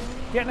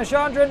 Get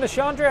Nishandra!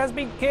 Nishandra has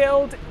been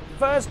killed!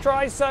 First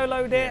try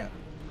soloed it!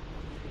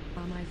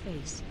 On my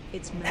face,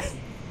 it's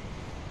messy.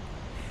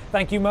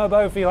 Thank you,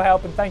 Mobo, for your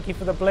help, and thank you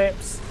for the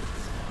blips.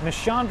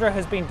 Nishandra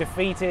has been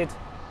defeated.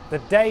 The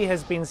day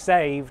has been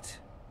saved.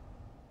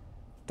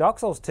 Dark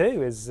Souls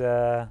 2 is...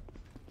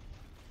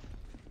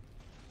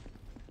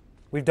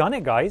 We've done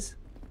it, guys.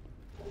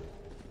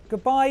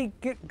 Goodbye,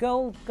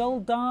 gold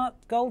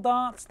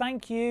darts,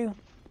 thank you.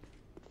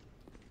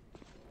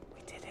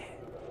 We did it.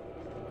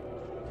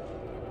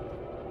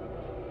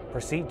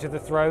 Proceed to the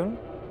throne.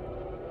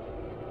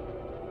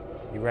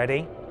 You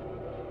ready?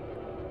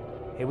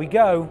 Here we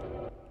go.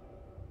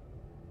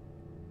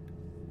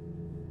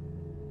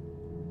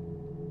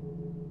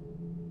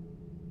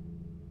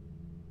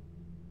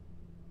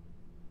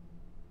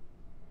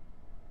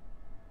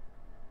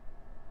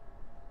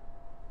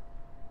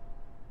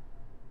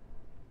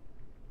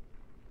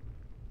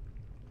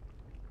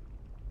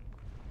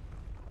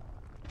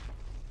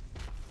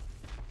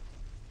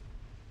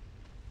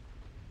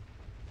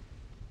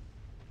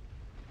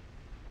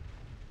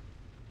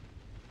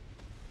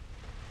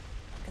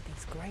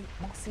 Great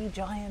mossy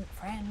giant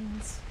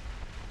friends.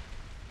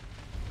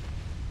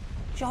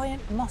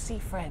 Giant mossy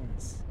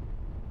friends.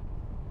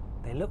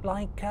 They look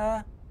like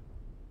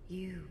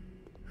You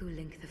who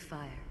link the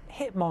fire.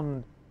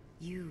 Hitmon.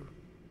 You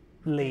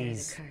who bear the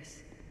Lees.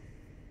 curse.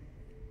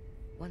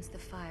 Once the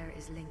fire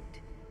is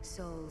linked,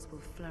 souls will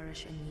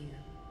flourish anew,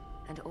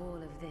 and all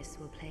of this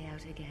will play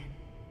out again.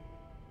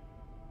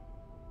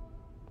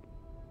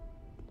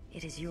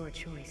 It is your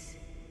choice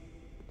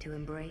to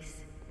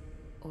embrace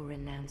or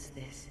renounce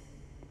this.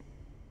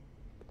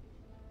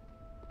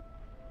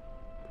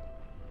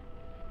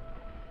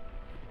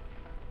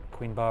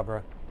 Queen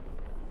Barbara.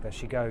 There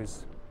she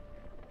goes.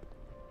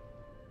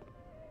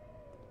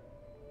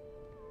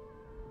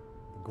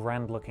 The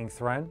grand looking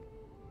throne.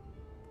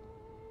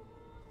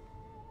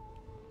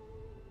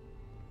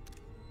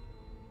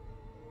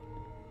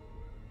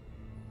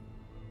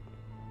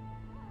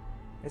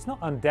 It's not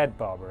undead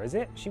Barbara, is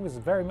it? She was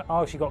very...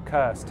 Oh, she got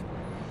cursed.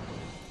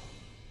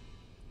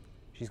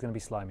 She's going to be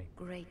slimy.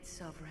 Great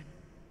sovereign,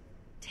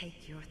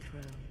 take your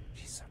throne.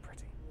 She's so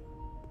pretty.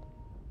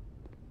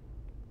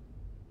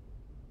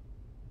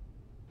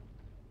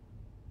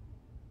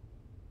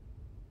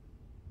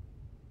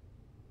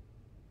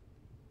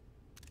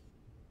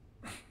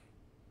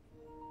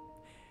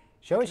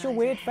 Show us your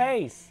weird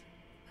face.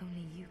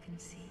 Only you can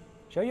see.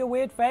 Show your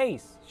weird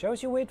face. Show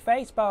us your weird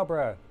face,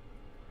 Barbara.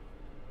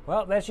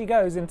 Well, there she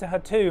goes into her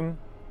tomb.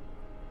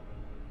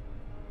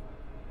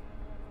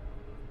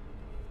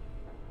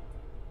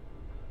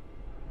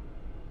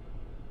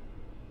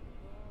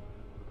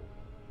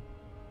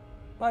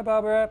 Bye,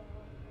 Barbara.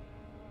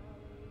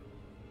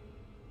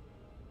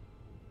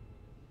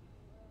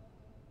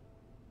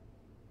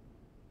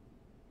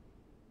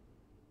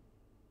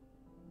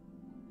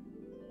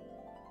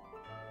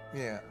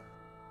 Yeah.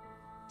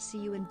 See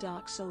you in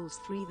Dark Souls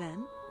 3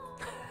 then?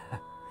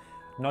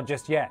 Not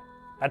just yet.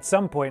 At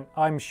some point,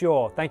 I'm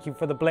sure. Thank you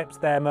for the blips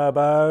there,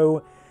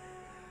 Murbo.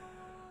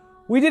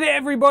 We did it,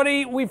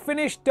 everybody. We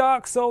finished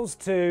Dark Souls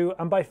 2.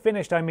 And by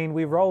finished, I mean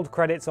we rolled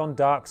credits on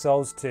Dark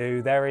Souls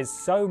 2. There is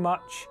so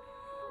much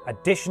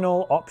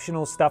additional,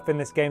 optional stuff in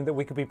this game that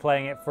we could be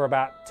playing it for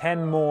about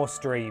 10 more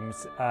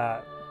streams.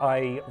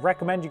 I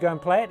recommend you go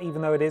and play it,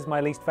 even though it is my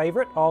least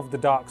favorite of the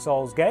Dark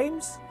Souls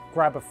games.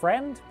 Grab a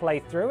friend, play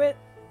through it.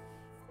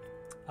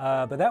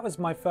 But that was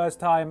my first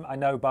time. I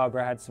know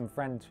Barbara had some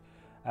friend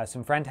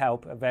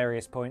help at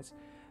various points.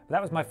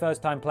 That was my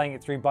first time playing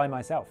it through by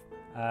myself.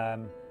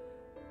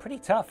 Pretty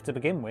tough to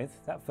begin with.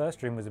 That first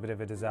stream was a bit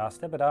of a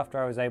disaster, but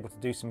after I was able to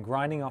do some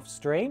grinding off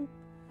stream,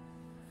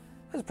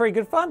 it was pretty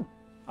good fun.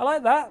 I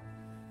like that.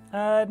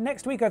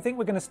 Next week I think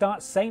we're going to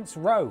start Saints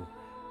Row,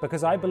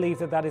 because I believe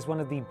that that is one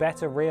of the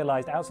better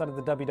realised, outside of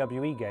the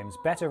WWE games,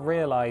 better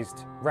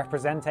realised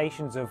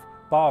representations of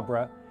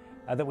Barbara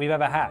that we've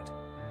ever had.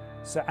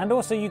 So, and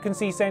also you can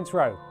see Saints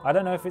Row. I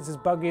don't know if it's as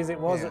buggy as it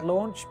was at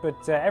launch,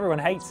 but everyone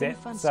hates it,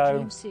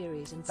 so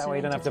that way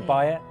you don't have to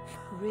buy it.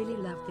 Really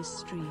love this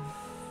stream.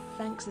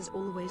 Thanks as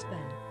always, Ben.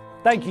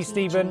 Thank you,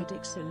 Stephen.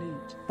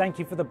 Salute. Thank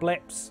you for the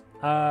blips.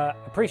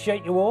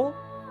 Appreciate you all.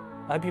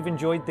 I hope you've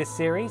enjoyed this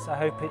series. I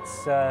hope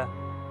it's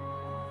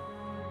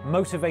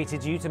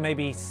motivated you to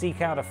maybe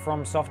seek out a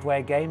From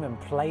Software game and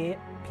play it.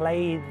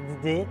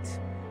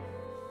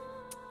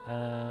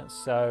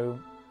 So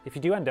if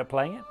you do end up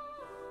playing it,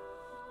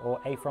 or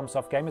a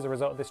FromSoft game as a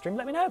result of this stream,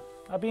 let me know.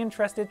 I'd be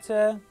interested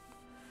to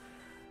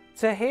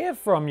hear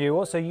from you.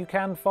 Also, you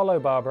can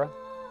follow Barbara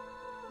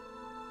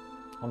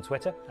on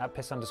Twitter at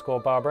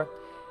 @piss_Barbara.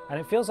 And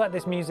it feels like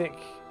this music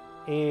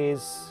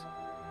is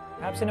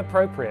perhaps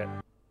inappropriate.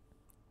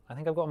 I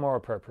think I've got more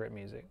appropriate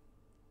music.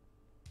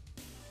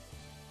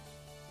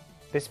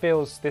 This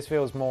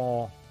feels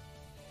more.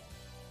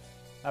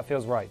 That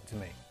feels right to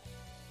me.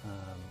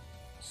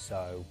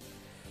 So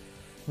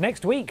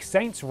next week,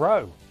 Saints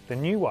Row, the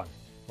new one.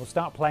 We'll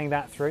start playing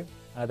that through.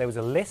 There was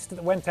a list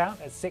that went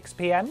out at 6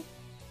 p.m.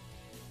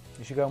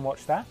 You should go and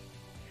watch that.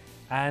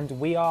 And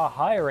we are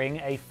hiring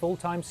a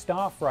full-time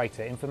staff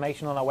writer.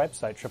 Information on our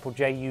website,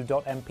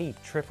 triplejU.mp,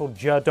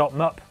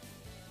 triplej.mup.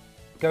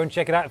 Go and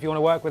check it out if you want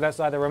to work with us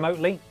either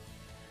remotely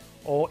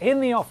or in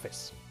the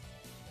office.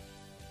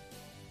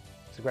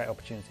 It's a great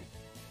opportunity.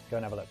 Go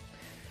and have a look.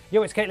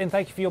 Yo, it's Caitlin.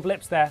 Thank you for your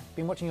blips there.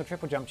 Been watching your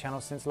Triple Jump channel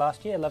since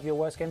last year. Love your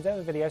Worst Games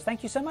Ever videos.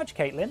 Thank you so much,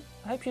 Caitlin.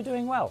 I hope you're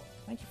doing well.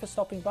 Thank you for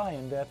stopping by,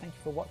 and thank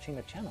you for watching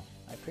the channel.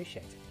 I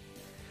appreciate it.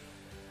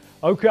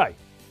 Okay.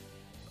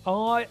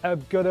 I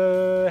am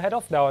gonna head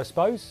off now, I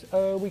suppose.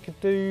 We could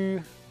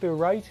do a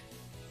raid.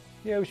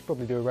 Yeah, we should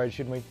probably do a raid,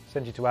 shouldn't we?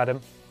 Send you to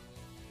Adam.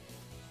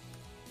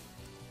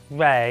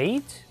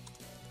 Raid.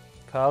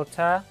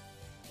 Cultaholic.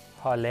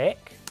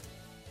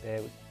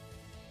 There we go.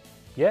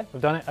 Yeah,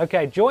 we've done it.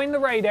 Okay, join the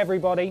raid,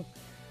 everybody.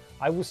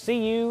 I will see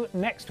you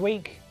next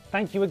week.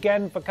 Thank you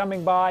again for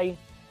coming by,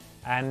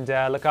 and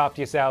look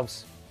after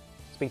yourselves.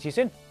 Speak to you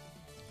soon.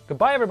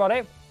 Goodbye,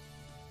 everybody.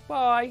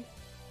 Bye.